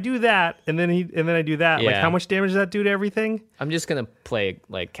 so if I do that and then I do that, like, Yeah. how much damage does that do to everything? I'm just gonna play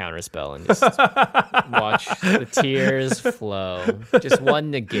like Counterspell and just watch the tears flow. Just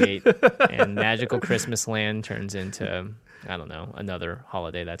one negate, and Magical Christmas Land turns into, I don't know, another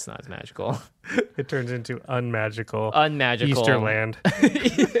holiday that's not as magical. It turns into unmagical Unmagical. Easterland.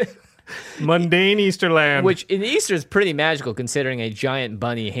 Mundane Easterland. Which in Easter is pretty magical considering a giant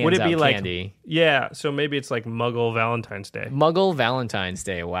bunny hands would it be out like candy. Yeah, so maybe it's like Muggle Valentine's Day. Muggle Valentine's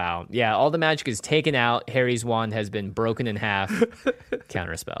Day, wow. Yeah, all the magic is taken out. Harry's wand has been broken in half.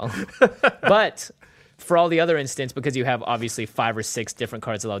 Counterspell. But for all the other instance, because you have obviously 5 or 6 different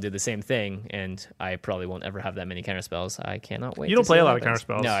cards that'll do the same thing, and I probably won't ever have that many counterspells, I cannot wait. You don't to play see a what lot of happens.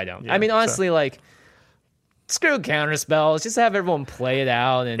 counterspells. No, I don't. Yeah, I mean, honestly, screw counterspells. Just have everyone play it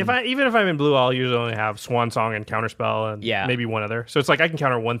out. And Even if I'm in blue, I'll usually only have Swan Song and Counterspell and maybe one other. So it's like I can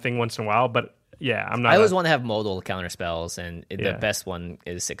counter one thing once in a while, but yeah, I'm not. I always want to have modal counterspells, and the best one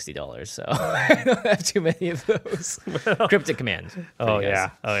is $60. So I don't have too many of those. Cryptic Command. Oh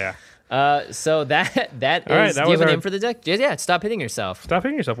yeah. So that is. All right, do you have a name for the deck? Yeah. Stop hitting yourself. Stop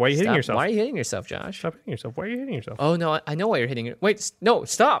hitting yourself. Why are you hitting yourself? Why are you hitting yourself, Josh? Stop hitting yourself. Why are you hitting yourself? Oh no, I know why you're hitting it. Wait, no,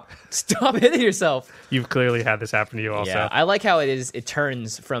 stop! Stop hitting yourself. You've clearly had this happen to you also. Yeah, I like how it is. It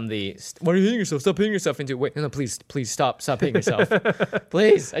turns from the why are you hitting yourself? Stop hitting yourself into wait, no, please, stop hitting yourself,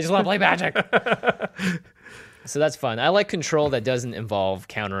 please. I just want to play Magic. So that's fun. I like control that doesn't involve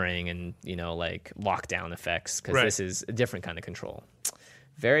countering and like lockdown effects because this is a different kind of control.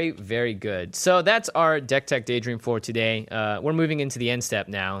 Very, very good. So that's our Deck Tech Daydream for today. We're moving into the end step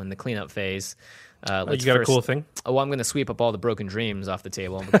now in the cleanup phase. You got a cool thing? Oh, I'm going to sweep up all the broken dreams off the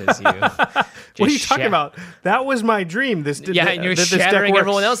table because you. What are you talking about? That was my dream. And you're shattering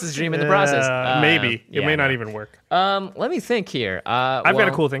everyone else's dream in the process. Maybe it may not even work. Let me think here. I've got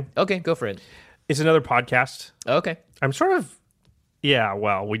a cool thing. Okay, go for it. It's another podcast. Okay. I'm sort of. Yeah,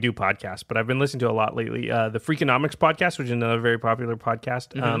 well, we do podcasts, but I've been listening to a lot lately. The Freakonomics podcast, which is another very popular podcast.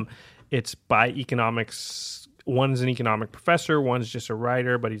 Mm-hmm. It's by economics. One's an economic professor, one's just a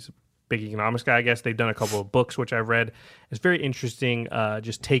writer, but he's a big economics guy, I guess. They've done a couple of books, which I've read. It's very interesting,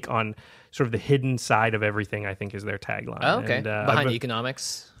 just take on sort of the hidden side of everything, I think is their tagline. Oh, okay. And, Behind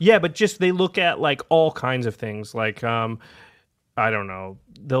economics? Yeah, but just they look at like all kinds of things. Like, I don't know.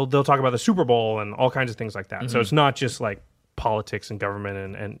 They'll talk about the Super Bowl and all kinds of things like that. Mm-hmm. So it's not just like politics and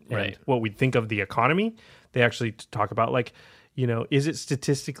government and what we think of the economy. They actually talk about like, is it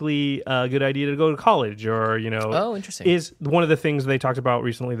statistically a good idea to go to college or, oh, interesting. Is one of the things they talked about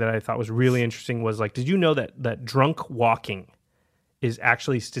recently that I thought was really interesting was like, did you know that drunk walking is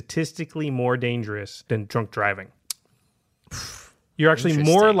actually statistically more dangerous than drunk driving? You're actually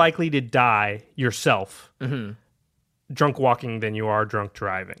more likely to die yourself drunk walking than you are drunk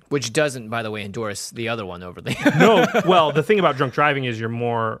driving. Which doesn't, by the way, endorse the other one over there. No, well, the thing about drunk driving is you're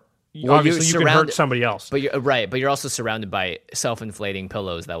more... obviously, you can hurt somebody else. But you're also surrounded by self-inflating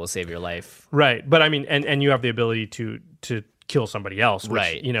pillows that will save your life. Right, but I mean, and you have the ability to kill somebody else.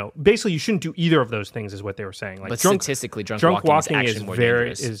 Which, basically, you shouldn't do either of those things, is what they were saying. Like, but statistically, drunk walking is actually more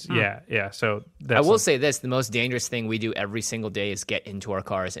dangerous. Yeah. So I will say this: the most dangerous thing we do every single day is get into our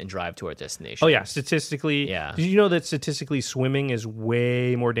cars and drive to our destination. Oh yeah, statistically. Yeah. Did you know that statistically swimming is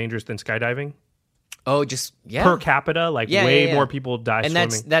way more dangerous than skydiving? Oh, just per capita, way more people die and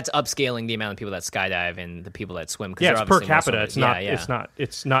swimming. And that's upscaling the amount of people that skydive and the people that swim. Yeah, it's per capita.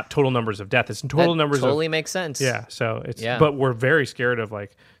 It's not total numbers of death. It's total numbers. Totally makes sense. Yeah, so it's. But we're very scared of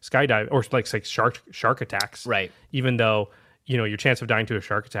like skydive or like shark attacks. Right. Even though your chance of dying to a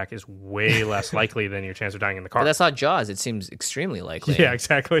shark attack is way less likely than your chance of dying in the car. But that's not Jaws. It seems extremely likely. Yeah,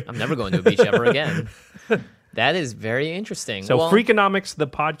 exactly. I'm never going to a beach ever again. That is very interesting. So Freakonomics, the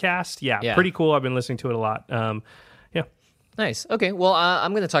podcast, yeah, pretty cool. I've been listening to it a lot. Yeah. Nice. Okay, well,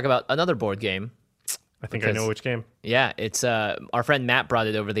 I'm going to talk about another board game. I think I know which game. Yeah, it's our friend Matt brought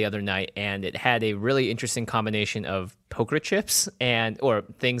it over the other night, and it had a really interesting combination of poker chips or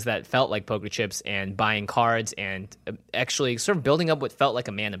things that felt like poker chips and buying cards and actually sort of building up what felt like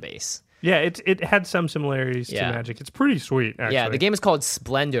a mana base. Yeah, it had some similarities to Magic. It's pretty sweet, actually. Yeah, the game is called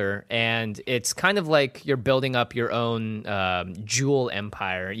Splendor, and it's kind of like you're building up your own jewel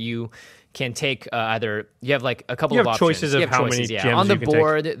empire. You can take either you have like a couple of options. Choices of how many gems on the you can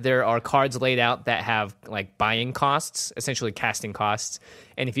board. take. There are cards laid out that have like buying costs, essentially casting costs.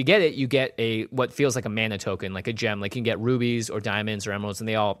 And if you get it, you get what feels like a mana token, like a gem. Like you can get rubies or diamonds or emeralds, and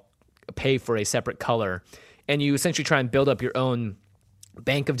they all pay for a separate color. And you essentially try and build up your own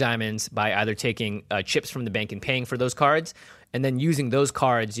bank of diamonds by either taking chips from the bank and paying for those cards, and then using those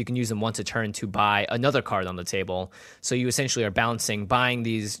cards, you can use them once a turn to buy another card on the table. So you essentially are balancing buying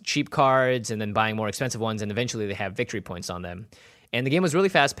these cheap cards and then buying more expensive ones, and eventually they have victory points on them. And the game was really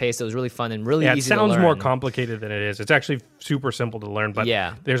fast-paced. It was really fun and really easy to learn. It sounds more complicated than it is. It's actually super simple to learn, but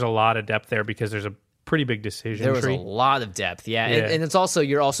there's a lot of depth there because there's a pretty big decision There was tree. a lot of depth, and it's also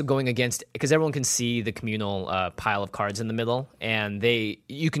you're also going against because everyone can see the communal pile of cards in the middle, and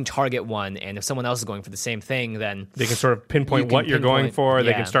you can target one, and if someone else is going for the same thing, then they can sort of pinpoint what you're going for.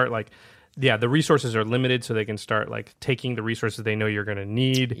 They can start the resources are limited, so they can start like taking the resources they know you're going to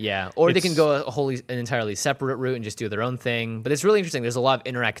need. Yeah, or they can go an entirely separate route and just do their own thing. But it's really interesting. There's a lot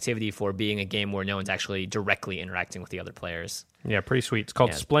of interactivity for being a game where no one's actually directly interacting with the other players. Yeah, pretty sweet. It's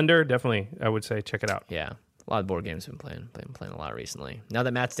called Splendor. Definitely, I would say check it out. Yeah, a lot of board games I've been playing a lot recently. Now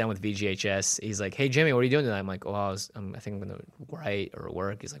that Matt's done with VGHS, he's like, "Hey Jimmy, what are you doing tonight?" I'm like, "Oh, I think I'm going to write or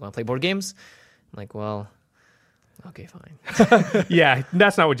work." He's like, "Want to play board games?" I'm like, "Well." Okay, fine. Yeah,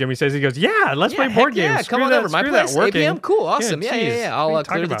 that's not what Jimmy says. He goes, "Yeah, let's play board games. Yeah, come on over. My place, 8 p.m. Cool, awesome. Yeah. I'll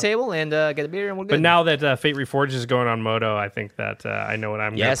clear the table and get a beer, and we're good." But now that Fate Reforged is going on Moto, I think that I know what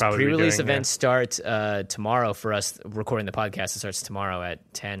I'm going to probably be doing. Pre-release events start tomorrow for us. Recording the podcast, it starts tomorrow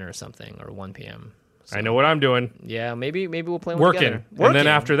at 10 or something, or 1 p.m. So, I know what I'm doing. Yeah, maybe we'll play one together. Working. And then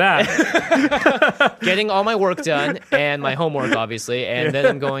after that... Getting all my work done and my homework, obviously, and then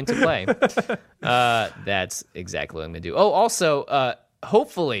I'm going to play. That's exactly what I'm going to do. Oh, also,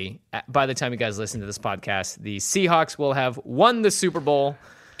 hopefully, by the time you guys listen to this podcast, the Seahawks will have won the Super Bowl.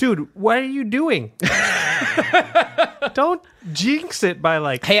 Dude, what are you doing? Don't jinx it by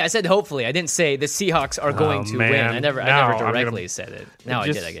like... Hey, I said hopefully. I didn't say the Seahawks are going to win. I never directly said it. Now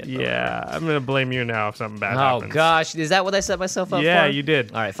I did. Yeah, I'm going to blame you now if something bad happens. Oh, gosh. Is that what I set myself up for? Yeah, you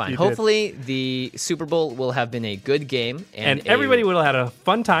did. All right, fine. Hopefully, the Super Bowl will have been a good game. And everybody will have had a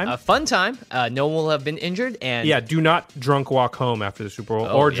fun time. A fun time. No one will have been injured. And yeah, do not drunk walk home after the Super Bowl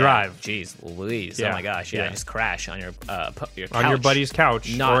or drive. Jeez Louise. Yeah. Oh, my gosh. Yeah, just crash on your couch. On your buddy's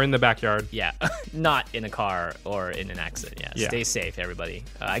couch or in the backyard. Yeah, not in a car or in an accident. Yeah, stay safe, everybody.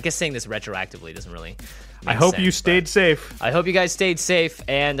 I guess saying this retroactively doesn't really I hope you stayed safe. I hope you guys stayed safe,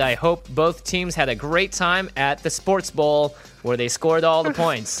 and I hope both teams had a great time at the Sports Bowl where they scored all the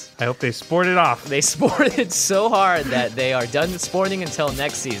points. I hope they sported off. They sported so hard that they are done sporting until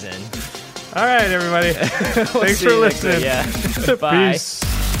next season. All right, everybody. Thanks for listening. Yeah. Bye. Peace.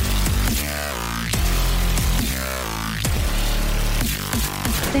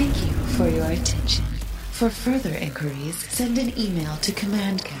 Thank you for your attention. For further inquiries, send an email to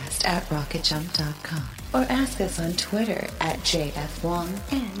commandcast@rocketjump.com or ask us on Twitter @JFWong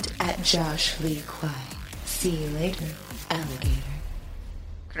and @JoshLeeQuai. See you later, alligator.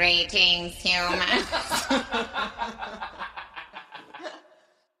 Greetings, humans.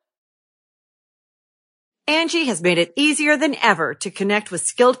 Angie has made it easier than ever to connect with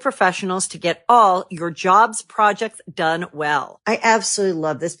skilled professionals to get all your jobs projects done well. I absolutely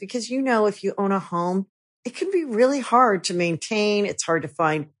love this because, if you own a home, it can be really hard to maintain. It's hard to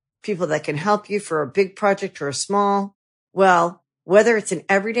find people that can help you for a big project or a small. Well, whether it's in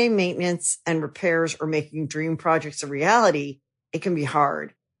everyday maintenance and repairs or making dream projects a reality, it can be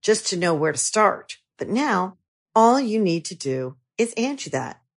hard just to know where to start. But now all you need to do is Angie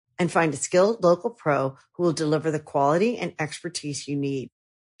that and find a skilled local pro who will deliver the quality and expertise you need.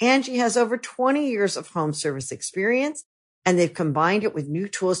 Angie has over 20 years of home service experience, and they've combined it with new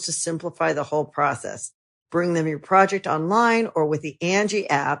tools to simplify the whole process. Bring them your project online or with the Angie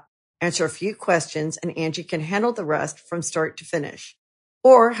app, answer a few questions, and Angie can handle the rest from start to finish.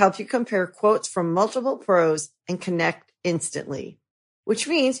 Or help you compare quotes from multiple pros and connect instantly, which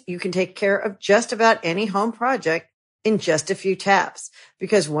means you can take care of just about any home project in just a few taps.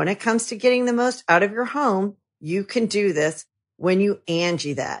 Because when it comes to getting the most out of your home, you can do this when you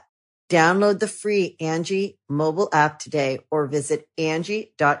Angie that. Download the free Angie mobile app today or visit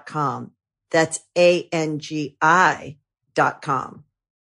Angie.com. That's ANGI.com.